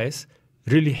Roland dies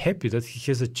really happy that he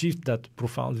has achieved that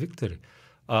profound victory,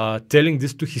 telling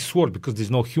this to his sword, because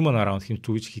there's no human around him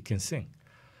to which he can sing.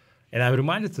 And I'm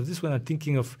reminded of this when I'm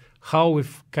thinking of how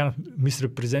we've kind of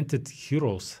misrepresented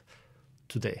heroes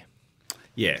today.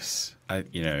 Yes, I'm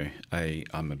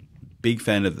a big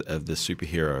fan of the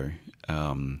superhero,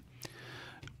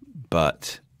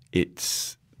 but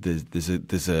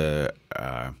there's a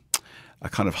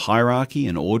kind of hierarchy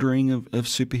and ordering of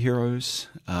superheroes,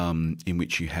 in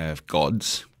which you have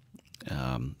gods,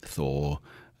 Thor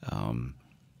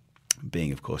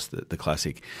being, of course, the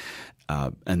classic,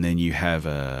 and then you have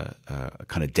a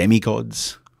kind of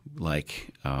demigods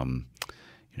like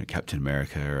Captain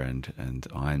America and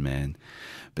Iron Man,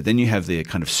 but then you have the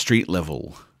kind of street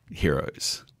level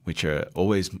heroes, which are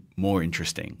always more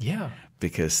interesting. Yeah,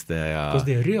 because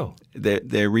they're real.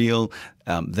 They're real.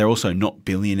 They're also not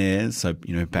billionaires. So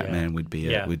Batman would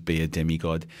be a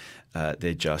demigod.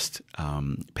 They're just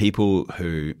people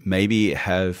who maybe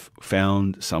have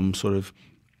found some sort of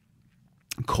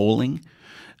calling.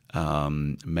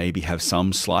 Maybe have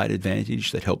some slight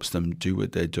advantage that helps them do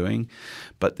what they're doing,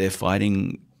 but they're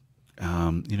fighting,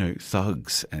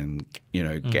 thugs and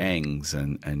gangs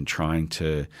and trying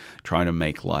to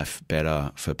make life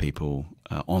better for people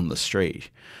on the street.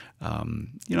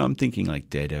 I'm thinking like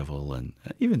Daredevil and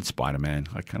even Spider-Man.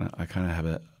 I kind of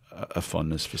have a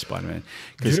fondness for Spider-Man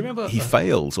because he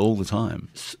fails all the time.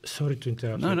 Sorry to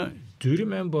interrupt. No. Do you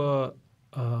remember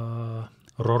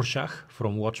Rorschach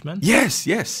from Watchmen? Yes.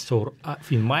 So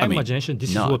in my imagination, this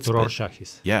is what Rorschach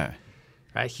is. Yeah.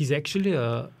 He's actually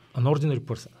an ordinary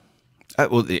person.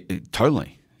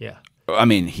 Totally. Yeah. I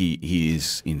mean, he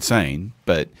is insane,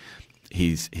 but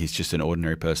he's just an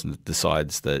ordinary person that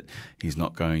decides that he's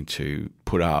not going to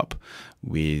put up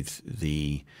with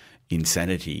the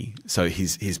insanity. So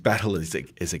his battle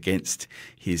is against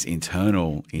his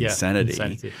internal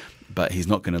insanity. But he's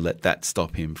not going to let that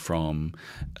stop him from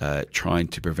trying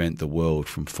to prevent the world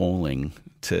from falling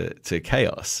to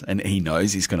chaos. And he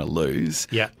knows he's going to lose.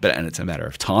 Yeah. And it's a matter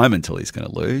of time until he's going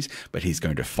to lose. But he's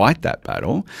going to fight that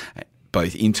battle,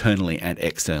 both internally and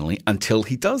externally, until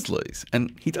he does lose.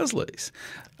 And he does lose.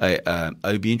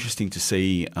 It'd be interesting to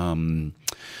see. I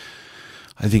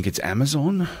think it's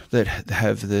Amazon that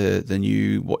have the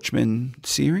new Watchmen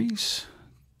series.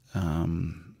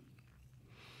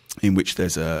 In which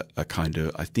there's a kind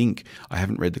of, I think, I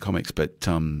haven't read the comics, but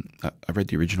I read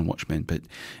the original Watchmen, but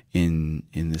in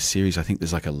the series, I think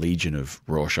there's like a legion of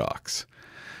Rorschachs,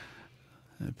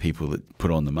 people that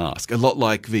put on the mask. A lot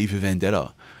like V for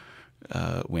Vendetta,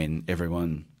 when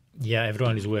everyone... Yeah,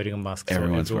 everyone is wearing a mask.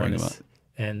 Everyone's wearing a mask.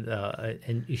 And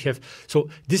you have... So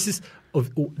this is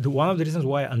one of the reasons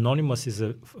why Anonymous is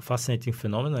a fascinating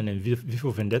phenomenon, and V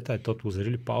for Vendetta I thought was a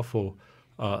really powerful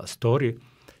story,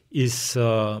 is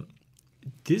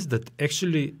this, that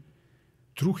actually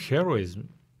true heroism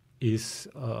is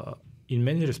in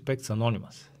many respects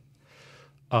anonymous.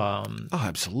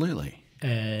 Absolutely.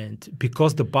 And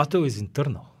because the battle is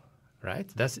internal, right?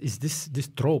 Is this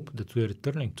trope that we're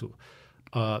returning to.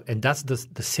 And that's the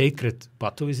sacred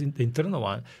battle is the internal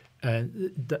one.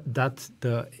 And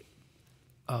the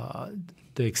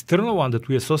external one that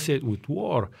we associate with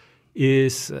war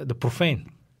is the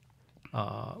profane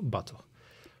battle.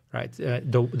 Right,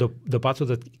 the battle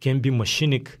that can be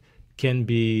machinic, can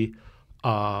be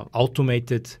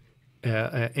automated,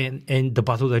 and the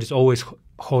battle that is always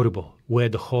horrible, where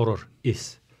the horror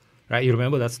is. Right, you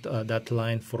remember that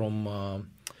line from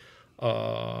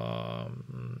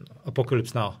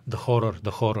Apocalypse Now, the horror.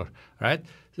 Right,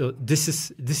 so this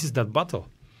is that battle,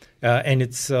 and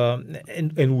it's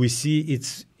and we see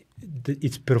its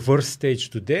perverse stage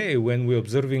today when we're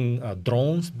observing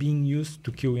drones being used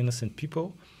to kill innocent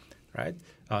people. Right,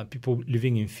 people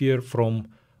living in fear from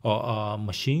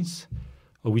machines,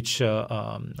 which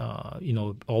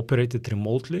operated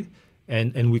remotely,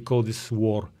 and we call this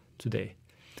war today.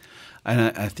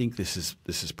 And I think this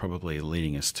is probably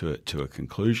leading us to a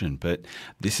conclusion. But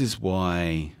this is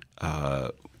why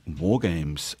war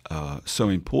games are so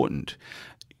important.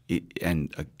 It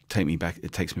takes me back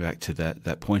to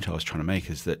that point I was trying to make,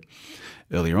 is that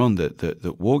earlier on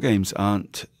that war games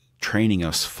aren't training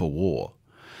us for war,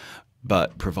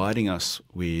 but providing us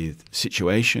with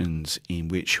situations in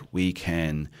which we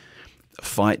can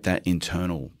fight that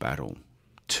internal battle.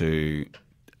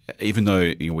 Even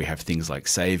though we have things like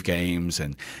save games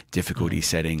and difficulty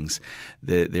settings,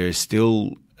 there is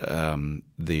still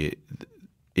the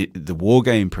war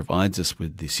game provides us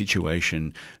with the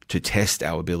situation to test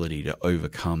our ability to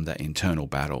overcome that internal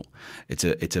battle.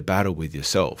 It's a battle with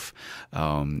yourself,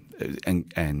 and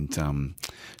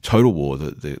Total War,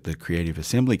 the creative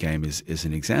assembly game, is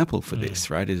an example for this.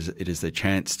 Right? It is the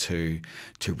chance to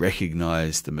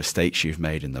recognize the mistakes you've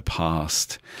made in the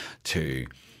past, to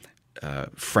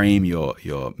frame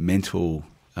your mental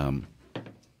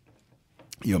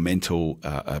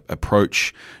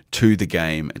approach to the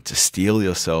game, and to steel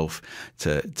yourself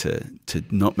to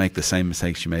not make the same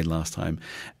mistakes you made last time,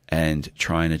 and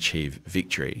try and achieve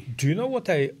victory. Do you know what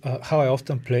how I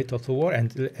often play Total War?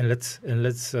 And let's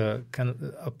kind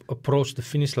of approach the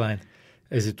finish line,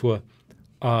 as it were.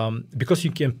 Because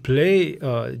you can play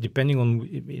depending on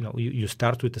you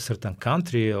start with a certain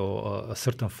country or a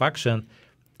certain faction,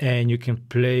 and you can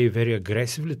play very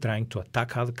aggressively, trying to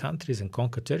attack other countries and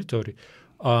conquer territory.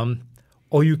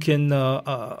 Or you can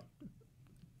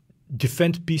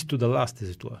defend peace to the last, as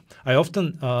it were. I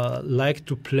often like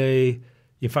to play,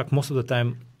 in fact, most of the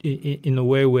time, in a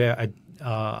way where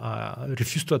I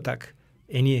refuse to attack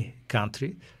any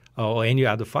country or any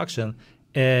other faction,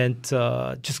 and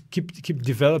just keep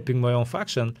developing my own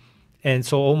faction. And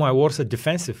so all my wars are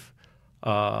defensive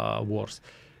wars.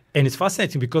 And it's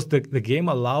fascinating because the game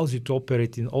allows you to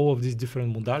operate in all of these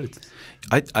different modalities.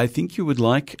 I think you would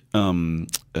like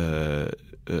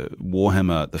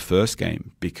Warhammer, the first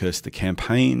game, because the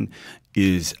campaign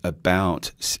is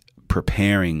about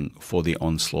preparing for the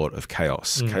onslaught of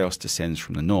chaos. Chaos descends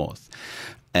from the north.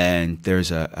 And there's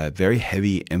a very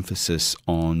heavy emphasis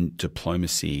on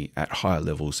diplomacy at higher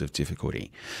levels of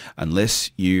difficulty.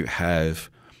 Unless you have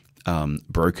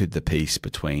brokered the peace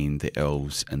between the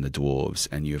elves and the dwarves,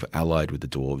 and you've allied with the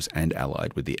dwarves and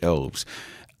allied with the elves,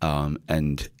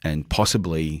 and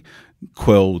possibly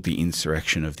quelled the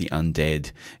insurrection of the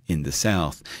undead in the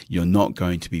south, you're not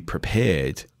going to be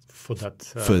prepared for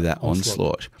that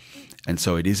onslaught. And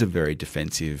so it is a very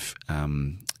defensive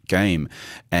game,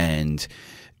 and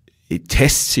it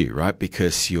tests you, right?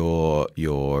 Because some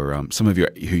of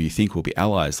who you think will be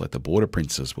allies, like the Border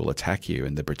Princes, will attack you,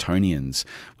 and the Bretonnians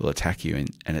will attack you,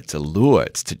 and it's a lure.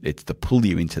 It's to pull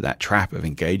you into that trap of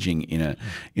engaging in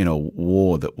a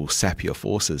war that will sap your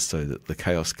forces, so that the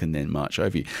chaos can then march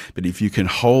over you. But if you can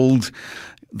hold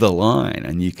the line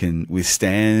and you can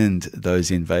withstand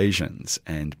those invasions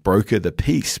and broker the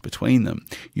peace between them,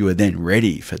 you are then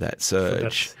ready for that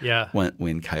surge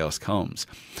when chaos comes.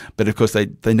 But of course, they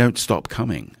don't stop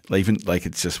coming.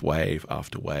 It's just wave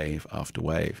after wave after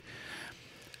wave.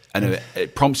 And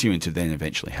it prompts you into then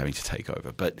eventually having to take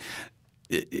over. But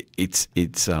it's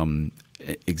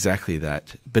exactly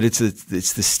that. But it's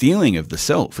the stealing of the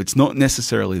self. It's not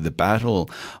necessarily the battle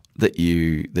that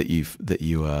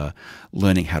you are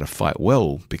learning how to fight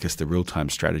well, because the real-time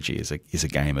strategy is a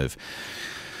game of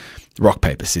rock,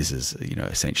 paper, scissors.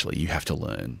 Essentially, you have to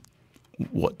learn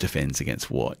what defends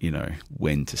against what.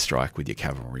 When to strike with your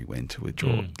cavalry, when to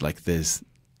withdraw. Like there's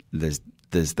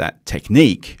that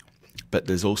technique, but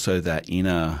there's also that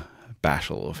inner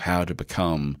battle of how to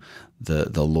become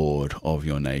the lord of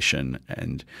your nation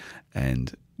and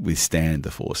withstand the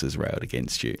forces railed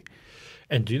against you.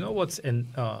 And do you know what's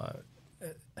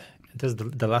that's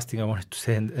the last thing I wanted to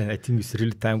say, and I think it's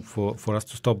really time for us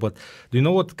to stop. But do you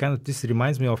know what kind of this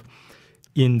reminds me of?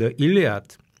 In the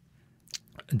Iliad,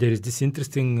 there is this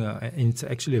interesting, and it's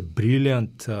actually a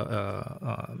brilliant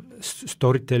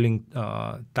storytelling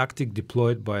tactic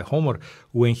deployed by Homer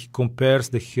when he compares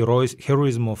the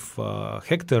heroism of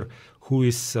Hector, who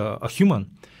is a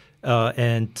human,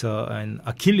 and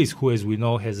Achilles, who, as we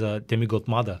know, has a demigod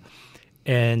mother,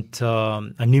 and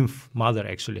a nymph mother,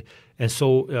 actually. And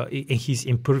so and he's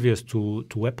impervious to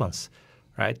weapons,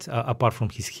 right, apart from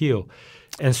his heel.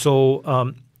 And so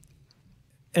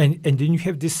and then you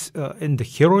have this, and the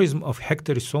heroism of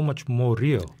Hector is so much more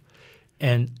real.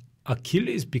 And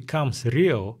Achilles becomes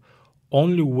real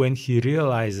only when he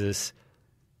realizes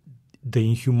the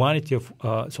inhumanity of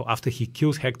so after he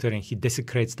kills Hector and he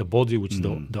desecrates the body, which is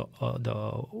the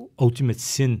ultimate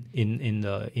sin in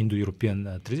the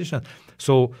Indo-European tradition.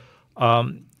 So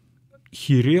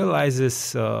he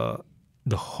realizes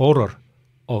the horror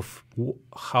of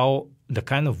how the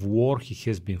kind of war he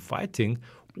has been fighting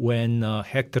when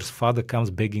Hector's father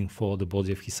comes begging for the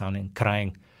body of his son and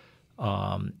crying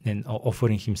and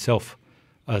offering himself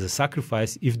as a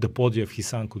sacrifice if the body of his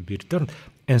son could be returned.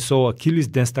 And so Achilles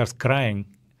then starts crying,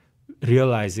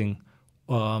 realizing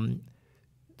that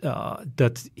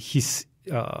his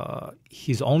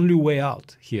only way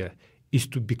out here is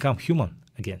to become human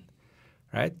again,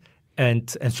 right? And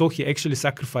so he actually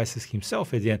sacrifices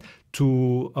himself at the end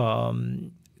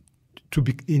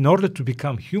in order to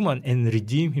become human and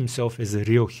redeem himself as a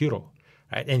real hero,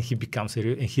 right? And he becomes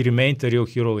and he remained a real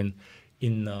hero in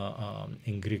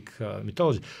Greek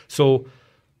mythology. So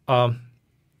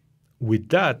with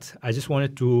that, I just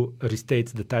wanted to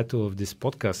restate the title of this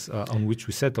podcast on which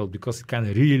we settled, because it kind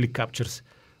of really captures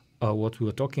what we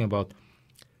were talking about.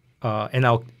 And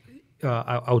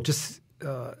I'll just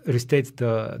restate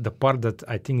the part that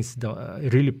I think is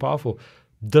really powerful.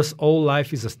 Thus, all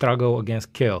life is a struggle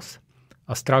against chaos,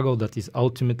 a struggle that is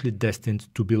ultimately destined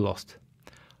to be lost.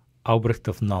 Albrecht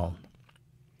of Nuln.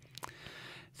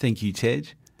 Thank you,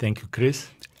 Ted. Thank you, Chris.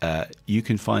 You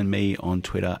can find me on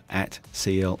Twitter at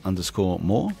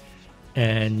CL_more.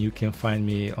 And you can find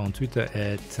me on Twitter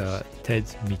at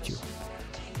TedMeetYou.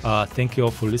 Thank you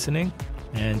all for listening,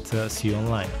 and see you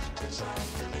online.